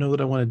don't know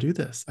that I want to do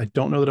this. I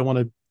don't know that I want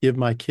to give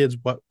my kids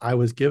what I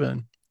was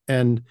given.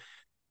 And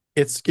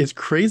it's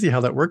crazy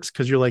how that works,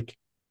 because you're like,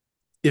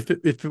 if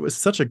it was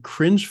such a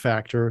cringe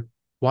factor,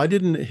 why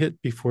didn't it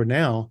hit before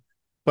now?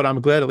 But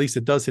I'm glad at least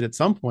it does hit at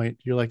some point.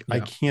 You're like,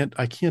 yeah.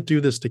 I can't do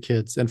this to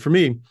kids. And for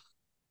me,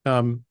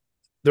 I'll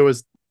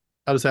just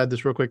add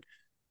this real quick.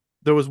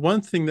 There was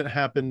one thing that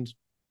happened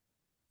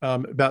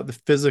about the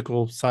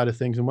physical side of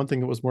things, and one thing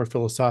that was more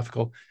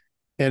philosophical.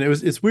 And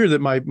it's weird that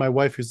my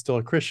wife, who's still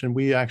a Christian,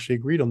 we actually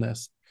agreed on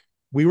this.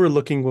 We were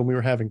looking, when we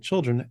were having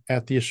children,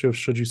 at the issue of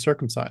should you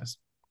circumcise?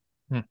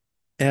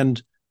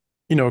 And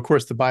of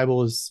course, the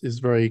Bible is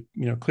very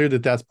clear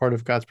that that's part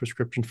of God's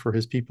prescription for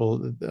His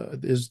people,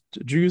 is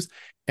Jews,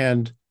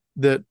 and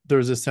that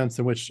there's a sense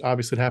in which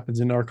obviously it happens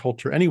in our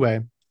culture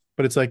anyway.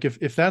 But it's like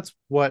if that's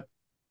what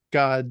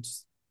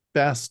God's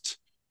best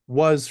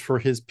was for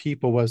His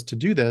people, was to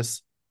do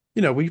this,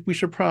 we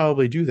should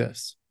probably do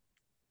this.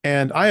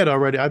 And I've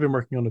been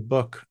working on a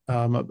book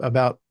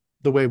about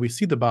the way we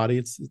see the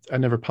body. I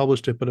never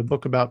published it, but a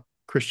book about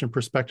Christian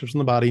perspectives on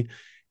the body.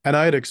 And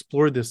I had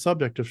explored this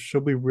subject of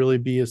should we really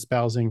be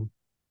espousing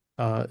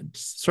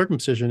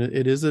circumcision?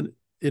 It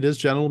is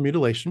genital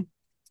mutilation.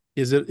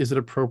 Is it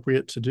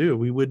appropriate to do?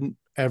 We wouldn't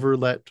ever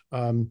let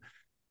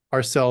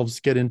ourselves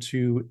get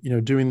into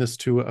doing this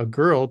to a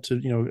girl, to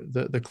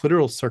the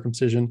clitoral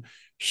circumcision.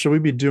 Should we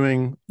be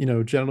doing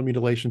genital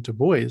mutilation to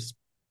boys?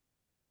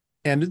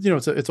 And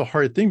it's a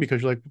hard thing,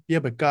 because you're like, yeah,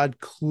 but God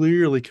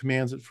clearly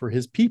commands it for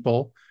His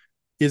people.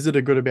 Is it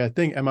a good or bad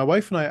thing? And my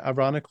wife and I,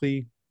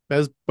 ironically,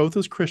 both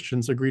as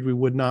Christians, agreed we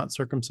would not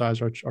circumcise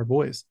our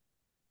boys,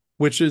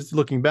 which is,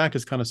 looking back,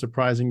 is kind of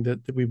surprising that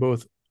we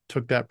both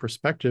took that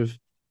perspective.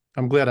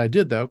 I'm glad I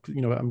did, though.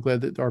 I'm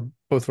glad that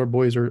both of our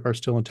boys are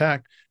still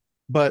intact.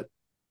 But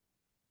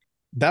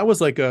that was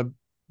like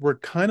we're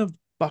kind of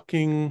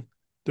bucking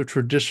the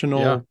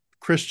traditional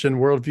Christian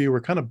worldview.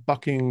 We're kind of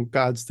bucking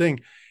God's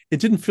thing. It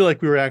didn't feel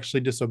like we were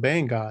actually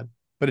disobeying God,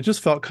 but it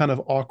just felt kind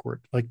of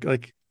awkward. Like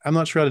I'm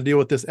not sure how to deal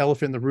with this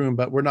elephant in the room,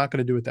 but we're not going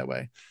to do it that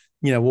way.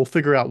 We'll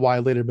figure out why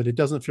later, but it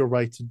doesn't feel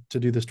right to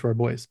do this to our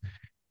boys.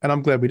 And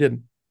I'm glad we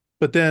didn't.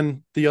 But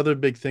then the other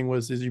big thing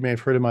was, as you may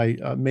have heard in my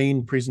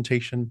main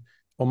presentation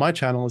on my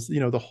channel, is,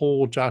 the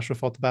whole Joshua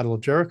fought the Battle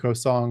of Jericho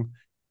song,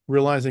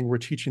 realizing we're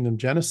teaching them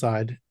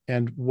genocide.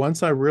 And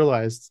once I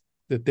realized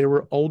that they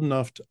were old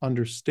enough to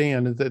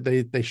understand, that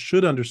they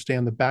should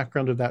understand the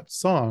background of that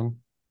song,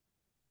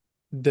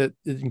 that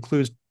it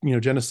includes,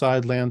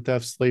 genocide, land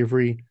theft,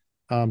 slavery,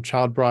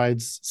 child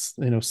brides,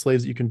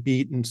 slaves that you can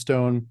beat and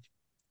stone,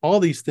 all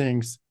these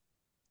things,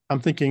 I'm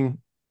thinking,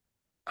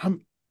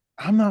 I'm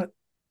not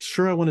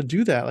sure I want to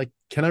do that. Like,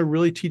 can I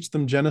really teach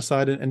them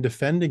genocide and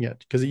defending it?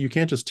 Because you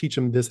can't just teach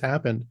them this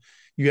happened.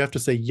 You have to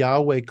say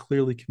Yahweh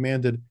clearly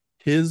commanded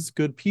His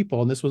good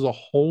people, and this was a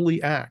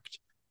holy act,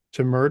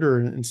 to murder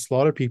and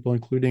slaughter people,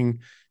 including,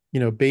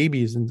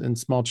 babies and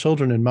small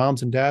children and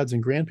moms and dads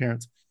and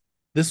grandparents.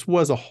 This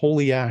was a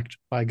holy act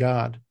by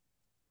God.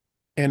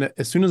 And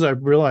as soon as I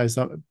realized,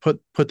 I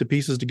put the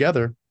pieces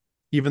together,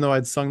 even though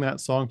I'd sung that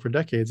song for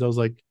decades, I was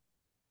like,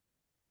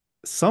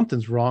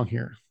 something's wrong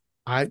here.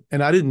 I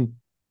didn't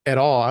at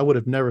all. I would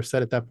have never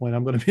said at that point,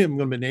 I'm going to be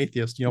an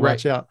atheist, right.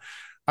 Watch out.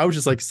 I was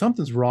just like,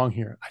 something's wrong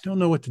here. I don't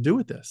know what to do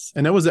with this.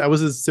 And I was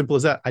as simple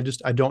as that.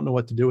 I don't know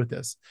what to do with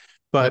this.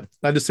 But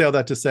I just say all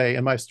that to say,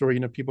 in my story,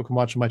 people can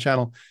watch on my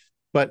channel,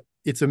 but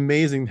it's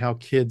amazing how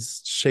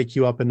kids shake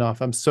you up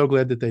enough. I'm so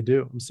glad that they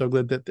do. I'm so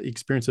glad that the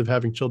experience of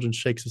having children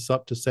shakes us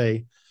up to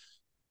say,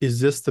 is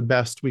this the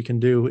best we can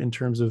do in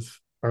terms of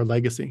our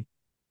legacy?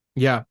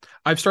 Yeah.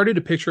 I've started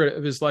to picture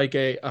it as like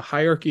a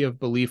hierarchy of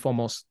belief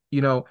almost.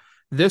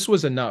 This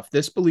was enough.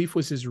 This belief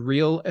was as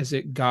real as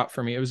it got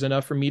for me. It was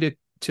enough for me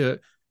to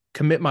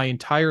commit my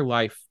entire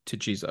life to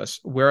Jesus.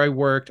 Where I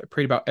worked, I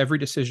prayed about every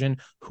decision,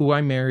 who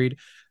I married,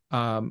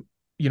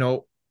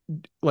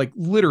 like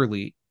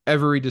literally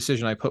every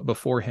decision I put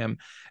before him.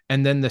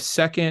 And then the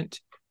second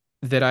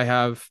that I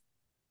have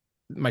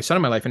my son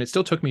in my life, and it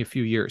still took me a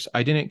few years,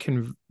 I didn't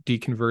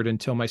deconvert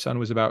until my son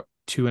was about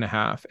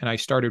 2.5. And I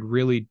started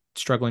really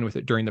struggling with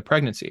it during the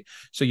pregnancy.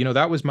 So,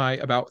 that was my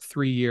about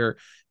 3-year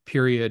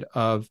period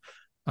of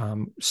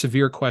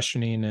severe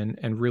questioning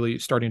and really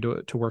starting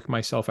to work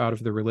myself out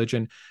of the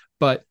religion.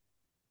 But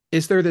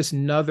is there this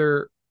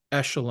another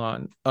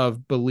echelon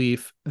of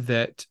belief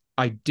that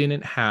I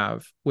didn't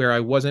have, where I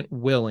wasn't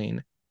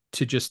willing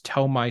to just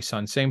tell my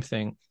son, same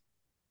thing.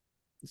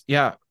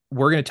 Yeah,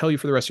 we're going to tell you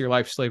for the rest of your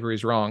life slavery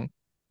is wrong.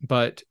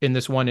 But in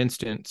this one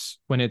instance,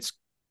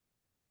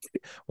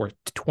 or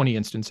 20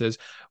 instances,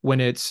 when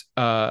it's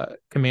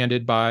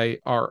commanded by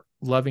our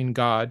loving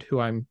God, who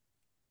I'm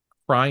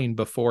crying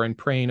before and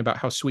praying about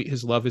how sweet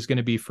his love is going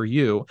to be for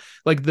you.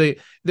 Like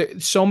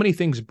so many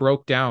things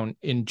broke down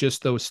in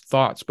just those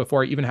thoughts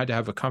before I even had to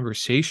have a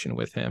conversation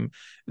with him,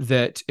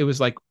 that it was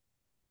like,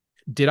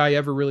 did I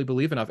ever really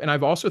believe enough? And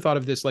I've also thought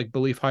of this like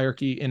belief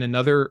hierarchy in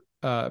another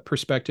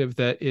perspective,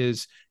 that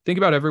is, think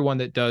about everyone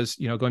that does,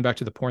 going back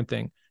to the porn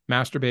thing,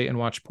 masturbate and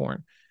watch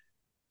porn.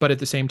 But at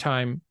the same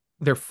time,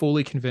 they're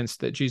fully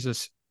convinced that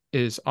Jesus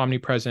is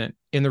omnipresent,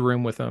 in the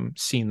room with them,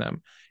 seeing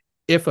them.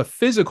 If a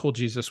physical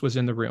Jesus was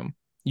in the room,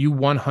 you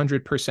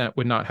 100%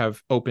 would not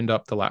have opened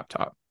up the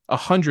laptop.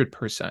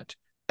 100%.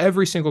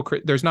 Every single,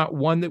 there's not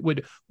one that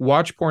would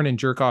watch porn and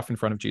jerk off in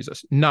front of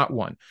Jesus. Not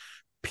one,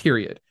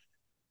 period.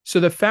 So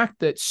the fact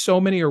that so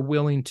many are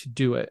willing to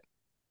do it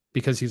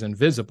because he's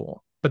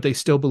invisible, but they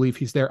still believe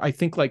he's there, I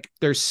think like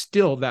there's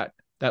still that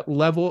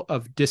level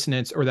of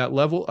dissonance, or that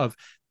level of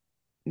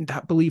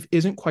that belief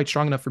isn't quite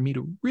strong enough for me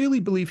to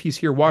really believe he's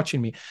here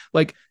watching me.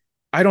 Like,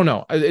 I don't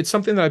know. It's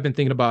something that I've been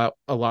thinking about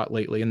a lot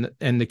lately.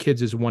 And the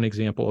kids is one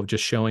example of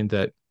just showing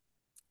that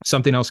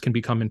something else can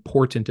become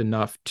important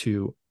enough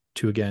to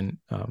again,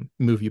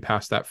 move you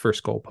past that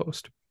first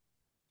goalpost.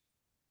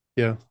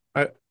 Yeah.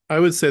 I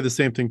would say the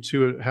same thing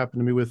too. It happened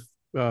to me with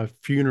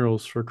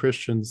funerals for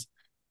Christians,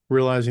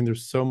 realizing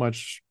there's so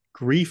much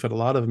grief at a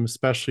lot of them,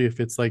 especially if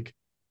it's like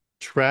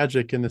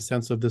tragic in the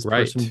sense of this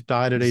person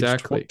died at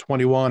age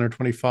 21 or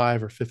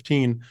 25 or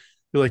 15.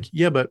 You're like,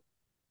 yeah, but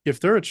if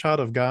they're a child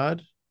of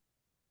God,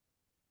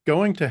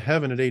 going to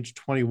heaven at age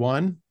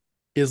 21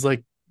 is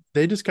like,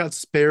 they just got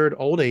spared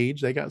old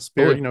age. They got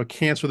spared,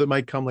 cancer that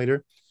might come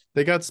later.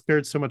 They got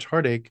spared so much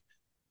heartache.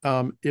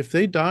 If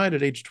they died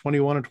at age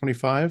 21 or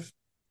 25,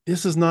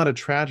 this is not a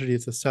tragedy,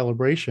 it's a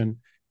celebration.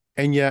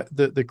 And yet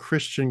the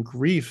Christian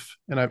grief,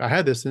 and I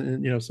had this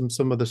in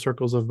some of the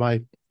circles of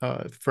my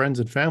friends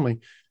and family,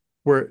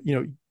 where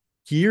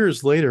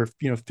years later,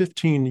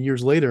 15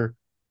 years later,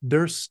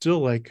 they're still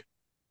like,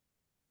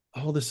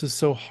 oh, this is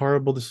so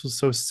horrible, this was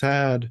so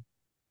sad.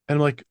 And I'm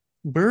like,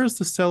 where is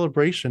the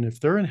celebration? If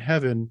they're in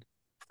heaven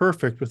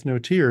perfect with no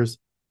tears,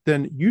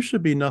 then you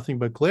should be nothing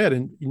but glad,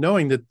 and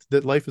knowing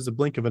that life is a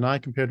blink of an eye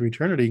compared to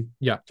eternity.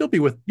 Yeah, you'll be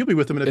with them in a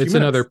few minutes. It's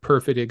another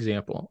perfect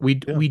example. We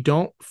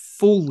don't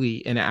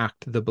fully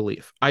enact the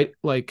belief. I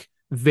like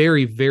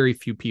very, very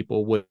few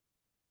people would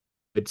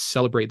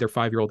celebrate their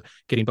 5-year-old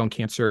getting bone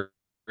cancer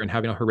and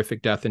having a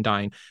horrific death and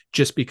dying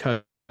just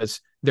because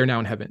they're now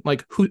in heaven.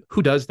 Like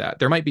who does that?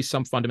 There might be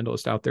some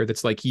fundamentalist out there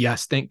that's like,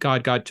 yes, thank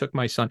God took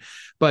my son.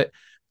 But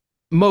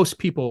most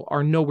people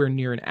are nowhere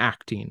near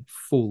enacting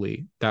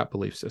fully that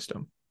belief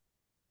system.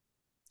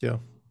 Yeah.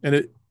 And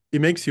it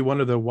makes you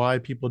wonder though, why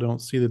people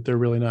don't see that they're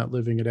really not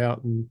living it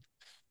out. And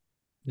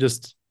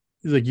just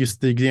like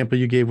the example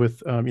you gave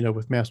with,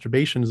 with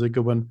masturbation is a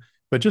good one,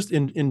 but just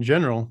in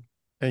general,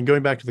 and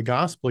going back to the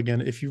gospel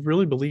again, if you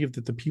really believe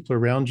that the people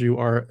around you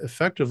are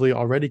effectively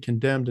already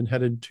condemned and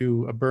headed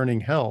to a burning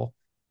hell,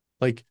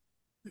 like,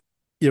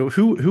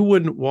 who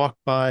wouldn't walk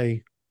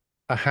by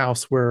a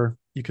house where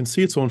you can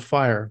see it's on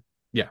fire?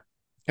 Yeah.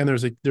 And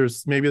there's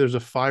a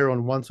fire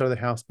on one side of the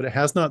house, but it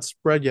has not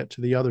spread yet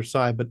to the other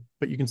side.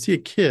 But you can see a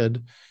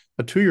kid,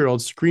 a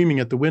 2-year-old, screaming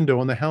at the window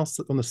on the house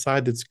on the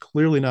side that's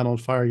clearly not on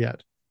fire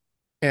yet.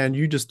 And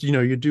you just,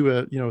 you do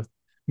a,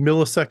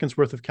 milliseconds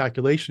worth of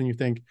calculation. You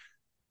think,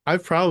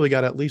 I've probably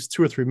got at least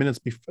 2 or 3 minutes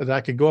that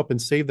I could go up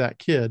and save that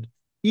kid,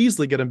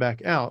 easily get him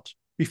back out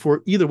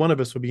before either one of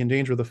us would be in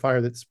danger of the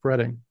fire that's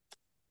spreading.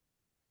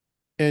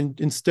 And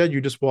instead, you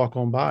just walk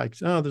on by.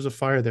 Oh, there's a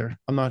fire there.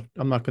 I'm not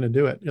going to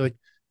do it. You're like,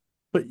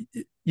 but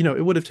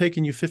it would have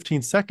taken you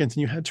 15 seconds,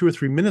 and you had 2 or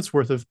 3 minutes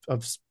worth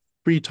of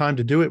free time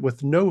to do it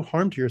with no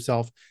harm to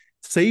yourself.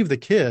 Save the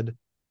kid. And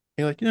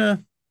you're like, yeah,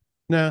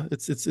 no,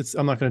 it's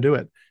I'm not going to do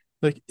it.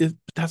 Like,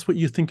 that's what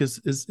you think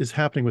is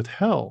happening with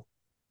hell.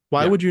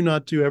 Why would you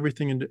not do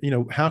everything?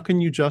 And how can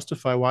you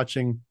justify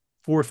watching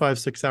 4, 5,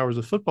 6 hours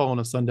of football on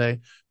a Sunday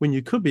when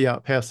you could be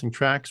out passing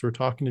tracks or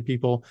talking to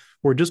people,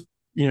 or just,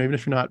 even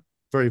if you're not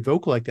very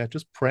vocal like that,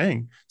 just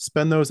praying?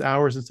 Spend those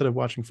hours, instead of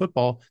watching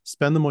football,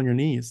 spend them on your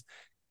knees.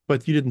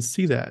 But you didn't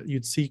see that.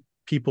 You'd see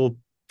people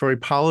very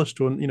polished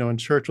in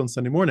church on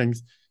Sunday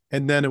mornings,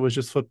 and then it was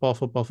just football,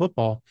 football,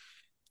 football.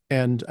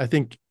 And I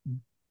think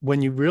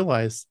when you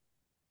realize,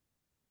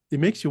 it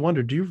makes you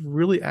wonder, do you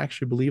really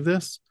actually believe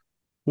this?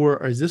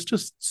 or is this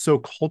just so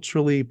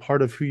culturally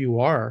part of who you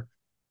are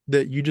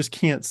that you just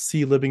can't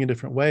see living a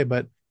different way?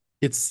 But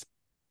it's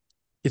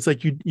it's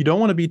like you don't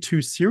want to be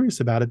too serious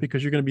about it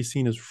because you're going to be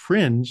seen as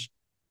fringe,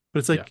 but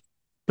it's Yeah. like,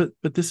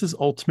 but this is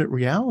ultimate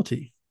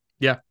reality.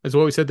 Yeah. As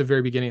what we said at the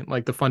very beginning,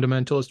 like the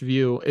fundamentalist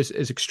view is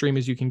as extreme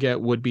as you can get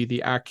would be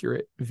the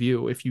accurate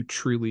view if you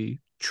truly,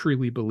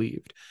 truly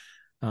believed.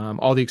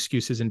 All the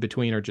excuses in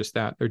between are just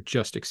that. They're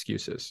just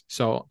excuses.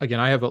 So again,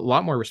 I have a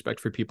lot more respect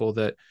for people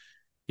that,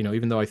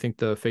 even though I think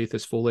the faith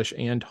is foolish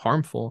and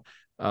harmful,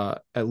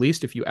 at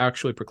least if you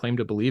actually proclaim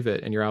to believe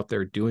it and you're out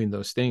there doing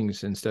those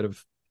things instead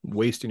of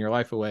wasting your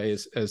life away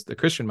as the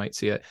Christian might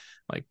see it,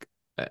 like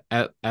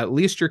at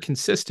least you're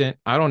consistent.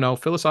 I don't know.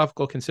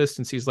 Philosophical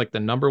consistency is like the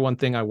number one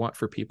thing I want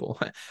for people.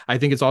 I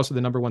think it's also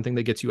the number one thing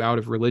that gets you out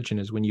of religion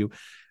is when you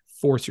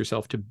force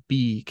yourself to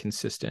be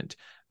consistent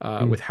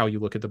with how you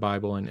look at the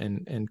Bible,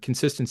 and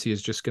consistency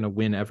is just going to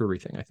win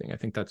everything. I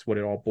think that's what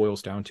it all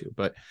boils down to.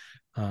 But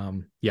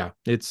yeah,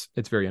 it's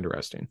very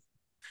interesting.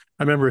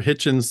 I remember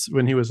Hitchens,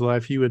 when he was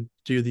alive, he would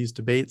do these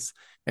debates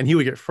and he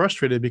would get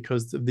frustrated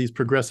because these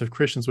progressive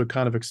Christians would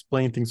kind of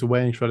explain things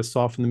away and try to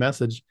soften the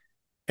message.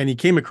 And he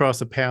came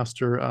across a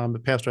pastor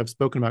I've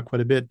spoken about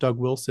quite a bit, Doug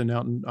Wilson,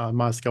 out in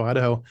Moscow,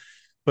 Idaho.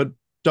 But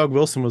Doug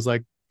Wilson was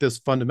like this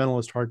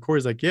fundamentalist hardcore.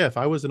 He's like, yeah, if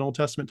I was in Old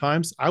Testament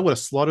times, I would have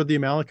slaughtered the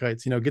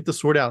Amalekites, get the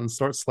sword out and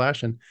start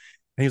slashing.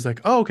 And he's like,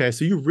 oh, okay,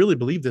 so you really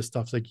believe this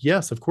stuff? It's like,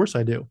 yes, of course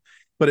I do.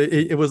 But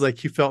it was like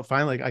he felt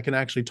finally like I can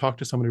actually talk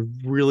to someone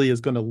who really is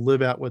going to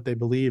live out what they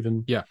believe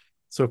and Yeah.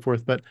 so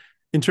forth. But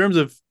in terms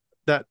of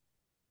that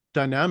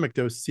dynamic,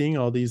 though, seeing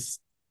all these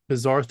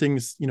bizarre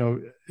things,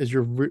 as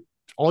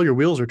all your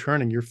wheels are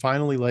turning, you're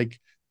finally like,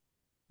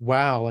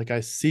 wow, like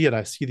I see it.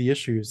 I see the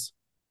issues.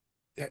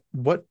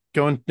 What,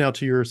 going now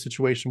to your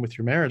situation with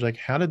your marriage, like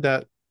how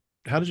did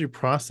you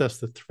process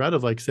the threat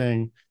of like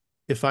saying,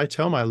 if I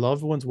tell my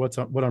loved ones what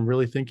I'm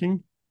really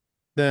thinking,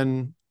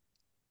 then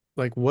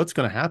like what's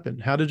going to happen?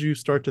 How did you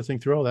start to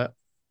think through all that?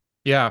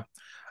 Yeah.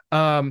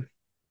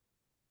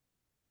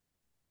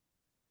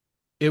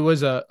 It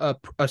was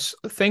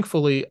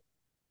thankfully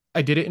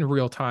I did it in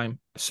real time.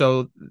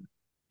 So,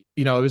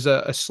 it was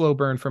a slow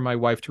burn for my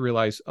wife to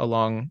realize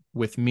along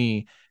with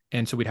me.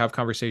 And so we'd have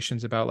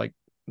conversations about like,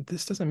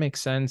 this doesn't make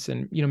sense.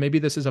 And, maybe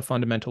this is a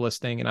fundamentalist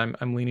thing and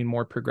I'm leaning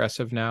more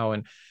progressive now.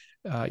 And,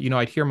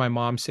 I'd hear my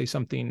mom say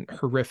something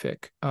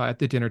horrific at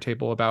the dinner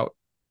table about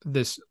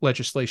this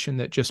legislation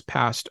that just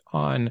passed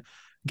on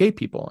gay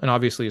people. And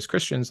obviously as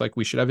Christians, like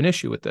we should have an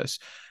issue with this,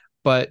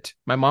 but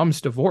my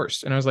mom's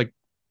divorced. And I was like,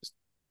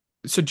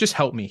 so just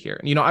help me here.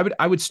 And,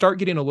 I would start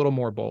getting a little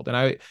more bold.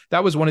 And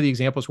that was one of the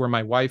examples where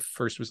my wife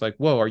first was like,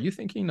 whoa, are you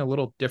thinking a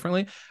little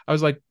differently? I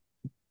was like,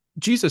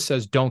 Jesus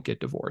says, don't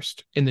get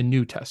divorced in the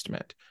New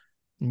Testament.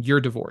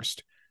 You're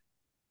divorced.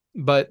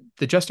 But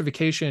the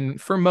justification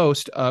for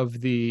most of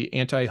the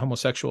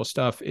anti-homosexual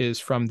stuff is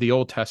from the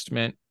Old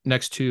Testament,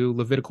 next to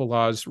Levitical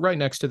laws, right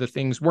next to the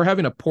things. We're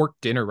having a pork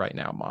dinner right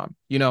now, Mom,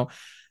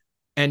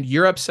 and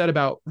you're upset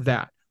about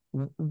that.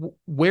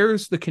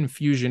 Where's the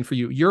confusion for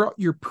you?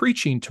 You're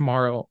preaching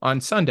tomorrow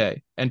on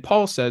Sunday, and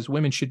Paul says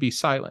women should be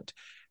silent.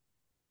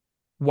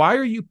 Why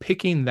are you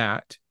picking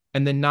that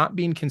and then not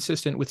being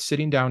consistent with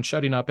sitting down,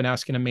 shutting up, and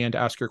asking a man to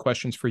ask your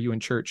questions for you in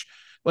church?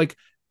 Like,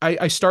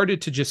 I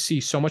started to just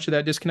see so much of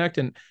that disconnect,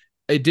 and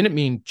it didn't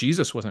mean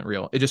Jesus wasn't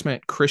real. It just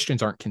meant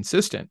Christians aren't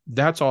consistent.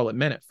 That's all it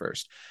meant at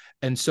first.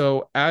 And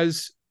so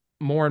as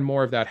more and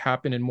more of that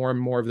happened and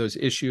more of those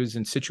issues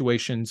and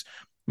situations,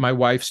 my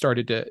wife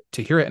started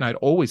to hear it. And I'd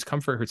always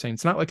comfort her saying,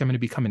 it's not like I'm going to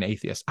become an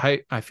atheist.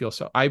 I feel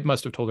so. I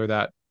must have told her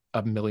that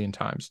a million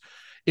times.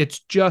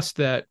 It's just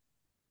that,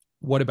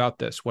 what about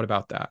this? What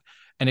about that?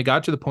 And it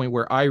got to the point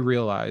where I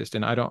realized,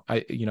 and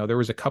there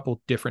was a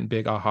couple different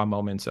big aha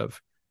moments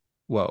of,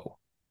 whoa,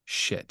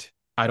 shit,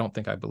 I don't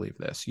think I believe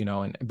this,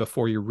 and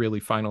before you're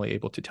really finally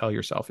able to tell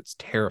yourself, it's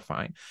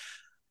terrifying.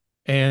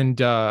 And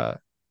at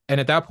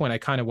that point, I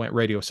kind of went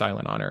radio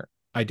silent on her.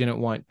 I didn't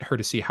want her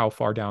to see how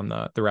far down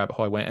the rabbit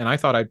hole I went. And I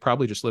thought I'd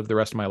probably just live the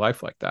rest of my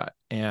life like that.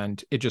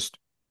 And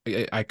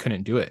I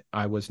couldn't do it.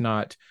 I was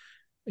not,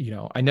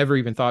 I never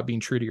even thought being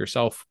true to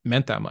yourself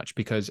meant that much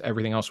because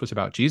everything else was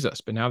about Jesus.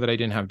 But now that I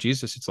didn't have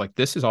Jesus, it's like,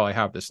 this is all I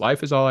have. This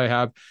life is all I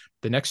have.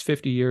 The next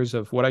 50 years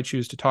of what I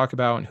choose to talk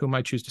about and whom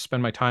I choose to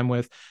spend my time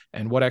with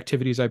and what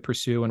activities I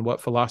pursue and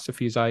what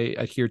philosophies I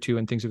adhere to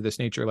and things of this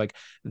nature, like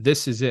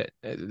this is it.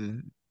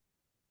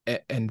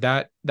 And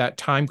that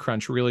time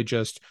crunch really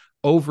just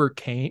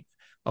overcame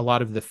a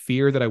lot of the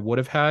fear that I would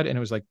have had. And it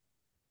was like,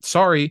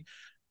 sorry,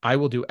 I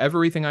will do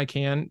everything I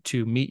can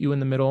to meet you in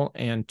the middle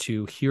and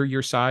to hear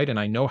your side. And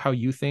I know how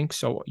you think.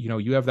 So,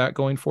 you have that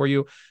going for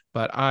you,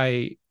 but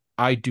I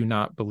do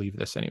not believe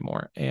this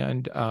anymore.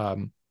 And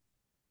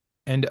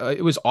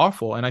it was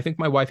awful. And I think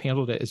my wife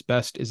handled it as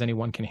best as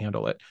anyone can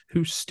handle it,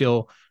 who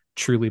still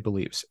truly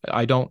believes.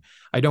 I don't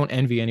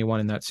envy anyone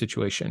in that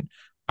situation.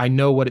 I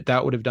know what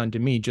that would have done to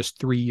me just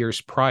 3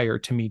 years prior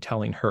to me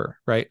telling her.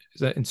 Right.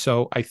 And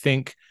so I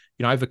think,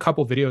 I have a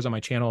couple videos on my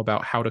channel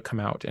about how to come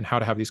out and how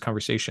to have these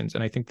conversations.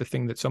 And I think the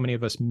thing that so many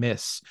of us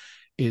miss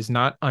is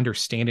not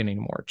understanding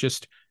anymore.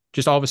 Just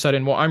all of a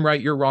sudden, well, I'm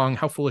right, you're wrong.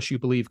 How foolish you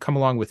believe. Come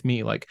along with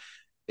me. Like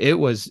it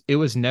was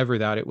never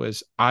that. It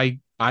was, I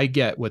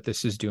get what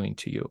this is doing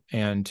to you.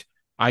 And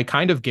I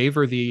kind of gave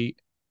her it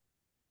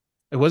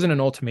wasn't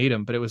an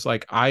ultimatum, but it was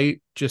like,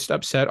 I just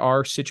upset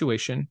our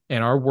situation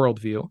and our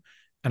worldview.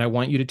 And I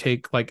want you to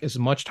take like as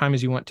much time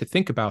as you want to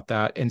think about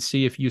that and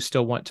see if you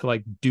still want to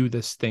like do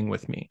this thing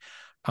with me.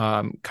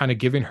 Kind of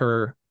giving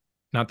her,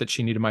 not that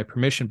she needed my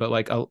permission, but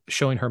like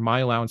showing her my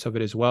allowance of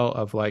it as well,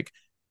 of like,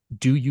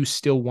 do you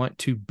still want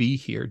to be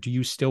here? Do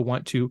you still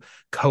want to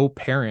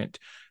co-parent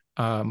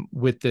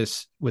with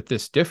this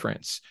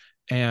difference?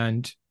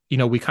 And, you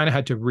know, we kind of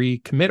had to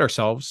recommit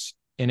ourselves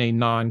in a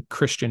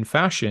non-Christian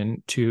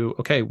fashion to,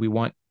 okay, we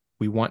want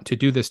to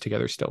do this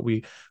together still.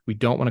 We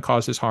don't want to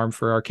cause this harm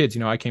for our kids.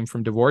 You know, I came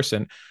from divorce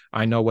and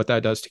I know what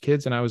that does to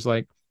kids. And I was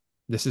like,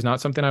 this is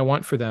not something I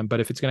want for them, but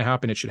if it's going to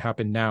happen, it should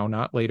happen now,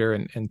 not later,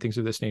 and things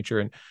of this nature.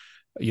 And,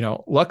 you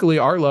know, luckily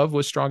our love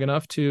was strong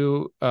enough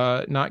to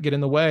not get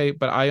in the way,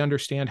 but I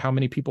understand how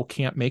many people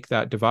can't make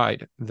that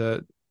divide.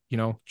 You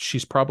know,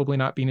 she's probably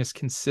not being as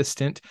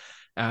consistent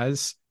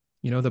as,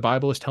 you know, the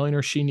Bible is telling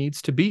her she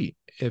needs to be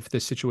if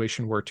this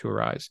situation were to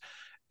arise.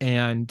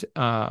 And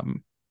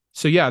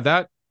so, yeah,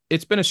 that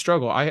it's been a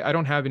struggle. I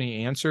don't have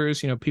any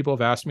answers. You know, people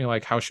have asked me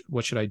like,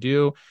 what should I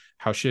do?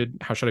 How should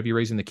I be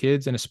raising the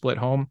kids in a split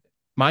home?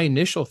 My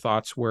initial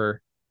thoughts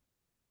were,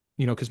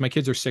 you know, because my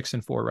kids are 6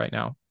 and 4 right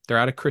now. They're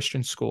at a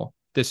Christian school.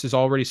 This is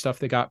already stuff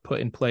that got put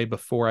in play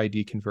before I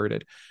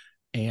deconverted.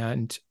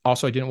 And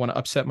also I didn't want to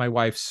upset my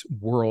wife's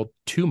world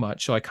too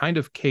much. So I kind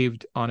of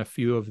caved on a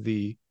few of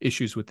the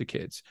issues with the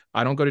kids.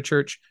 I don't go to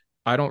church.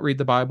 I don't read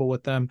the Bible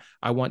with them.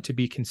 I want to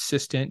be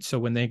consistent. So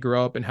when they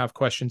grow up and have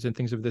questions and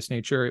things of this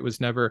nature, it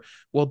was never,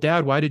 well,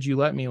 Dad, why did you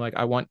let me? Like,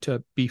 I want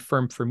to be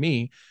firm for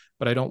me,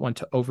 but I don't want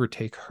to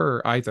overtake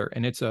her either.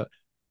 And it's a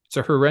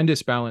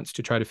horrendous balance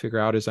to try to figure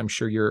out, as I'm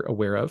sure you're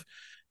aware of.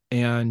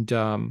 And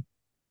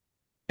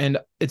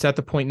it's at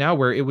the point now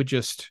where it would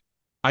just,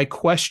 I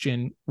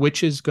question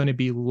which is going to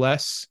be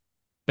less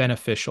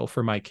beneficial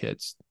for my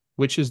kids,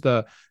 which is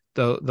the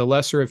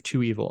lesser of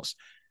two evils.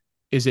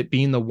 Is it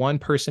being the one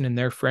person in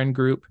their friend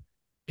group,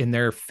 in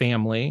their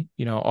family,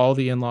 you know, all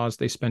the in-laws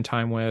they spend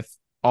time with,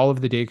 all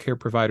of the daycare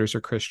providers are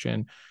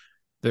Christian,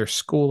 their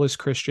school is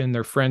Christian,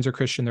 their friends are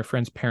Christian, their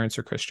friends' parents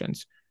are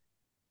Christians.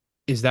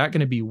 Is that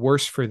going to be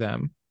worse for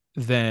them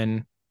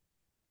than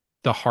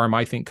the harm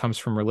I think comes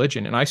from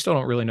religion? And I still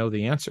don't really know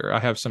the answer. I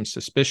have some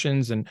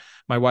suspicions, and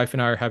my wife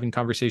and I are having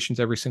conversations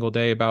every single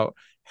day about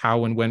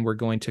how and when we're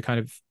going to kind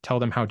of tell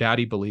them how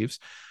Daddy believes.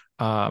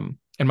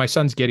 And my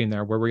son's getting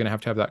there where we're going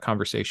to have that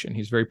conversation.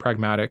 He's very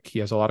pragmatic. He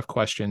has a lot of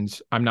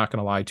questions. I'm not going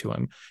to lie to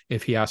him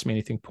if he asks me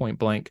anything point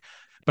blank.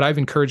 But I've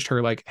encouraged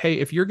her like, hey,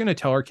 if you're going to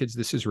tell our kids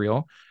this is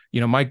real,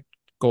 you know, my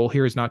goal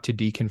here is not to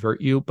deconvert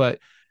you, but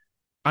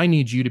I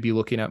need you to be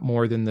looking at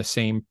more than the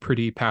same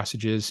pretty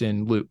passages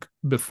in Luke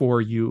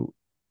before you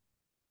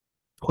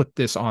put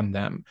this on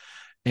them.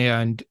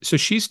 And so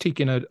she's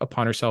taken it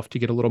upon herself to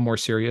get a little more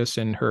serious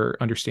in her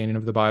understanding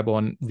of the Bible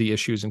and the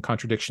issues and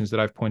contradictions that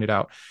I've pointed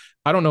out.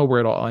 I don't know where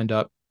it'll end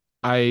up.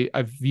 I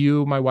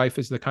view my wife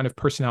as the kind of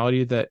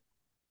personality that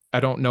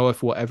I don't know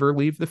if we'll ever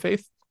leave the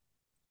faith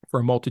for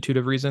a multitude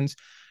of reasons.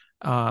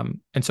 And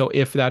so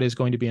if that is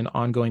going to be an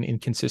ongoing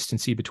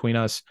inconsistency between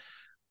us,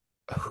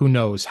 who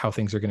knows how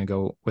things are going to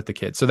go with the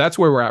kids. So that's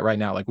where we're at right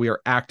now. Like, we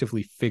are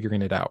actively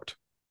figuring it out.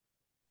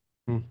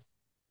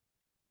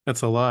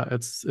 That's a lot.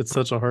 It's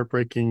such a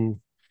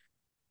heartbreaking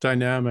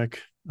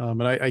dynamic.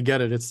 And I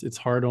get it. It's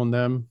hard on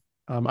them.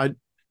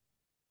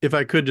 If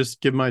I could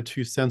just give my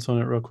 2 cents on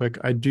it real quick,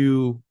 I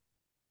do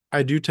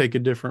take a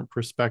different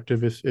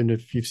perspective.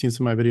 If you've seen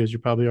some of my videos, you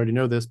probably already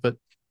know this, but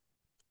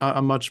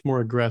I'm much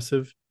more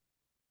aggressive.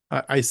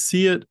 I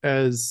see it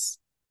as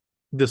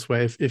this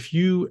way. If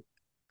you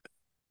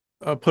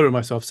put it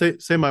myself, say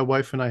my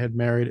wife and I had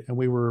married and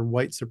we were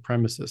white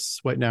supremacists,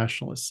 white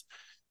nationalists.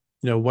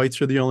 You know,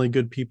 whites are the only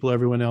good people.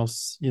 Everyone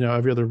else, you know,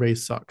 every other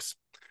race sucks.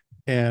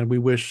 And we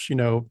wish, you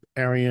know,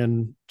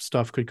 Aryan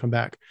stuff could come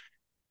back.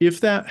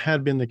 If that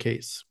had been the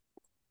case,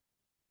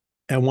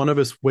 and one of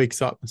us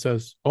wakes up and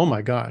says, oh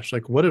my gosh,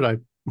 like, what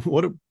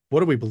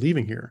are we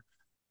believing here?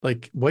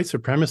 Like, white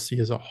supremacy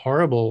is a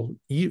horrible,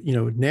 you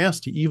know,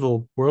 nasty,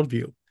 evil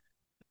worldview.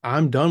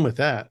 I'm done with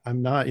that.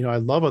 I'm not, you know, I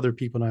love other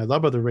people and I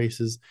love other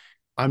races.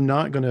 I'm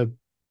not going to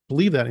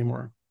believe that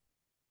anymore.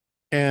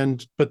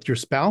 But your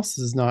spouse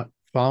is not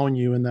following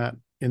you in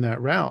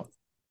that route.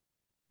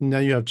 Now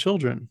you have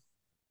children.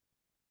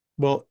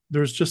 Well,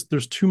 there's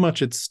too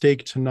much at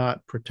stake to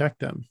not protect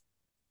them.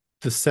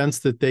 The sense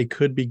that they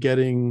could be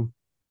getting,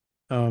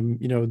 you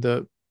know,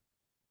 the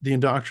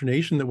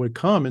indoctrination that would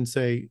come and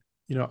say,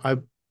 you know,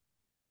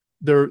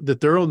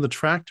 they're on the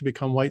track to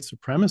become white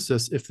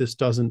supremacists if this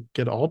doesn't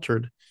get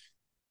altered,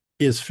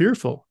 is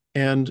fearful.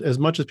 And as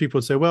much as people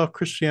would say, well,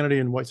 Christianity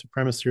and white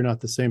supremacy are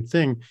not the same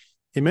thing,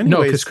 in many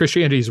ways, because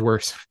Christianity is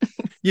worse.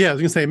 Yeah, I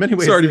was gonna say, in many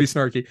ways, sorry to be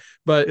snarky,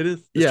 but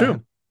it's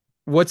true.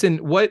 What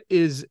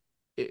is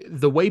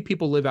the way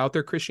people live out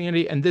their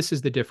Christianity, and this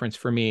is the difference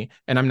for me,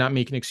 and I'm not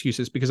making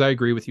excuses because I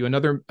agree with you.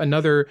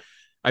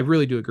 I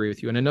really do agree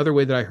with you. And another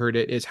way that I heard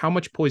it is, how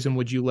much poison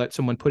would you let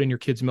someone put in your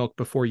kid's milk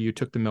before you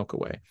took the milk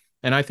away?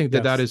 And I think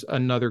that that Yes. is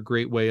another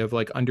great way of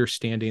like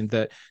understanding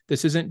that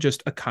this isn't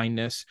just a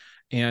kindness,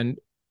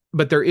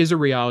 but there is a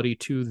reality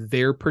to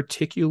their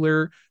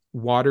particular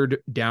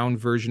watered down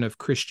version of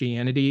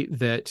Christianity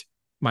that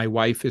my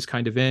wife is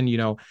kind of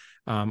in.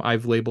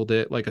 I've labeled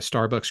it like a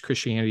Starbucks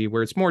Christianity,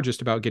 where it's more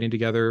just about getting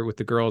together with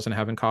the girls and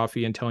having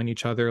coffee and telling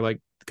each other like,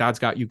 God's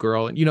got you,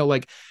 girl. And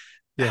like,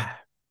 Yeah.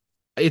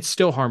 it's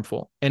still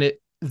harmful. And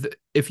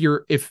if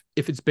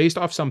it's based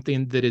off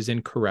something that is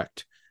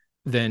incorrect,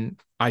 then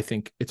I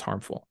think it's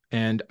harmful.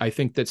 And I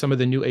think that some of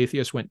the new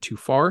atheists went too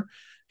far,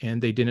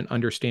 and they didn't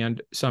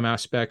understand some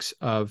aspects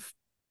of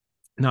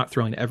not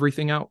throwing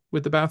everything out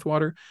with the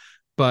bathwater.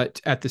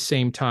 But at the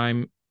same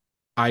time,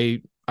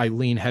 I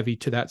lean heavy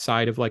to that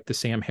side of like the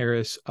Sam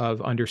Harris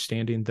of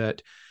understanding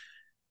that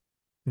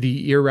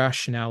the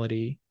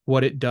irrationality,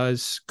 what it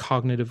does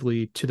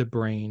cognitively to the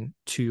brain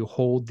to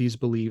hold these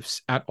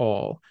beliefs at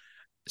all,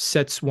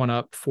 sets one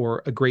up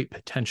for a great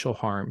potential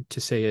harm,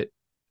 to say it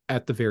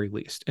at the very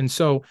least. And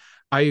so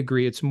I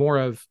agree. It's more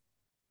of,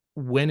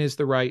 when is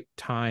the right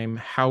time?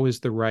 How is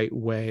the right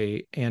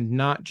way? And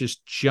not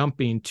just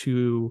jumping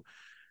to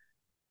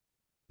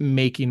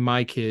making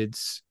my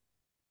kids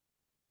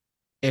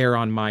err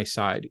on my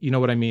side. You know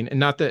what I mean? And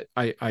not that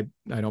I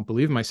don't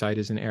believe my side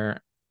is in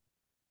error,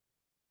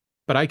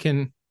 but I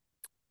can,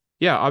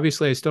 yeah,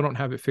 obviously I still don't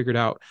have it figured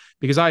out,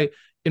 because I,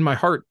 in my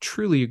heart,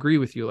 truly agree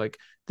with you. Like,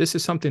 this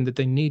is something that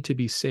they need to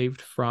be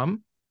saved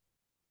from,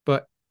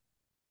 but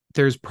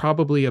there's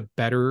probably a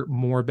better,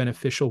 more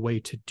beneficial way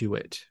to do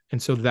it.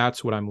 And so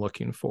that's what I'm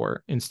looking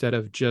for, instead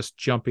of just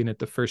jumping at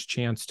the first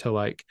chance to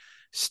like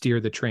steer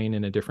the train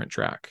in a different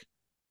track.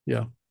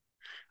 Yeah.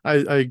 I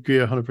agree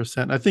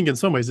 100%. I think in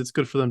some ways it's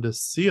good for them to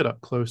see it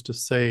up close, to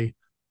say,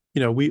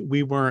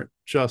 we weren't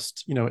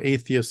just,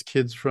 atheist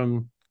kids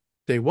from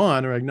day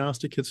one, or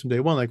agnostic kids from day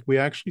one. Like, we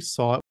actually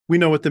saw it. We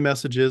know what the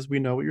message is. We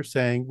know what you're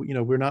saying.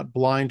 We're not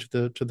blind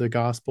to the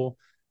gospel.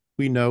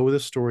 We know the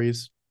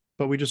stories,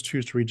 but we just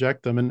choose to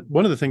reject them. And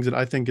one of the things that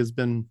I think has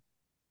been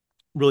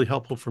really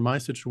helpful for my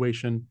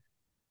situation,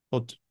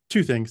 well,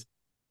 two things.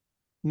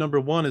 Number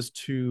one is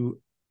to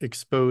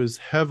expose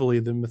heavily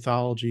the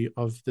mythology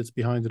of that's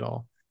behind it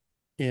all.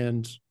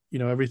 And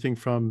everything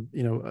from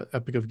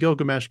Epic of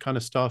Gilgamesh kind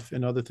of stuff,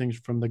 and other things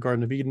from the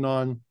Garden of Eden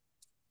on,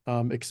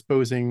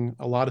 exposing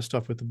a lot of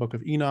stuff with the Book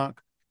of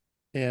Enoch,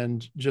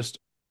 and just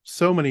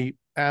so many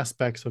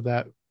aspects of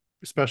that,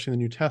 especially in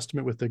the New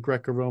Testament with the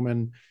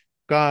Greco-Roman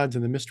gods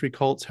and the mystery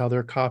cults, how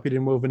they're copied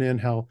and woven in,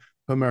 how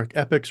Homeric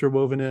epics are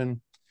woven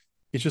in.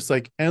 It's just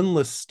like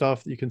endless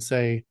stuff that you can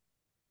say,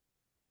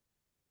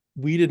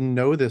 we didn't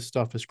know this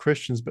stuff as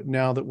Christians, but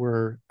now that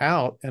we're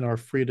out and are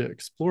free to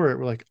explore it,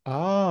 we're like,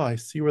 I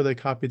see where they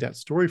copied that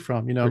story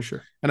from, For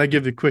sure. And I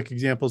give the quick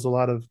examples, a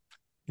lot of,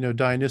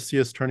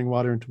 Dionysius turning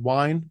water into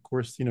wine. Of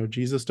course,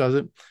 Jesus does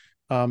it.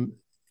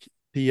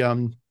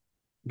 The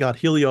god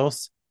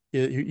Helios,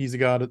 he's a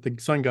god, the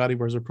sun god. He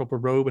wears a purple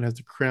robe and has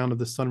the crown of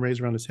the sun rays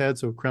around his head,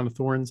 so a crown of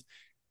thorns.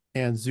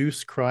 And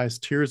Zeus cries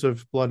tears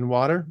of blood and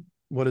water.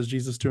 What does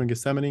Jesus do in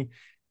Gethsemane?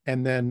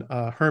 And then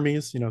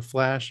Hermes,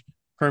 Flash,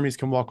 Hermes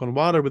can walk on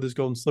water with his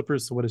golden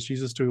slippers. So what does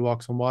Jesus do? He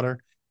walks on water.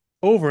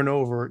 Over and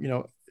over,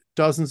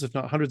 dozens, if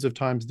not hundreds of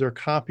times, they're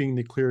copying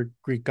the clear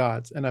Greek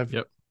gods. And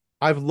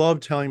I've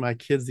loved telling my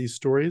kids these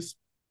stories.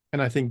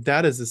 And I think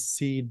that is a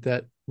seed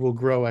that will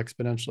grow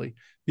exponentially.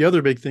 The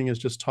other big thing is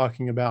just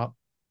talking about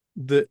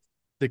the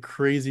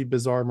crazy,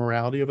 bizarre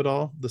morality of it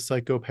all, the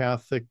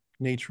psychopathic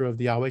nature of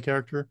the Yahweh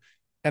character.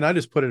 And I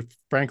just put it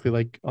frankly,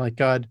 like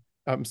God,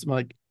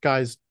 like,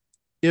 guys,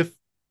 if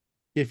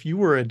you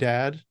were a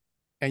dad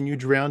and you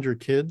drowned your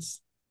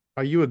kids,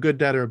 are you a good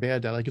dad or a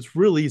bad dad? Like, it's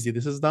real easy.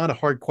 This is not a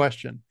hard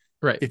question.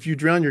 Right. If you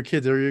drown your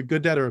kids, are you a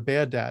good dad or a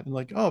bad dad? And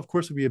like, oh, of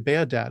course it'd be a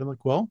bad dad. I'm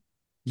like, well,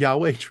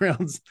 Yahweh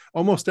drowns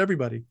almost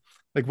everybody.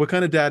 Like, what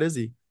kind of dad is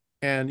he?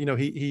 And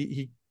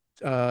he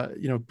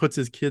puts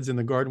his kids in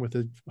the garden with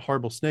a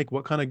horrible snake.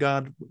 What kind of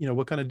God,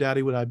 what kind of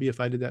daddy would I be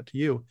if I did that to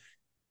you?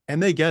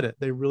 And they get it.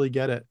 They really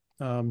get it.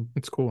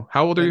 It's cool.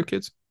 How old are your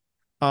kids?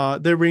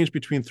 They range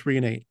between 3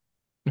 and 8.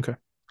 Okay.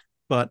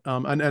 But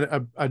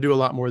and I do a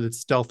lot more that's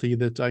stealthy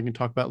that I can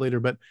talk about later.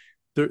 But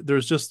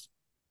there's just,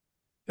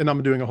 and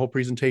I'm doing a whole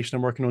presentation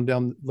I'm working on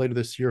down later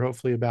this year,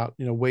 hopefully, about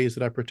ways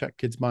that I protect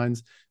kids'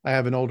 minds. I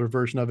have an older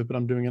version of it, but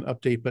I'm doing an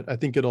update. But I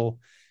think it'll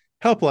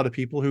help a lot of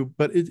people who.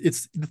 But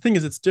it's the thing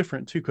is, it's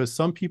different too, because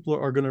some people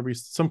are going to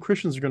some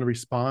Christians are going to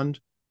respond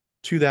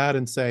to that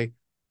and say,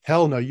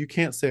 hell no, you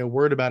can't say a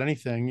word about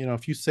anything.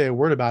 If you say a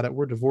word about it,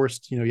 we're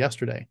divorced,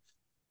 yesterday.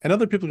 And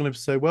other people are going to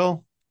say,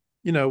 well,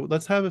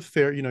 let's have a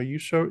fair, you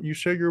share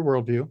your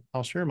worldview,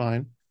 I'll share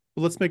mine,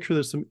 but let's make sure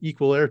there's some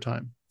equal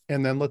airtime,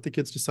 and then let the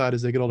kids decide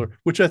as they get older,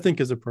 which I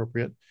think is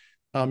appropriate.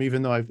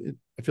 Even though I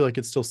feel like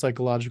it's still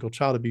psychological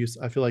child abuse,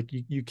 I feel like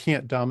you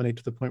can't dominate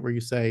to the point where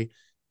you say,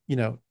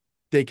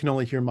 they can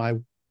only hear my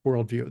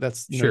worldview.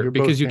 That's, Sure, you're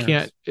both because you can't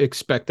parents.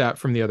 expect that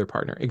from the other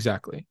partner.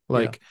 Exactly. Yeah.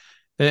 Like,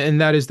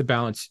 and that is the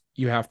balance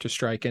you have to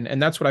strike.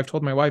 And that's what I've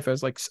told my wife. I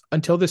was like,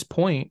 until this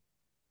point,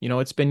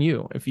 it's been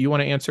you. If you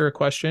want to answer a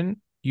question,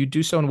 you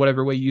do so in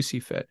whatever way you see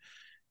fit.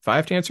 If I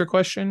have to answer a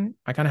question,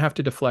 I kind of have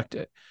to deflect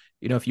it.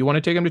 If you want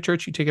to take him to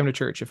church, you take him to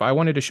church. If I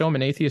wanted to show him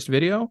an atheist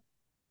video,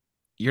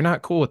 you're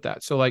not cool with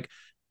that. So like,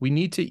 we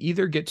need to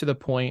either get to the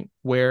point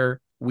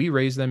where we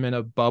raise them in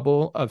a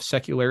bubble of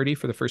secularity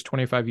for the first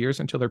 25 years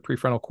until their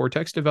prefrontal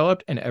cortex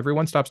developed and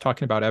everyone stops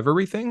talking about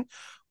everything.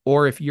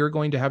 Or if you're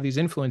going to have these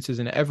influences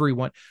and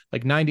everyone,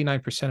 like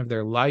 99% of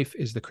their life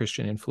is the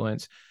Christian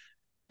influence,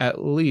 at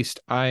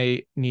least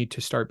I need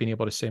to start being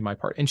able to say my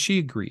part. And she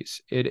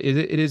agrees. It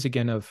is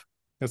again of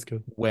That's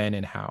good. when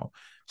and how.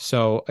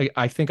 So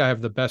I think I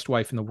have the best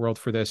wife in the world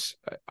for this.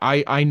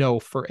 I know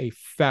for a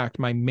fact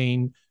my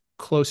main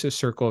closest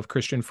circle of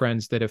Christian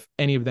friends that if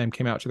any of them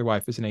came out to their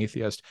wife as an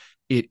atheist,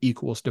 it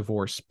equals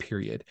divorce,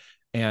 period.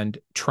 And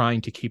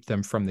trying to keep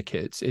them from the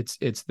kids.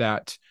 It's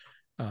that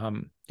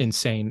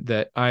insane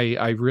that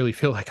I really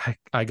feel like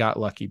I got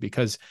lucky,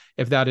 because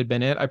if that had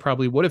been it, I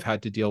probably would have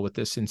had to deal with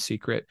this in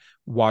secret,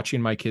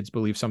 watching my kids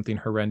believe something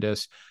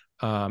horrendous.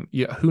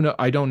 Yeah, who know?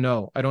 I don't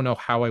know. I don't know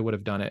how I would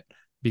have done it,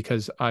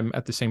 because I'm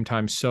at the same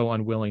time so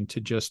unwilling to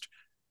just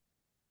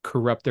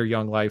corrupt their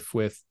young life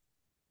with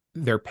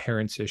their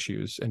parents'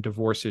 issues and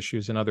divorce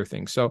issues and other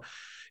things. So,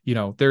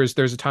 there's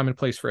a time and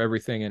place for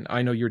everything. And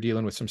I know you're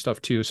dealing with some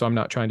stuff too, so I'm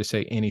not trying to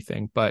say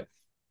anything, but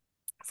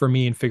for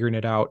me in figuring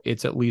it out,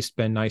 it's at least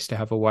been nice to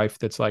have a wife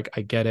that's like,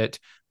 I get it.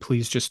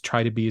 Please just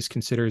try to be as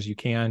considerate as you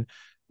can,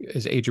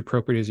 as age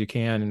appropriate as you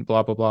can, and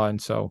blah, blah, blah.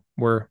 And so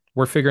we're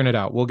figuring it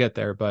out. We'll get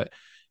there, but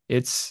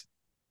the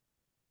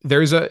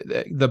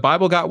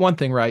Bible got one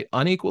thing right.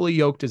 Unequally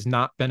yoked is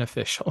not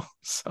beneficial.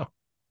 So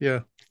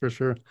Yeah, for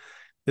sure.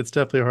 It's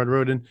definitely a hard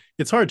road. And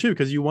it's hard too,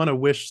 because you want to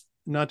wish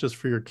not just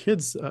for your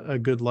kids a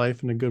good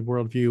life and a good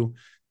worldview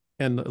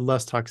and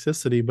less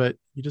toxicity, but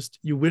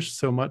you wish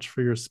so much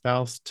for your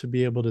spouse to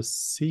be able to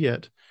see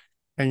it.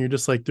 And you're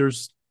just like,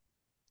 there's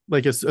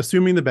like,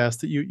 assuming the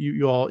best that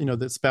you all,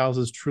 that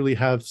spouses truly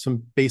have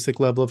some basic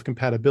level of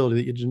compatibility,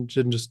 that you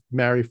didn't just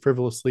marry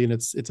frivolously and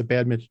it's a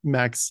bad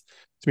max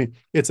to me.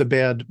 It's a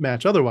bad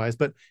match otherwise.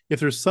 But if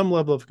there's some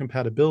level of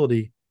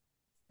compatibility,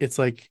 it's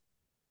like,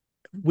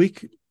 we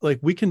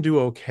can do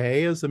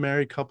okay as a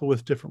married couple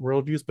with different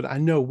worldviews, but I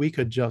know we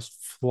could just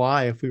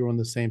fly if we were on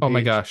the same oh my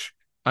page. gosh,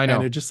 I And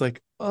know. it's just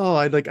like, oh,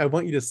 I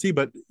want you to see,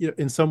 but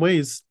in some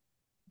ways,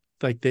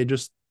 like they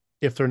just,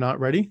 if they're not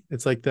ready,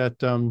 it's like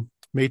that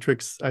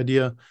matrix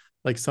idea.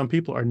 Like some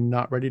people are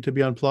not ready to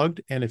be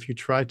unplugged, and if you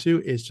try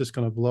to, it's just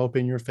going to blow up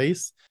in your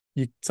face.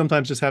 You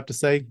sometimes just have to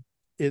say,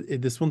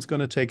 this one's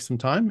going to take some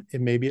time,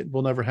 and maybe it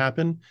will never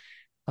happen.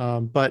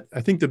 But I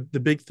think the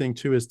big thing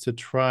too is to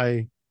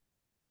try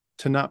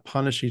to not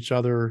punish each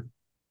other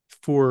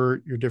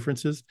for your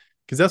differences,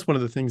 because that's one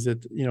of the things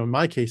that, in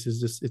my case,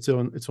 is just its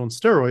own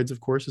steroids, of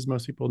course, as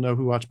most people know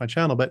who watch my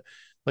channel. But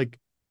like,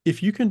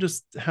 if you can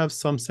just have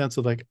some sense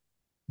of like,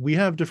 we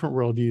have different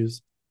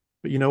worldviews,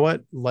 but you know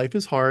what, life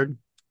is hard.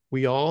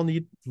 We all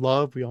need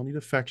love, we all need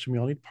affection, we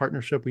all need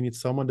partnership, we need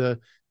someone to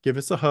give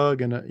us a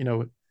hug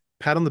and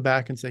pat on the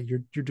back and say,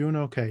 you're doing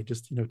okay,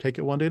 just take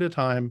it one day at a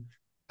time.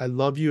 I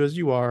love you as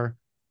you are.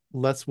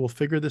 We'll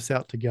figure this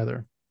out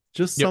together.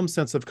 Just Yep. some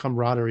sense of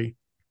camaraderie.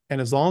 And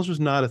as long as there's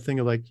not a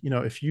thing of like,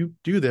 if you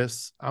do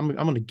this, I'm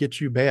going to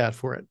get you bad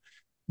for it.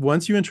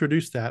 Once you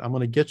introduce that, I'm going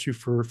to get you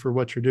for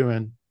what you're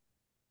doing.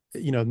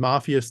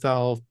 Mafia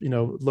style,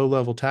 low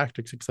level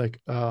tactics. It's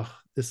like,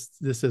 this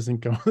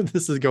isn't going.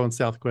 This is going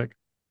south quick.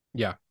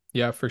 Yeah.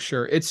 Yeah, for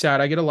sure. It's sad.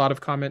 I get a lot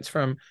of comments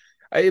from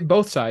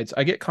both sides.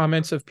 I get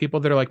comments of people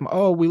that are like,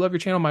 oh, we love your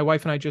channel. My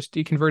wife and I just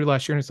deconverted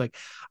last year. And it's like,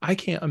 I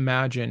can't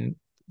imagine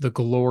the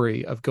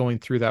glory of going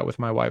through that with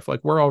my wife.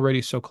 Like, we're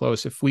already so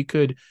close. If we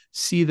could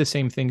see the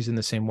same things in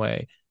the same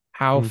way,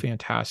 how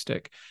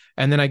fantastic.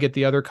 And then I get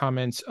the other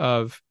comments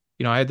of,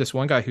 I had this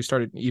one guy who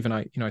started, even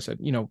I said,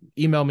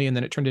 email me, and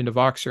then it turned into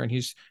Voxer, and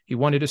he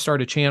wanted to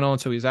start a channel.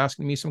 And so he's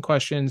asking me some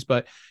questions,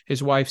 but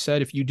his wife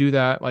said, if you do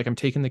that, like, I'm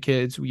taking the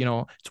kids,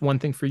 it's one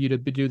thing for you to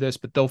do this,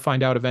 but they'll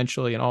find out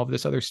eventually, and all of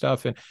this other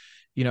stuff. And,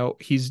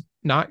 he's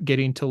not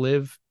getting to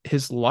live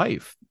his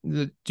life,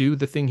 do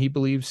the thing he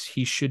believes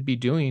he should be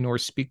doing, or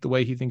speak the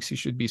way he thinks he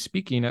should be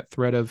speaking, at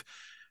threat of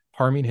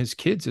harming his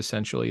kids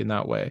essentially in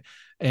that way.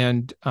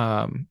 And,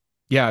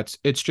 yeah,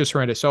 it's just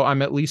horrendous. So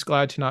I'm at least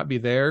glad to not be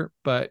there,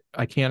 but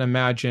I can't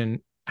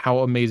imagine how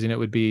amazing it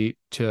would be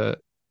to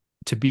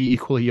be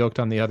equally yoked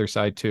on the other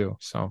side too.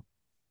 So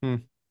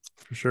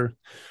for sure.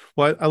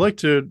 Well, I like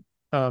to,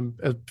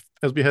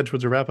 as we head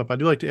towards a wrap up, I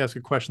do like to ask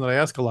a question that I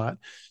ask a lot.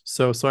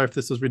 So sorry if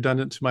this is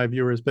redundant to my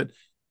viewers, but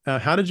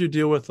how did you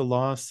deal with the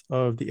loss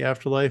of the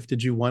afterlife?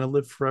 Did you want to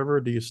live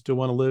forever? Do you still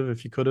want to live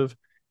if you could have?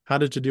 How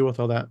did you deal with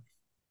all that?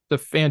 a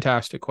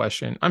fantastic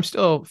question. I'm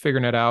still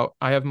figuring it out.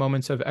 I have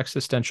moments of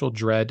existential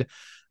dread.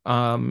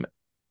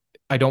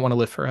 I don't want to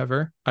live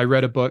forever. I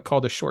read a book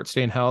called A Short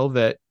Stay in Hell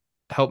that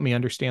helped me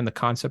understand the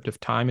concept of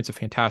time. It's a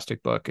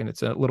fantastic book, and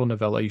it's a little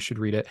novella. You should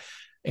read it.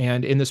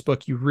 And in this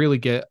book, you really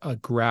get a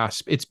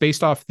grasp. It's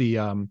based off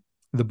the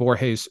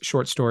Borges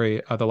short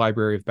story, The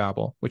Library of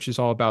Babel, which is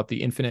all about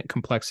the infinite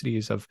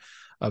complexities of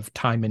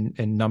time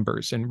and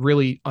numbers, and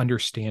really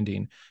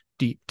understanding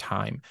deep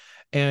time.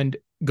 And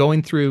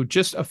going through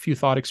just a few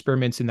thought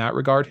experiments in that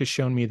regard has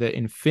shown me that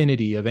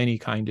infinity of any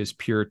kind is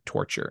pure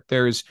torture.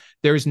 There's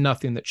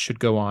nothing that should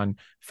go on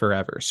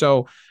forever.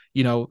 So,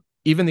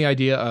 even the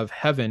idea of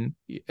heaven,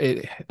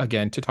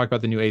 again, to talk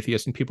about the new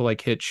atheist and people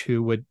like Hitch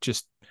who would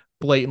just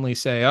blatantly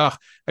say, oh,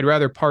 I'd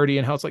rather party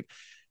in hell. It's like,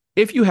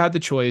 if you had the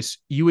choice,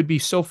 you would be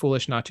so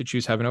foolish not to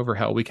choose heaven over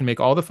hell. We can make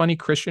all the funny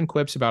Christian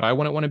quips about, I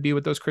wouldn't want to be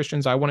with those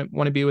Christians. I wouldn't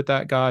want to be with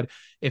that God.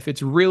 If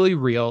it's really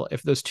real,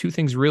 if those two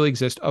things really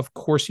exist, of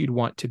course you'd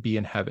want to be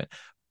in heaven.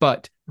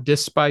 But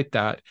despite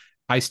that,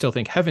 I still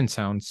think heaven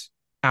sounds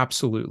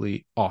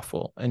absolutely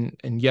awful. And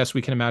yes,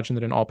 we can imagine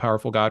that an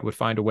all-powerful God would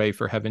find a way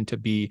for heaven to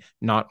be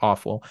not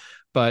awful.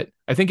 But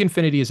I think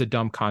infinity is a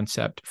dumb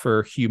concept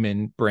for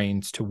human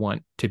brains to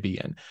want to be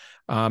in.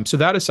 So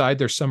that aside,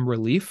 there's some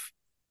relief.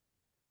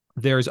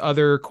 There's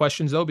other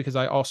questions, though, because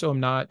I also am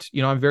not,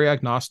 I'm very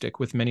agnostic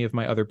with many of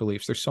my other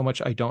beliefs. There's so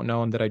much I don't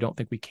know and that I don't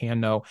think we can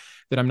know,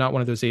 that I'm not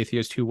one of those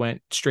atheists who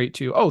went straight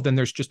to, oh, then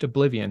there's just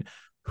oblivion.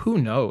 Who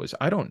knows?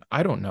 I don't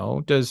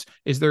know.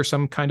 Is there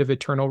some kind of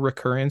eternal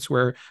recurrence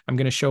where I'm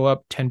going to show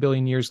up 10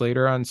 billion years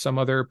later on some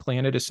other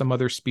planet as some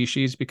other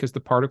species because the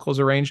particles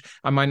arranged?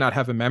 I might not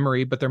have a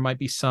memory, but there might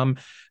be some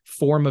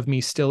form of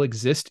me still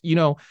exist.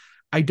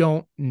 I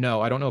don't know.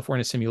 I don't know if we're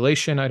in a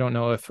simulation. I don't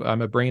know if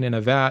I'm a brain in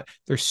a vat.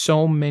 There's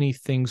so many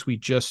things we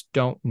just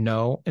don't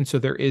know. And so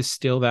there is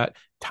still that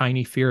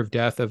tiny fear of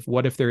death, of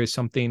what if there is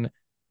something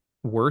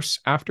worse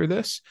after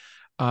this?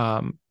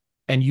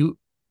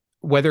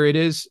 Whether it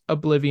is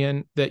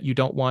oblivion that you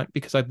don't want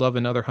because I'd love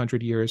another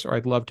 100 years, or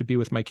I'd love to be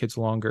with my kids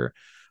longer,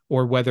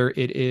 or whether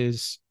it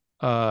is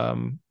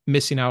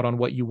missing out on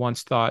what you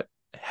once thought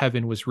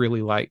heaven was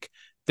really like,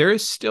 there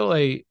is still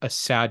a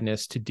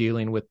sadness to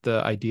dealing with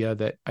the idea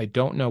that I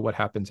don't know what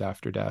happens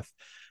after death.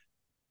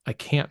 I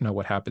can't know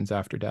what happens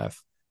after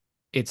death.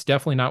 It's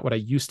definitely not what I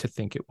used to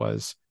think it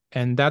was.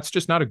 And that's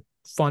just not a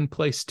fun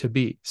place to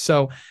be.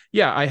 So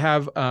yeah, I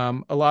have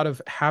a lot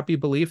of happy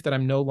belief that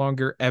I'm no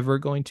longer ever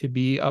going to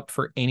be up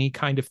for any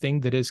kind of thing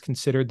that is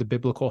considered the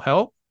biblical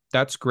hell.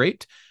 That's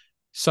great.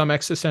 Some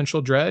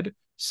existential dread,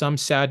 some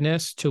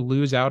sadness to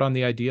lose out on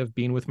the idea of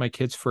being with my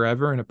kids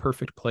forever in a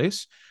perfect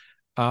place.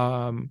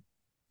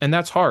 And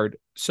that's hard.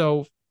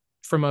 So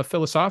from a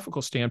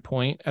philosophical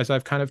standpoint, as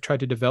I've kind of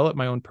tried to develop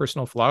my own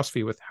personal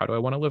philosophy with how do I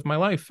want to live my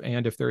life?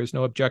 And if there is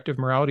no objective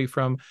morality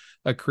from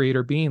a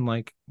creator being,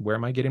 like, where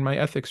am I getting my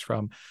ethics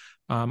from?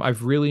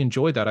 I've really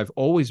enjoyed that. I've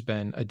always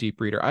been a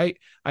deep reader. I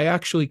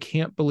actually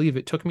can't believe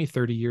it took me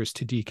 30 years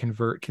to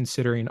deconvert,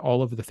 considering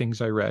all of the things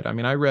I read. I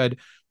mean, I read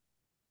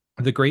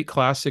the great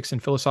classics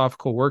and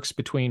philosophical works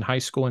between high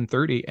school and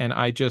 30, and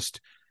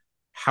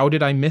how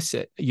did I miss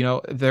it?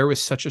 There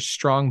was such a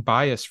strong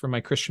bias from my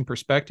Christian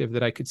perspective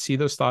that I could see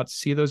those thoughts,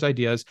 see those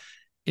ideas,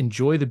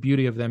 enjoy the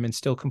beauty of them, and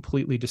still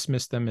completely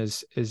dismiss them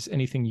as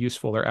anything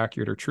useful or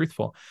accurate or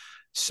truthful.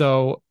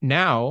 So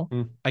now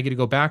I get to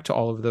go back to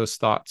all of those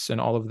thoughts and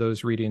all of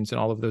those readings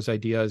and all of those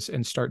ideas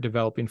and start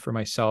developing for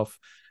myself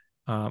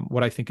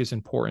what I think is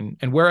important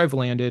and where I've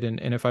landed.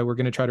 And if I were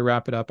going to try to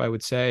wrap it up, I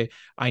would say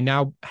I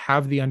now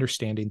have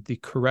the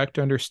correct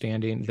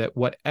understanding that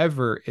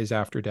whatever is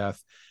after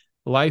death,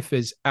 life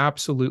is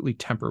absolutely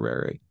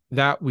temporary.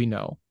 That we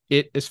know.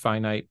 It is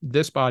finite.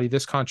 This body,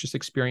 this conscious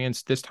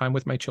experience, this time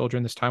with my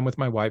children, this time with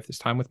my wife, this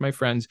time with my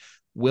friends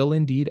will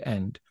indeed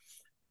end.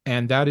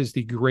 And that is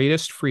the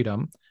greatest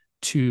freedom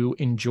to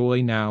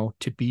enjoy now,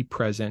 to be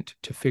present,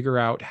 to figure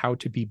out how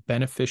to be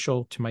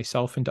beneficial to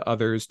myself and to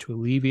others, to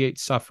alleviate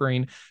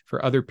suffering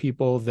for other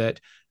people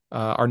that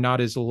are not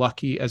as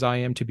lucky as I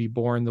am to be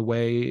born the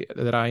way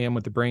that I am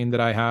with the brain that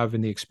I have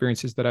and the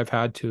experiences that I've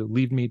had to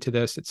lead me to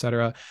this,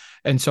 etc.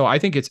 And so I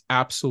think it's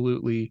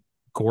absolutely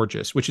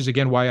gorgeous, which is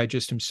again why I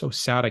just am so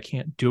sad I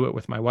can't do it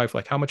with my wife.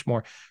 Like, how much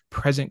more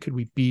present could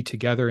we be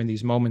together in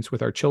these moments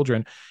with our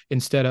children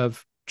instead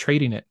of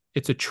trading it?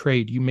 It's a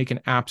trade. You make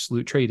an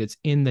absolute trade. It's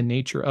in the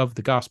nature of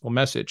the gospel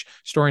message.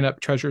 Storing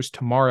up treasures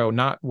tomorrow,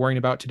 not worrying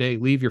about today,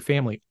 leave your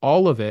family.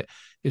 All of it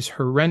is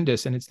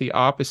horrendous. And it's the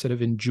opposite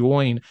of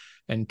enjoying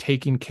and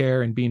taking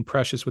care and being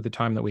precious with the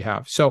time that we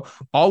have. So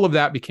all of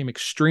that became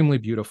extremely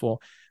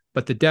beautiful,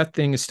 but the death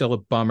thing is still a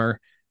bummer,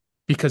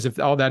 because if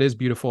all that is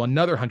beautiful,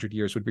 another 100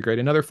 years would be great.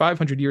 Another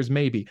 500 years,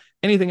 maybe.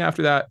 Anything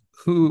after that,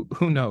 who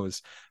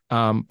knows?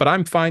 But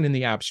I'm fine in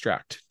the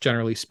abstract,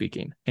 generally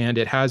speaking. And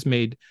it has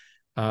made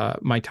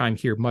my time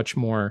here much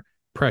more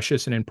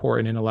precious and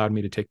important and allowed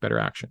me to take better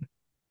action.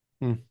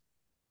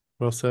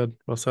 Well said.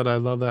 Well said. I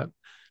love that.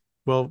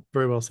 Well,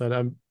 very well said.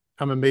 I'm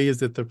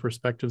amazed at the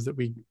perspectives that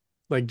we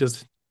like.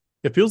 Just,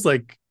 it feels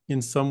like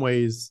in some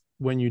ways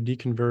when you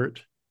deconvert,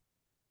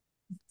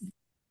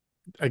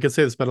 I could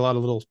say this about a lot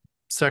of little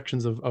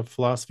sections of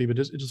philosophy, but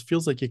it just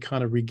feels like you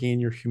kind of regain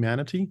your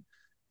humanity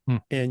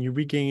and you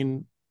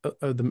regain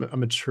a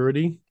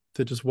maturity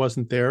that just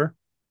wasn't there,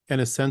 and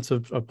a sense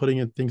of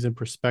putting things in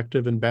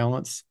perspective and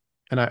balance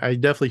And I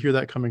definitely hear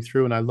that coming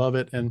through, and I love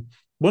it. And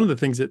one of the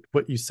things that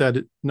what you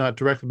said, not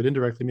directly but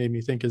indirectly, made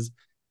me think is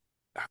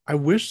I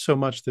wish so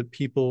much that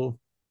people,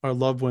 our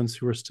loved ones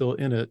who are still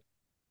in it,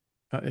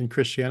 in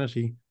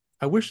Christianity,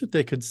 I wish that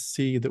they could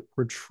see that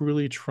we're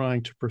truly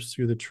trying to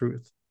pursue the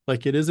truth.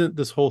 Like it isn't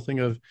this whole thing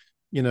of,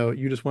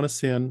 you just want to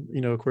sin,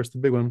 of course, the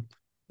big one,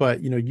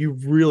 but you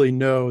really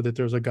know that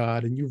there's a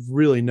God and you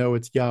really know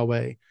it's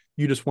Yahweh.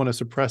 You just want to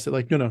suppress it.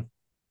 Like, no,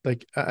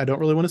 like I don't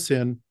really want to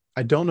sin.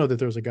 I don't know that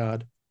there's a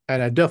God,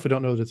 and I definitely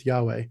don't know that it's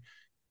Yahweh.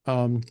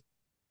 Um,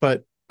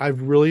 but I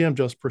really am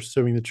just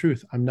pursuing the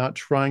truth. I'm not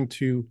trying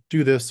to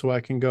do this so I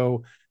can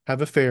go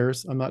have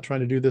affairs. I'm not trying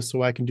to do this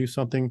so I can do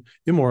something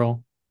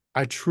immoral.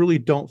 I truly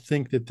don't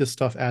think that this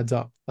stuff adds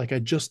up. Like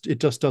it just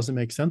doesn't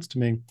make sense to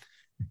me.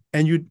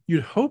 And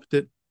you'd hope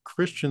that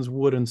Christians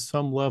would, in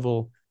some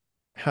level,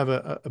 have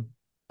a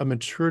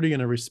maturity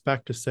and a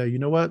respect to say, you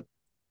know what,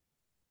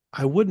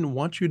 I wouldn't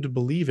want you to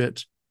believe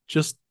it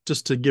just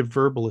to give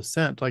verbal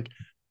assent. Like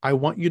I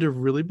want you to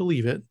really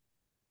believe it.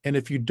 And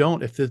if you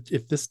don't, if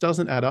this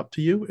doesn't add up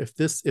to you, if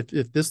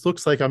this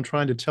looks like I'm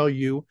trying to tell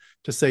you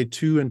to say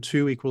 2 and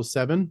 2 equals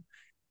 7,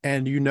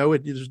 and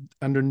it is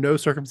under no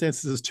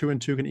circumstances is 2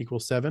 and 2 can equal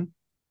 7,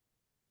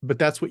 but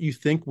that's what you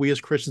think we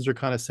as Christians are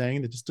kind of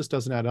saying, that just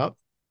doesn't add up.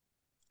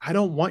 I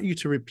don't want you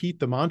to repeat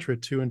the mantra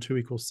 2 and 2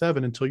 equals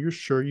 7 until you're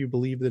sure you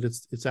believe that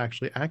it's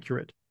actually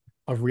accurate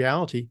of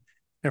reality.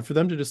 And for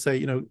them to just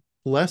say,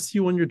 bless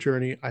you on your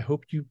journey. I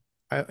hope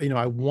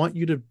I want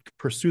you to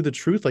pursue the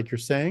truth like you're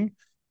saying.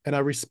 And I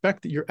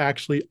respect that you're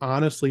actually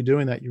honestly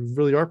doing that. You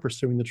really are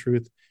pursuing the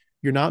truth.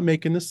 You're not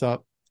making this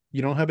up.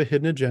 You don't have a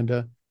hidden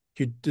agenda.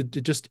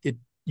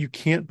 You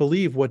can't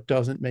believe what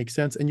doesn't make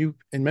sense. And you,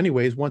 in many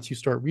ways, once you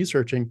start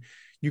researching,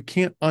 you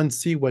can't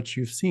unsee what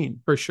you've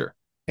seen. For sure.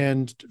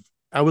 And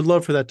I would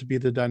love for that to be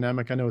the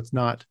dynamic. I know it's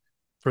not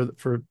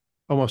for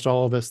almost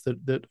all of us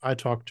that I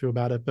talk to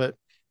about it, but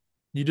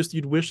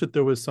you'd wish that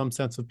there was some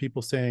sense of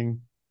people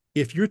saying,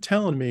 if you're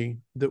telling me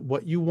that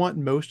what you want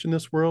most in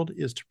this world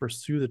is to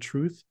pursue the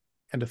truth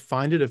and to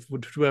find it, if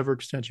to whatever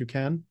extent you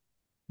can,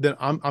 then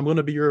I'm going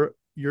to be your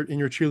in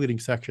your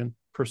cheerleading section.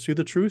 Pursue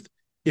the truth.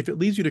 If it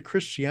leads you to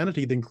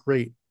Christianity, then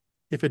great.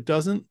 If it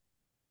doesn't,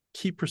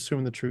 keep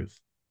pursuing the truth.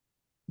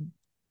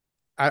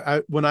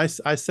 When I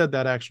said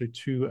that actually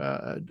to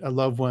a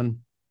loved one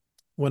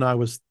when I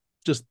was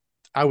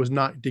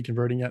not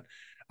deconverting yet.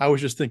 I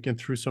was just thinking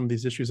through some of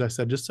these issues. I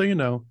said, just so you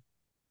know,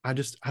 I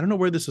don't know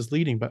where this is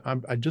leading, but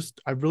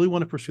I really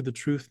want to pursue the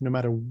truth no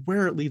matter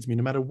where it leads me,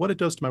 no matter what it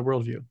does to my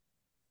worldview.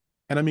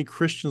 And I mean,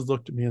 Christians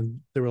looked at me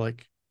and they were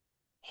like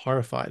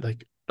horrified,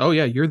 like, oh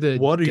yeah, you're the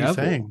what are you devil.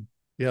 saying?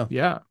 Yeah.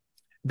 Yeah.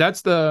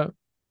 That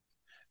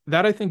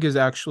I think is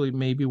actually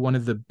maybe one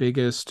of the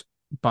biggest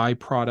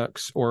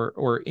byproducts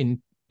or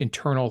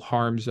internal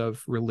harms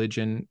of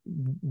religion,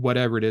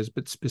 whatever it is,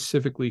 but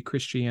specifically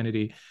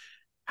Christianity.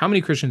 How many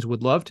Christians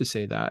would love to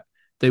say that?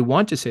 They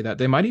want to say that.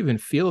 They might even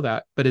feel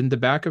that, but in the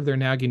back of their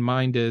nagging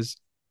mind is,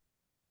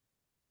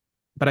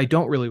 but I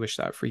don't really wish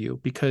that for you,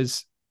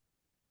 because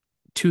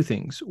two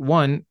things.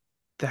 One,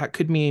 that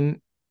could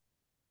mean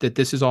that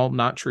this is all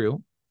not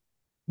true,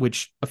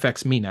 which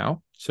affects me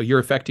now. So you're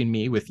affecting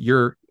me with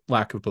your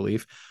lack of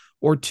belief.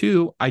 Or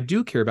two, I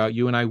do care about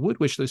you and I would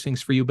wish those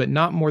things for you, but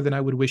not more than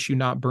I would wish you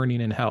not burning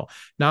in hell,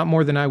 not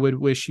more than I would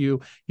wish you,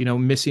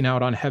 missing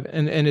out on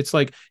heaven. And it's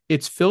like,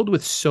 it's filled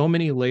with so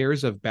many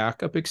layers of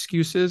backup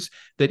excuses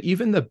that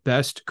even the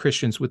best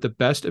Christians with the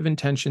best of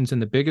intentions and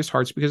the biggest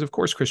hearts, because of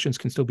course Christians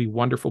can still be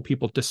wonderful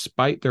people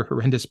despite their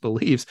horrendous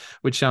beliefs,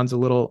 which sounds a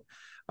little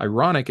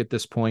ironic at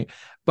this point,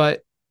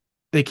 but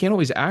they can't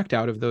always act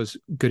out of those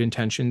good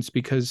intentions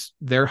because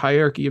their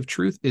hierarchy of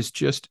truth is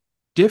just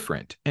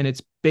different and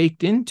it's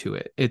baked into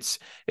it.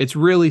 It's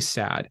really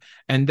sad.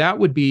 And that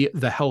would be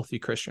the healthy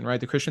Christian, right?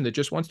 The Christian that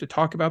just wants to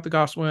talk about the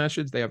gospel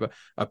message. They have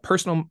a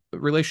personal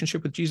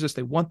relationship with Jesus.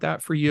 They want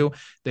that for you.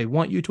 They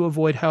want you to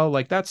avoid hell.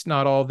 Like that's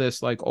not all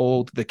this like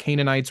old, the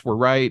Canaanites were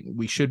right.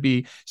 We should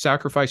be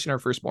sacrificing our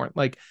firstborn.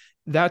 Like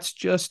that's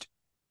just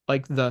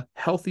like the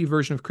healthy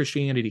version of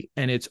Christianity.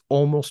 And it's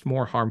almost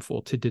more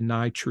harmful to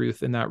deny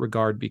truth in that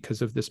regard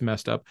because of this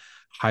messed up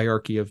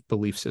hierarchy of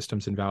belief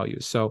systems and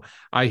values. So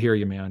I hear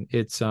you, man.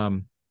 It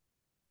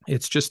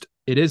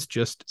is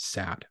just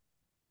sad.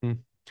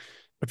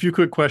 A few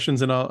quick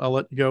questions and I'll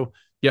let you go.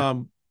 Yeah.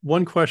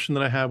 One question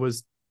that I had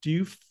was, do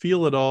you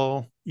feel at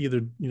all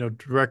either,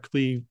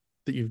 directly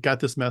that you've got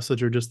this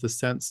message or just the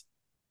sense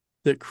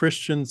that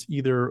Christians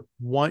either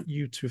want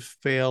you to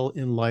fail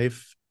in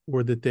life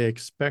or that they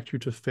expect you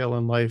to fail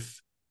in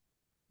life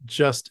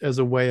just as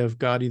a way of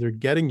God either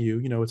getting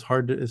you, it's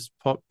hard to, as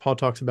Paul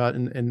talks about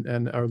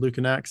in our Luke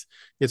and Acts,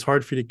 it's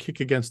hard for you to kick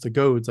against the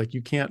goads. Like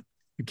you can't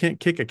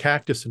kick a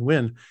cactus and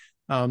win.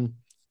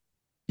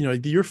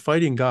 You're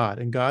fighting God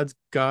and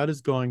God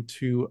is going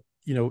to,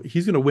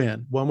 he's going to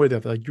win one way or the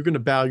other. Like you're going to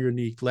bow your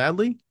knee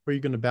gladly or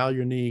you're going to bow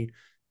your knee,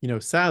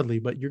 sadly,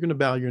 but you're going to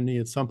bow your knee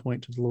at some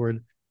point to the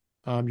Lord.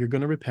 You're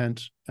going to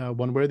repent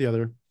one way or the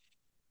other.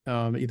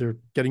 either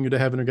getting you to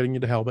heaven or getting you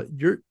to hell. But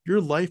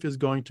your life is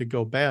going to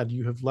go bad.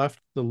 You have left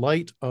the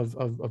light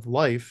of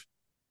life,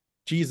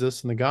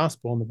 Jesus and the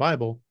gospel and the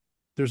Bible.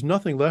 There's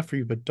nothing left for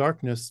you but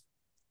darkness.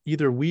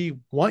 Either we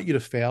want you to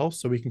fail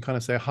so we can kind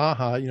of say, ha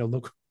ha,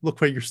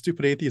 look where your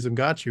stupid atheism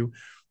got you,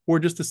 or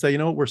just to say,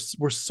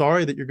 we're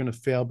sorry that you're going to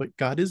fail, but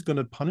God is going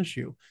to punish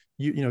you.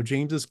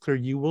 James is clear,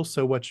 you will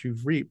sow what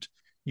you've reaped.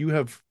 You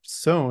have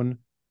sown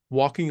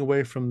walking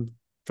away from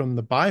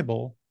the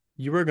Bible.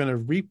 You are going to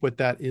reap what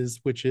that is,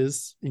 which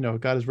is,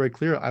 God is very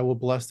clear. I will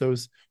bless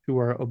those who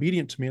are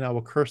obedient to me, and I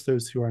will curse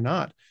those who are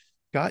not.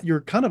 God,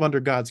 you're kind of under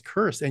God's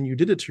curse, and you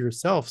did it to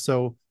yourself.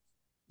 So,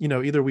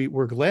 either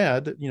we're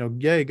glad that,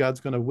 yay,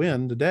 God's going to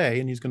win today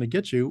and he's going to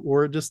get you,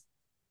 or just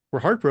we're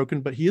heartbroken,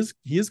 but he is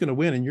going to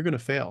win and you're going to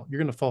fail. You're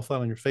going to fall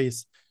flat on your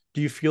face.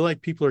 Do you feel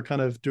like people are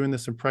kind of doing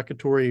this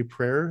imprecatory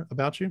prayer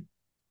about you?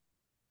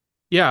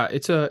 Yeah,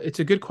 it's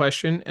a good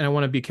question, and I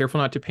want to be careful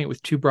not to paint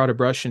with too broad a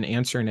brush in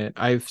answering it.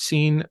 I've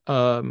seen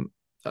a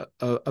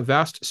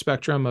vast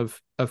spectrum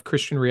of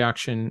Christian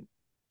reaction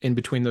in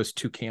between those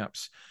two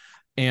camps.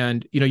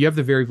 And, you have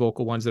the very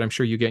vocal ones that I'm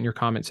sure you get in your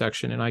comment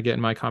section and I get in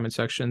my comment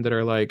section that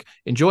are like,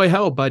 enjoy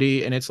hell,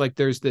 buddy. And it's like,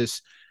 there's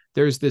this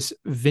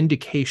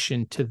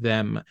vindication to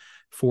them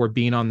for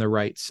being on the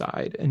right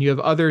side. And you have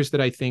others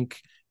that I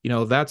think,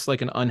 that's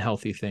like an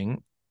unhealthy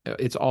thing.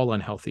 It's all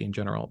unhealthy in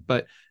general.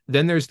 But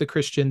then there's the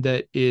Christian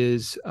that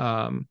is,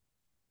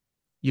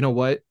 you know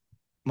what?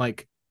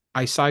 Like,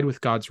 I side with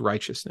God's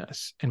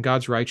righteousness, and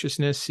God's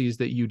righteousness sees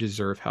that you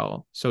deserve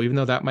hell. So even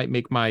though that might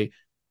make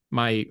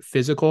my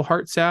physical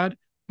heart sad,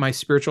 my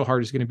spiritual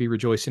heart is going to be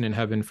rejoicing in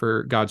heaven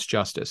for God's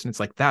justice. And it's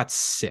like, that's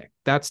sick.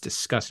 That's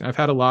disgusting. I've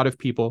had a lot of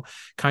people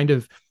kind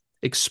of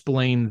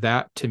explain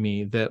that to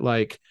me, that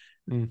like,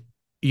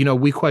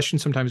 we question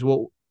sometimes,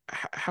 well,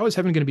 how is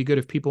heaven going to be good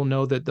if people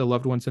know that the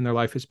loved ones in their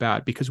life is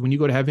bad? Because when you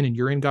go to heaven and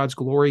you're in God's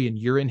glory and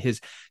you're in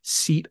his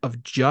seat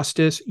of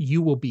justice,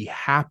 you will be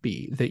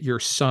happy that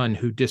your son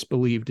who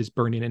disbelieved is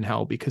burning in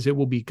hell, because it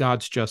will be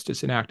God's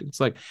justice enacted.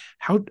 It's like,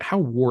 how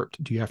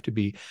warped do you have to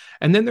be?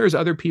 And then there's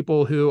other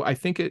people who I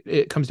think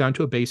it comes down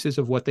to a basis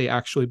of what they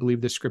actually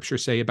believe the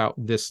scriptures say about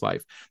this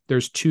life.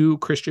 There's two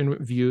Christian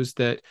views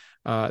that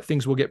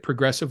things will get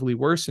progressively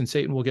worse and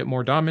Satan will get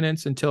more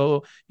dominance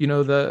until,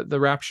 the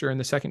rapture and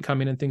the second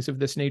coming and things of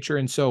this nature.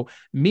 And so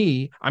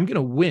I'm going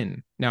to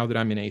win now that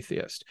I'm an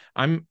atheist.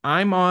 I'm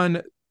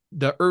on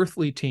the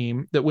earthly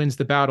team that wins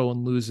the battle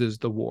and loses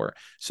the war.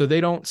 So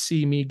they don't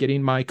see me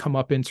getting my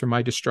comeuppance or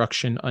my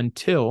destruction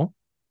until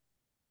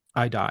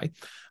I die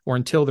or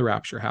until the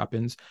rapture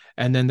happens.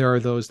 And then there are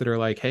those that are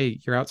like, hey,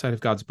 you're outside of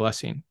God's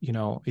blessing.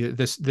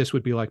 This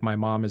would be like my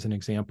mom as an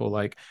example.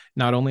 Like,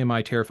 not only am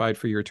I terrified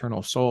for your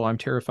eternal soul, I'm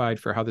terrified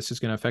for how this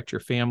is going to affect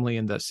your family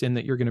and the sin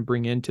that you're going to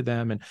bring into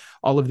them and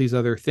all of these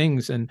other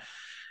things. And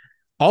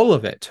all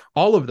of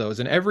those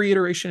and every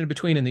iteration in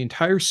between and the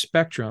entire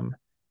spectrum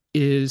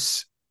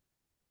is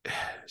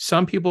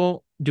some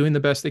people doing the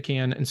best they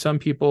can and some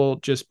people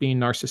just being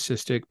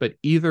narcissistic. But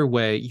either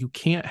way, you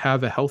can't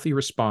have a healthy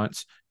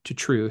response to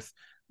truth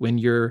when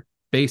your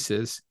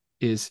basis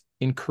is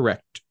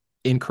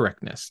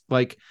incorrectness.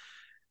 Like,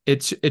 it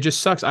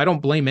just sucks. I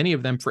don't blame any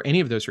of them for any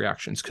of those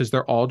reactions, because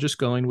they're all just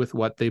going with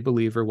what they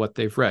believe or what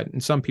they've read.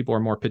 And some people are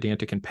more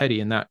pedantic and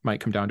petty, and that might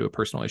come down to a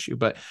personal issue.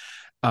 But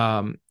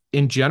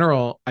in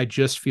general, I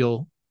just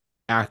feel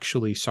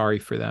actually sorry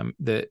for them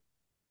that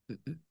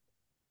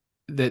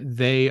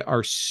they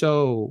are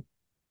so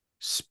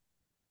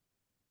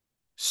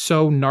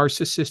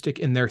narcissistic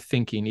in their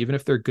thinking, even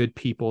if they're good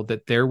people,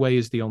 that their way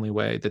is the only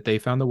way, that they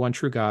found the one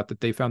true God, that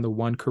they found the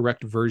one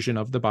correct version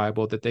of the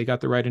Bible, that they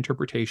got the right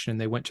interpretation and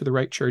they went to the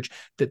right church,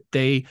 that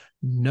they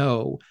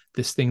know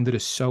this thing that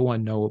is so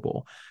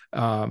unknowable.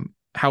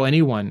 How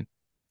anyone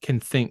can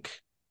think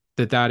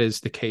that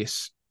is the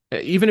case.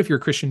 Even if you're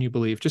a Christian, you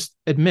believe, just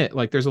admit,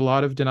 like, there's a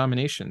lot of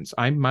denominations.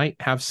 I might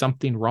have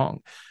something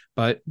wrong,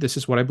 but this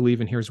is what I believe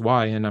and here's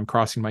why, and I'm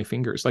crossing my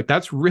fingers. Like,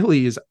 that's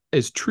really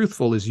as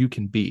truthful as you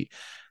can be.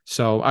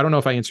 So I don't know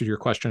if I answered your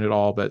question at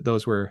all, but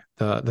those were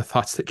the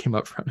thoughts that came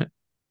up from it.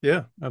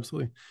 Yeah,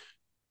 absolutely.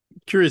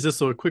 Curious, this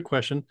is a quick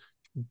question.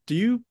 Do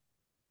you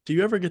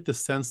ever get the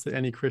sense that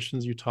any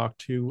Christians you talk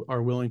to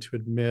are willing to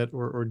admit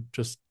or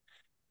just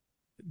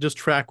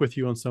track with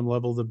you on some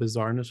level the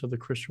bizarreness of the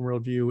Christian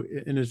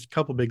worldview in a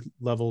couple big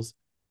levels?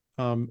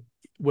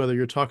 Whether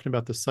you're talking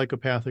about the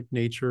psychopathic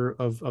nature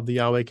of the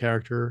Yahweh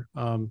character,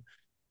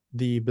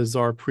 the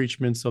bizarre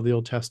preachments of the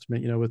Old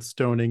Testament, with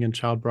stoning and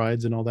child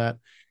brides and all that,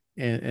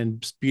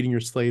 and beating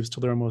your slaves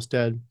till they're almost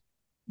dead.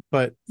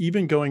 But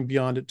even going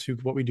beyond it to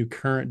what we do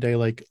current day,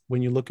 like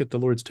when you look at the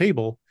Lord's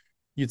table,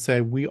 you'd say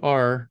we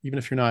are, even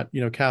if you're not,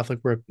 Catholic,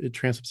 we're at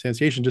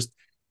transubstantiation, just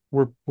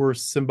we're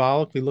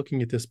symbolically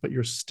looking at this, but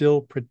you're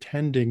still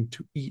pretending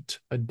to eat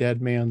a dead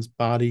man's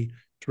body,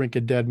 drink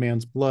a dead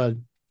man's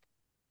blood.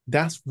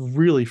 That's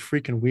really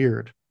freaking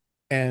weird.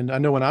 And I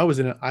know when I was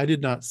in it, I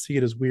did not see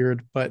it as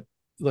weird, but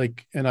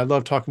and I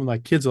love talking with my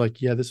kids,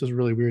 like, yeah, this is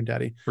really weird,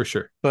 Daddy. For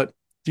sure. But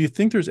do you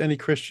think there's any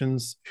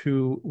Christians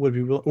who would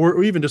be willing,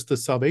 or even just the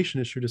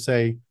salvation issue, to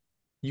say,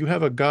 you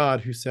have a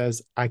God who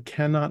says, I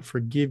cannot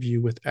forgive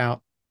you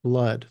without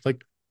blood.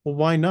 Like, well,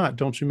 why not?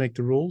 Don't you make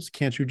the rules?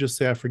 Can't you just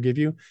say, I forgive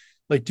you?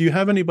 Like, do you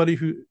have anybody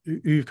who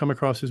you've come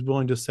across who's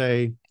willing to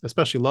say,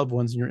 especially loved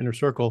ones in your inner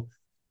circle,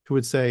 who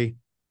would say,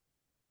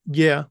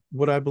 yeah,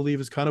 what I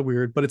believe is kind of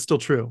weird, but it's still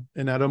true.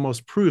 And that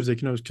almost proves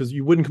it, because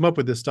you wouldn't come up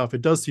with this stuff.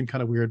 It does seem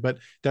kind of weird, but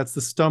that's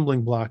the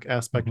stumbling block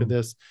aspect of Mhm.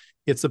 this.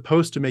 It's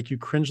supposed to make you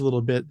cringe a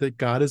little bit that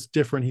God is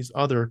different. He's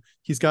other.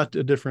 He's got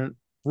a different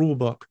rule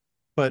book.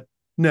 But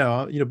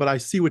no, but I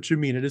see what you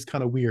mean. It is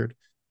kind of weird.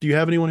 Do you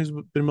have anyone who's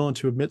been willing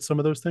to admit some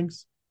of those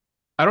things?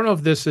 I don't know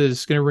if this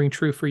is going to ring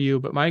true for you,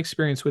 but my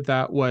experience with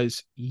that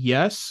was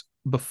yes,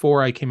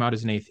 before I came out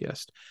as an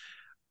atheist.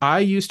 I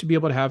used to be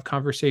able to have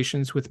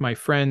conversations with my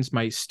friends,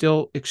 my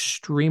still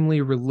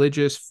extremely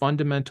religious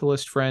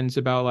fundamentalist friends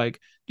about like, do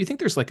you think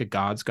there's like a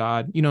God's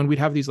God? And we'd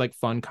have these like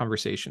fun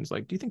conversations.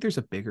 Like, do you think there's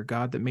a bigger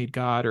God that made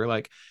God? Or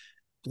like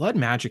blood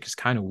magic is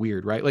kind of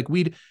weird, right? Like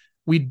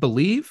we'd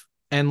believe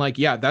and like,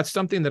 yeah, that's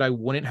something that I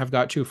wouldn't have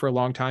got to for a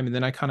long time. And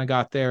then I kind of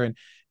got there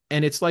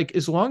and it's like,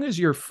 as long as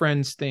your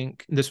friends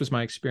think, this was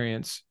my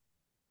experience,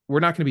 we're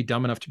not going to be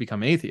dumb enough to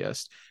become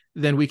atheists,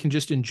 then we can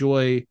just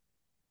enjoy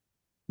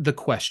the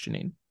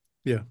questioning.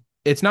 Yeah.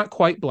 It's not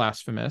quite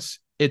blasphemous.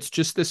 It's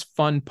just this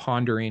fun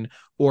pondering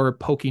or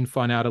poking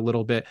fun out a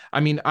little bit. I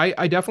mean,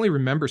 I definitely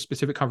remember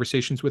specific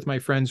conversations with my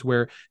friends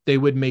where they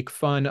would make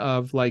fun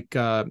of like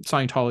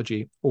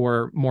Scientology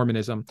or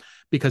Mormonism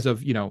because of,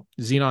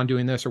 Xenon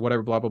doing this or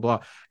whatever, blah, blah, blah.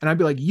 And I'd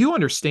be like, you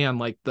understand,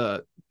 like,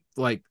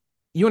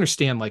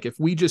 if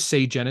we just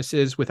say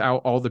Genesis without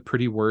all the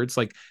pretty words,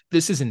 like,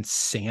 this is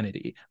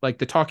insanity. Like,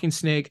 the talking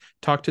snake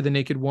talked to the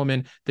naked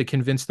woman that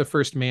convinced the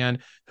first man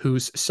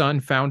whose son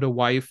found a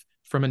wife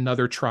from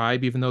another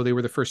tribe, even though they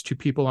were the first two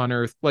people on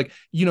earth. Like,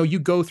 you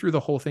go through the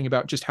whole thing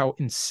about just how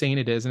insane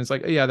it is. And it's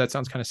like, yeah, that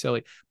sounds kind of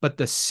silly. But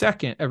the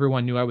second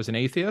everyone knew I was an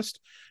atheist,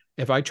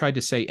 if I tried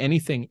to say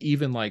anything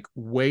even like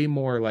way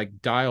more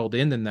like dialed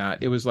in than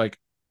that, it was like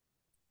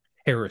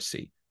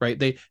heresy, right?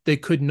 They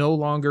could no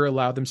longer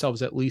allow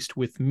themselves, at least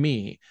with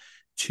me,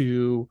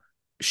 to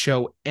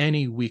show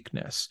any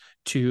weakness,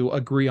 to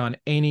agree on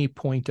any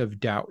point of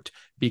doubt,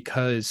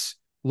 because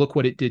look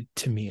what it did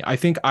to me. I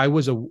think I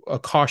was a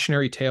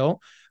cautionary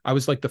tale. I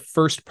was like the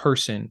first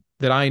person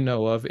that I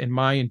know of in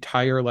my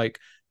entire like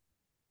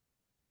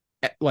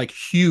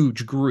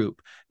huge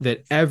group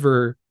that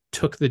ever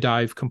took the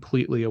dive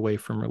completely away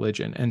from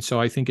religion. And so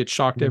I think it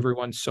shocked Mhm.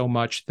 everyone so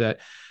much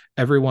that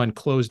everyone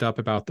closed up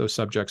about those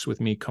subjects with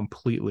me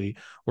completely,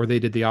 or they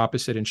did the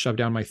opposite and shoved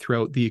down my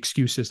throat the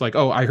excuses like,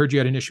 oh, I heard you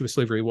had an issue with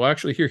slavery. Well,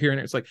 actually, here, and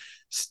it's like,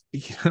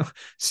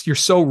 you're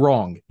so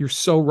wrong. You're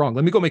so wrong.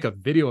 Let me go make a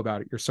video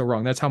about it. You're so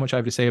wrong. That's how much I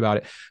have to say about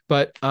it.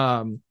 But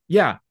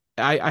yeah,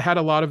 I had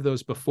a lot of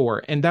those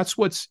before, and that's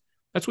what's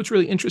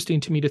really interesting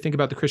to me to think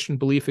about the Christian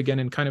belief again,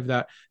 and kind of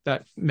that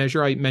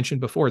measure I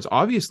mentioned before. It's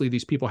obviously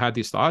these people had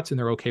these thoughts and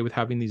they're okay with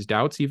having these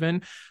doubts,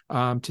 even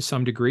to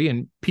some degree.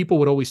 And people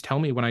would always tell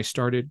me when I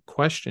started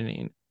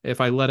questioning,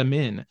 if I let them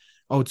in,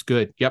 oh, it's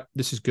good. Yep,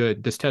 this is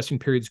good. This testing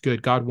period's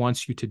good. God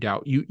wants you to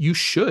doubt. You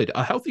should.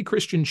 A healthy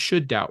Christian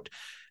should doubt.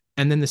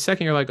 And then the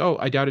second you're like, oh,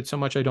 I doubted so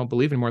much I don't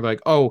believe anymore.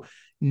 Like, oh,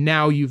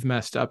 now you've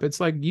messed up. It's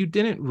like, you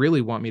didn't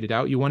really want me to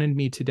doubt. You wanted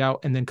me to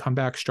doubt and then come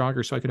back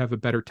stronger so I could have a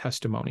better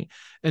testimony.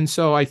 And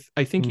so I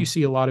think you Mm.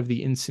 see a lot of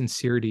the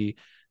insincerity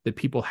that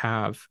people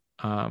have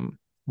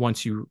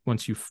once you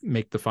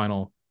make the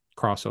final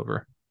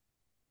crossover.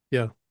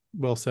 Yeah,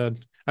 well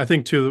said. I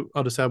think too,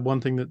 I'll just add one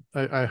thing that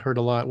I heard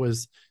a lot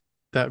was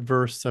that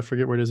verse. I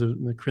forget where it is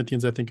in the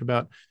Corinthians. I think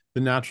about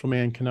the natural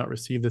man cannot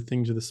receive the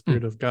things of the Mm,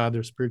 Spirit of God.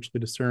 They're spiritually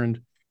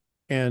discerned.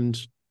 And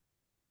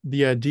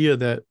the idea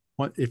that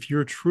if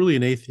you're truly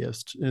an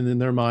atheist, and in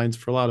their minds,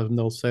 for a lot of them,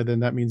 they'll say,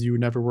 then that means you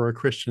never were a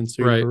Christian,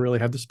 so you right. never really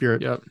have the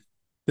Spirit. Yep.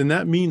 Then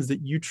that means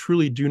that you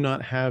truly do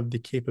not have the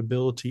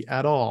capability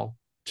at all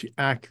to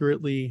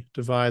accurately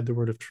divide the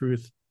word of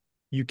truth.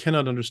 You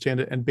cannot understand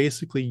it. And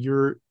basically,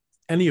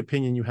 any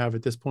opinion you have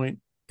at this point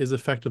is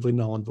effectively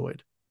null and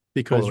void,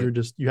 because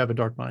Totally. you have a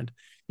dark mind.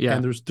 Yeah.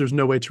 And there's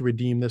no way to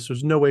redeem this.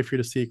 There's no way for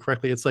you to see it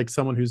correctly. It's like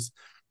someone who's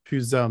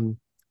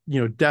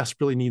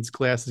desperately needs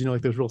glasses,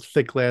 like those real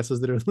thick glasses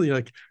that are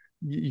like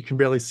you can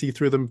barely see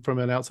through them from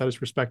an outsider's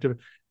perspective.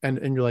 And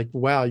you're like,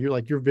 wow, you're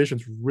like, your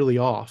vision's really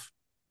off.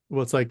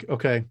 Well, it's like,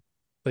 okay,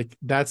 like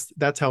that's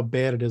how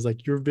bad it is.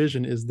 Like, your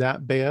vision is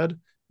that bad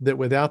that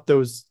without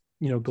those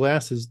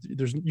glasses,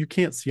 you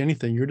can't see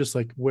anything. You're just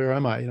like, where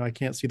am I? I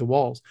can't see the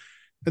walls.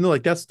 And they're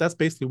like, that's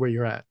basically where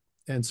you're at.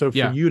 And so for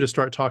Yeah. you to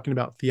start talking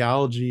about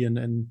theology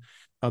and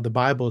the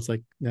Bible, it's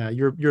like, nah,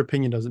 your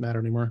opinion doesn't matter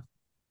anymore.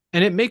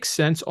 And it makes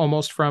sense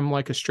almost from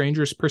like a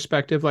stranger's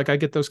perspective. Like, I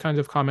get those kinds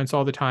of comments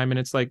all the time, and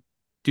it's like,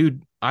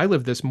 dude, I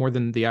live this more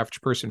than the average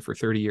person for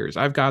 30 years.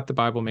 I've got the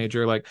Bible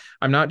major. Like,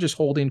 I'm not just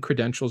holding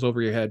credentials over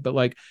your head, but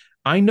like,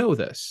 I know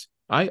this.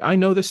 I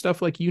know this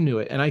stuff like you knew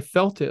it, and I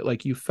felt it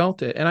like you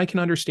felt it. And I can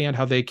understand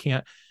how they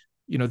can't,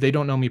 they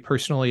don't know me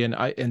personally,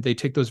 and they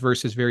take those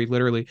verses very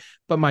literally.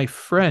 But my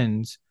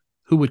friends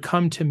who would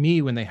come to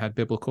me when they had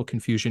biblical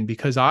confusion,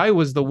 because I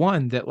was the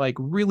one that like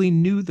really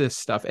knew this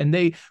stuff, and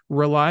they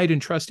relied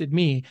and trusted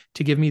me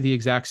to give me the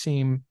exact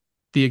same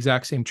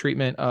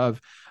treatment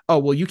of, oh,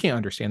 well, you can't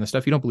understand this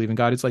stuff. You don't believe in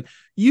God. It's like,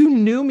 you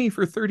knew me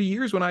for 30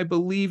 years when I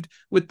believed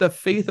with the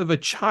faith of a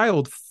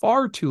child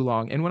far too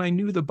long. And when I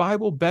knew the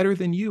Bible better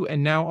than you.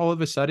 And now all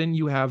of a sudden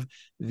you have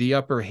the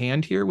upper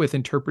hand here with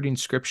interpreting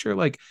scripture.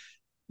 Like,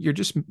 you're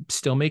just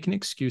still making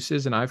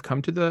excuses. And I've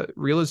come to the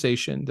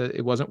realization that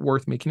it wasn't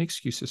worth making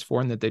excuses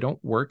for, and that they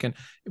don't work. And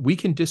we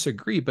can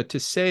disagree, but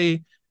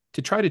to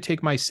try to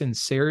take my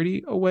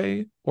sincerity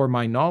away or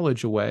my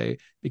knowledge away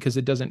because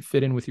it doesn't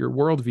fit in with your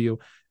worldview,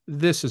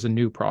 this is a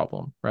new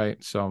problem,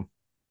 right? So,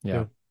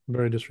 yeah.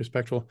 Very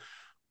disrespectful.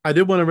 I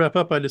did want to wrap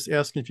up by just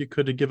asking if you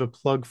could give a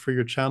plug for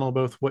your channel,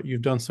 both what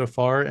you've done so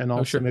far and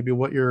also maybe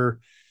what's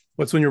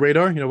on your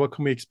radar. What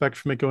can we expect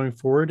from it going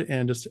forward,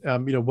 and just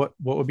what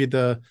would be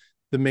the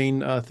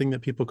main thing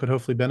that people could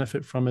hopefully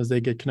benefit from as they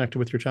get connected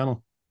with your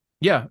channel.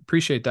 Yeah,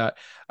 appreciate that.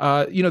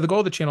 The goal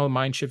of the channel,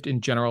 Mind Shift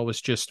in general,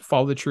 was just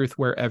follow the truth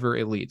wherever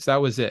it leads.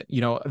 That was it.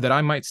 That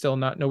I might still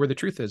not know where the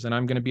truth is, and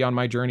I'm going to be on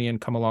my journey and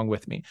come along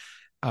with me.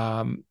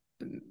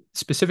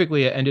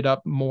 Specifically, it ended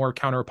up more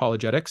counter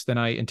apologetics than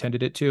I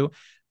intended it to.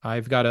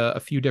 I've got a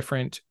few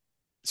different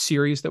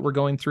series that we're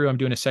going through. I'm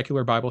doing a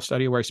secular Bible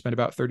study where I spend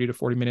about 30 to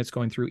 40 minutes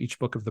going through each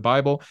book of the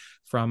Bible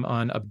from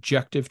on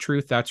objective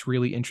truth. That's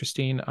really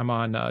interesting. I'm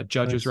on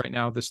Judges right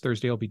now. This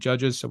Thursday will be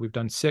Judges. So we've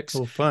done 6.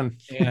 Oh, fun.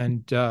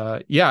 And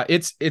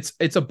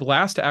it's a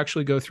blast to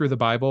actually go through the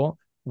Bible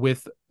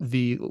with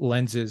the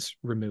lenses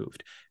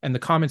removed. And the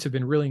comments have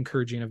been really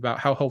encouraging about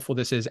how helpful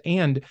this is.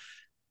 And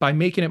by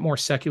making it more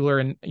secular,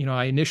 and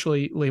I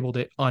initially labeled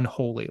it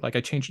unholy, like I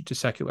changed it to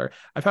secular.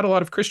 I've had a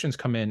lot of Christians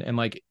come in and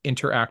like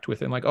interact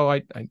with it, and like, oh,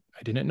 I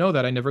didn't know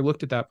that. I never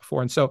looked at that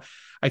before. And so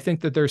I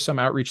think that there's some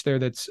outreach there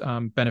that's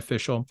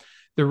beneficial.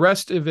 The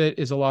rest of it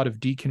is a lot of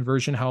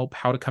deconversion help,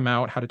 how to come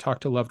out, how to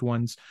talk to loved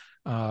ones,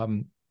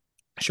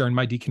 sharing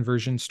my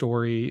deconversion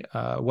story,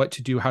 what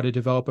to do, how to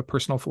develop a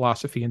personal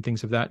philosophy and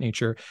things of that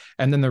nature.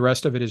 And then the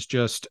rest of it is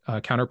just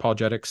counter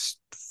apologetics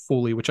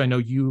fully, which I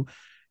know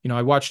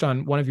I watched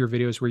on one of your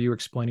videos where you were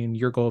explaining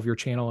your goal of your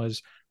channel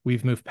is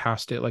we've moved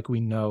past it. Like,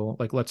 we know,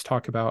 like, let's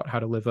talk about how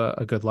to live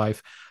a good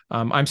life.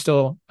 I'm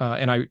still,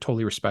 and I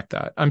totally respect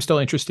that. I'm still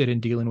interested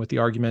in dealing with the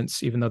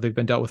arguments, even though they've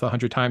been dealt with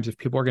 100 times. If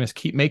people are going to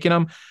keep making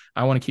them,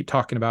 I want to keep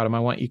talking about them. I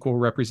want equal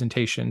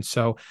representation.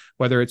 So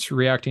whether it's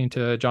reacting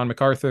to John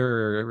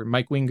MacArthur or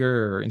Mike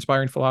Winger or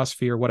inspiring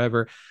philosophy or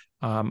whatever,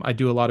 I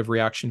do a lot of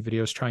reaction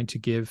videos trying to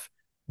give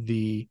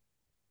the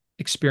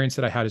experience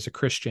that I had as a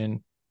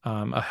Christian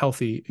a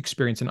healthy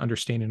experience and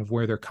understanding of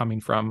where they're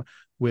coming from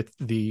with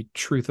the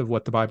truth of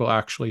what the Bible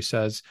actually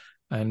says.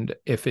 And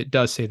if it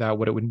does say that,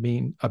 what it would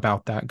mean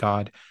about that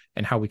God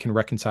and how we can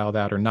reconcile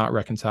that or not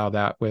reconcile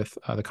that with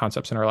the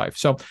concepts in our life.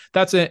 So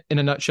that's it in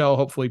a nutshell.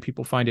 Hopefully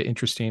people find it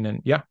interesting.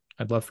 And yeah,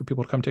 I'd love for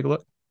people to come take a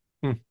look.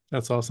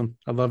 That's awesome.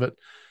 I love it.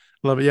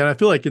 Yeah. And I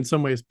feel like in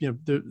some ways,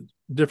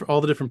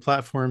 all the different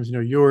platforms,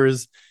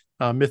 yours,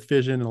 Myth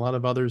Vision, and a lot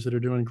of others that are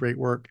doing great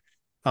work.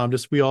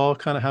 We all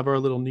kind of have our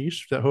little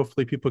niche that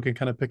hopefully people can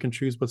kind of pick and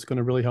choose what's going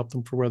to really help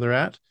them for where they're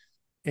at.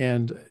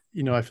 And,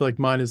 I feel like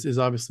mine is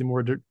obviously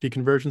more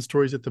deconversion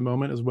stories at the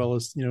moment, as well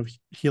as,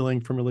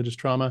 healing from religious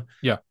trauma.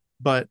 Yeah.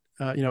 But,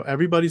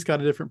 everybody's got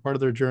a different part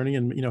of their journey,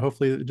 and,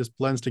 hopefully it just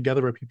blends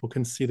together where people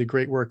can see the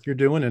great work you're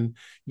doing. And,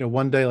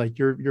 one day, like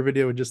your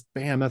video would just,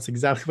 bam, that's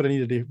exactly what I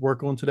needed to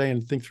work on today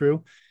and think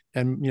through.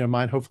 And,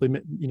 mine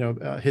hopefully,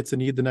 hits a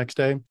need the next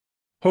day.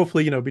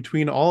 Hopefully,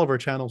 between all of our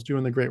channels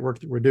doing the great work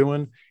that we're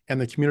doing and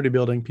the community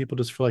building, people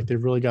just feel like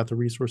they've really got the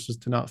resources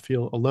to not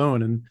feel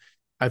alone. And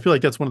I feel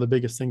like that's one of the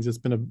biggest things that's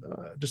been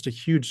just a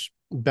huge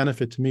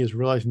benefit to me, is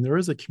realizing there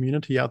is a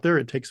community out there.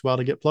 It takes a while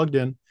to get plugged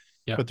in,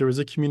 but there is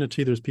a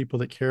community. There's people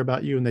that care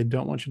about you, and they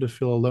don't want you to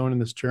feel alone in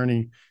this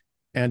journey.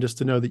 And just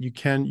to know that you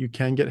can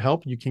get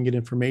help, you can get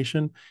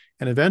information,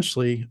 and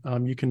eventually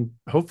you can,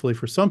 hopefully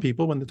for some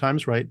people, when the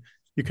time's right,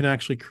 you can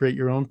actually create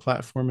your own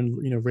platform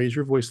and, raise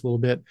your voice a little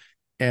bit.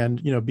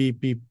 And,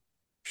 be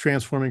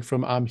transforming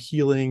from I'm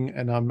healing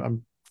and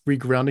I'm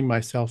regrounding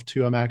myself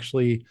to I'm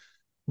actually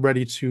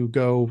ready to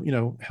go,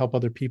 help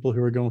other people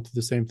who are going through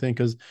the same thing.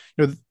 Because,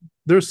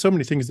 there's so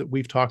many things that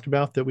we've talked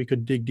about that we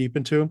could dig deep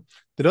into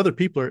that other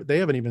people they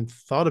haven't even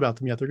thought about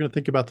them yet. They're going to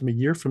think about them a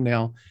year from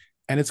now,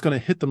 and it's going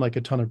to hit them like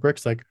a ton of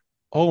bricks. Like,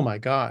 oh my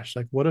gosh,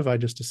 like what have I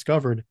just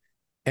discovered?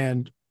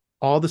 And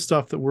all the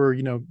stuff that we're,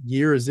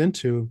 years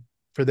into,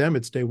 for them,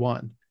 it's day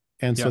one.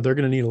 And so they're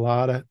going to need a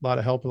lot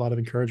of help, a lot of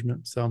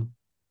encouragement. So,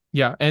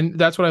 yeah. And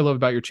that's what I love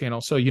about your channel.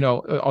 So,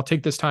 I'll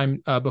take this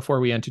time before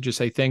we end to just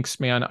say, thanks,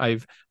 man.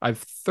 I've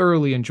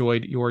thoroughly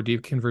enjoyed your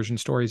deconversion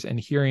stories,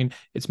 and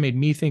it's made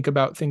me think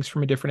about things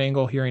from a different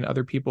angle, hearing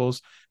other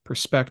people's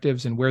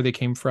perspectives and where they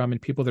came from, and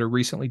people that are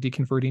recently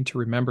deconverting, to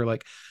remember,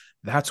 like,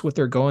 that's what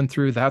they're going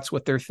through. That's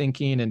what they're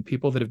thinking. And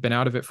people that have been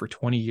out of it for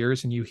 20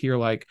 years, and you hear,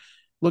 like,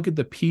 look at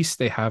the peace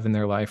they have in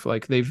their life.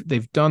 Like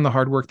they've done the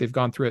hard work, they've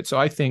gone through it. So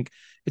I think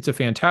it's a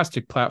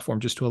fantastic platform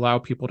just to allow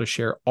people to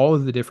share all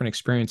of the different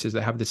experiences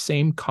that have the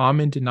same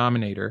common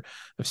denominator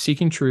of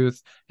seeking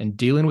truth and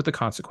dealing with the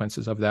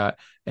consequences of that.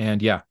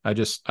 And yeah, I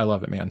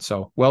love it, man.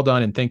 So well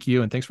done. And thank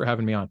you. And thanks for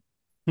having me on.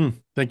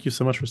 Thank you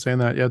so much for saying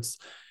that. Yeah, it's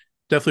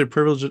definitely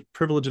a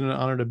privilege and an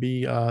honor to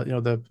be,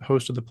 the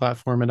host of the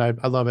platform. And I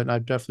love it. And I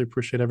definitely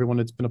appreciate everyone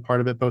that's been a part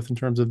of it, both in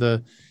terms of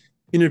the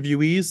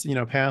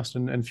interviewees, past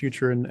and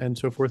future and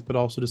so forth, but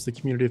also just the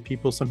community of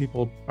people. Some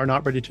people are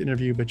not ready to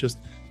interview, but just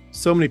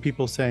so many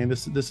people saying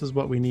this is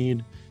what we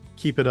need.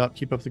 Keep it up,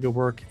 keep up the good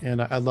work.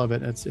 And I love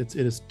it. It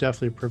is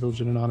definitely a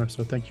privilege and an honor.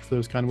 So thank you for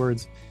those kind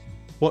words.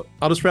 Well,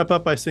 I'll just wrap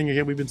up by saying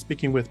again, we've been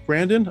speaking with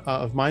Brandon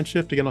of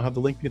Mindshift. Again, I'll have the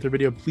link beneath the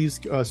video. Please,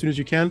 as soon as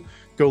you can,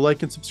 go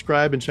like and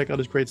subscribe and check out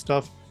his great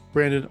stuff.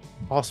 Brandon,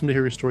 awesome to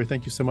hear your story.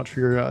 Thank you so much for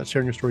your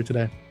sharing your story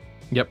today.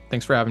 Yep.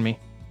 Thanks for having me.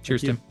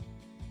 Cheers, Tim.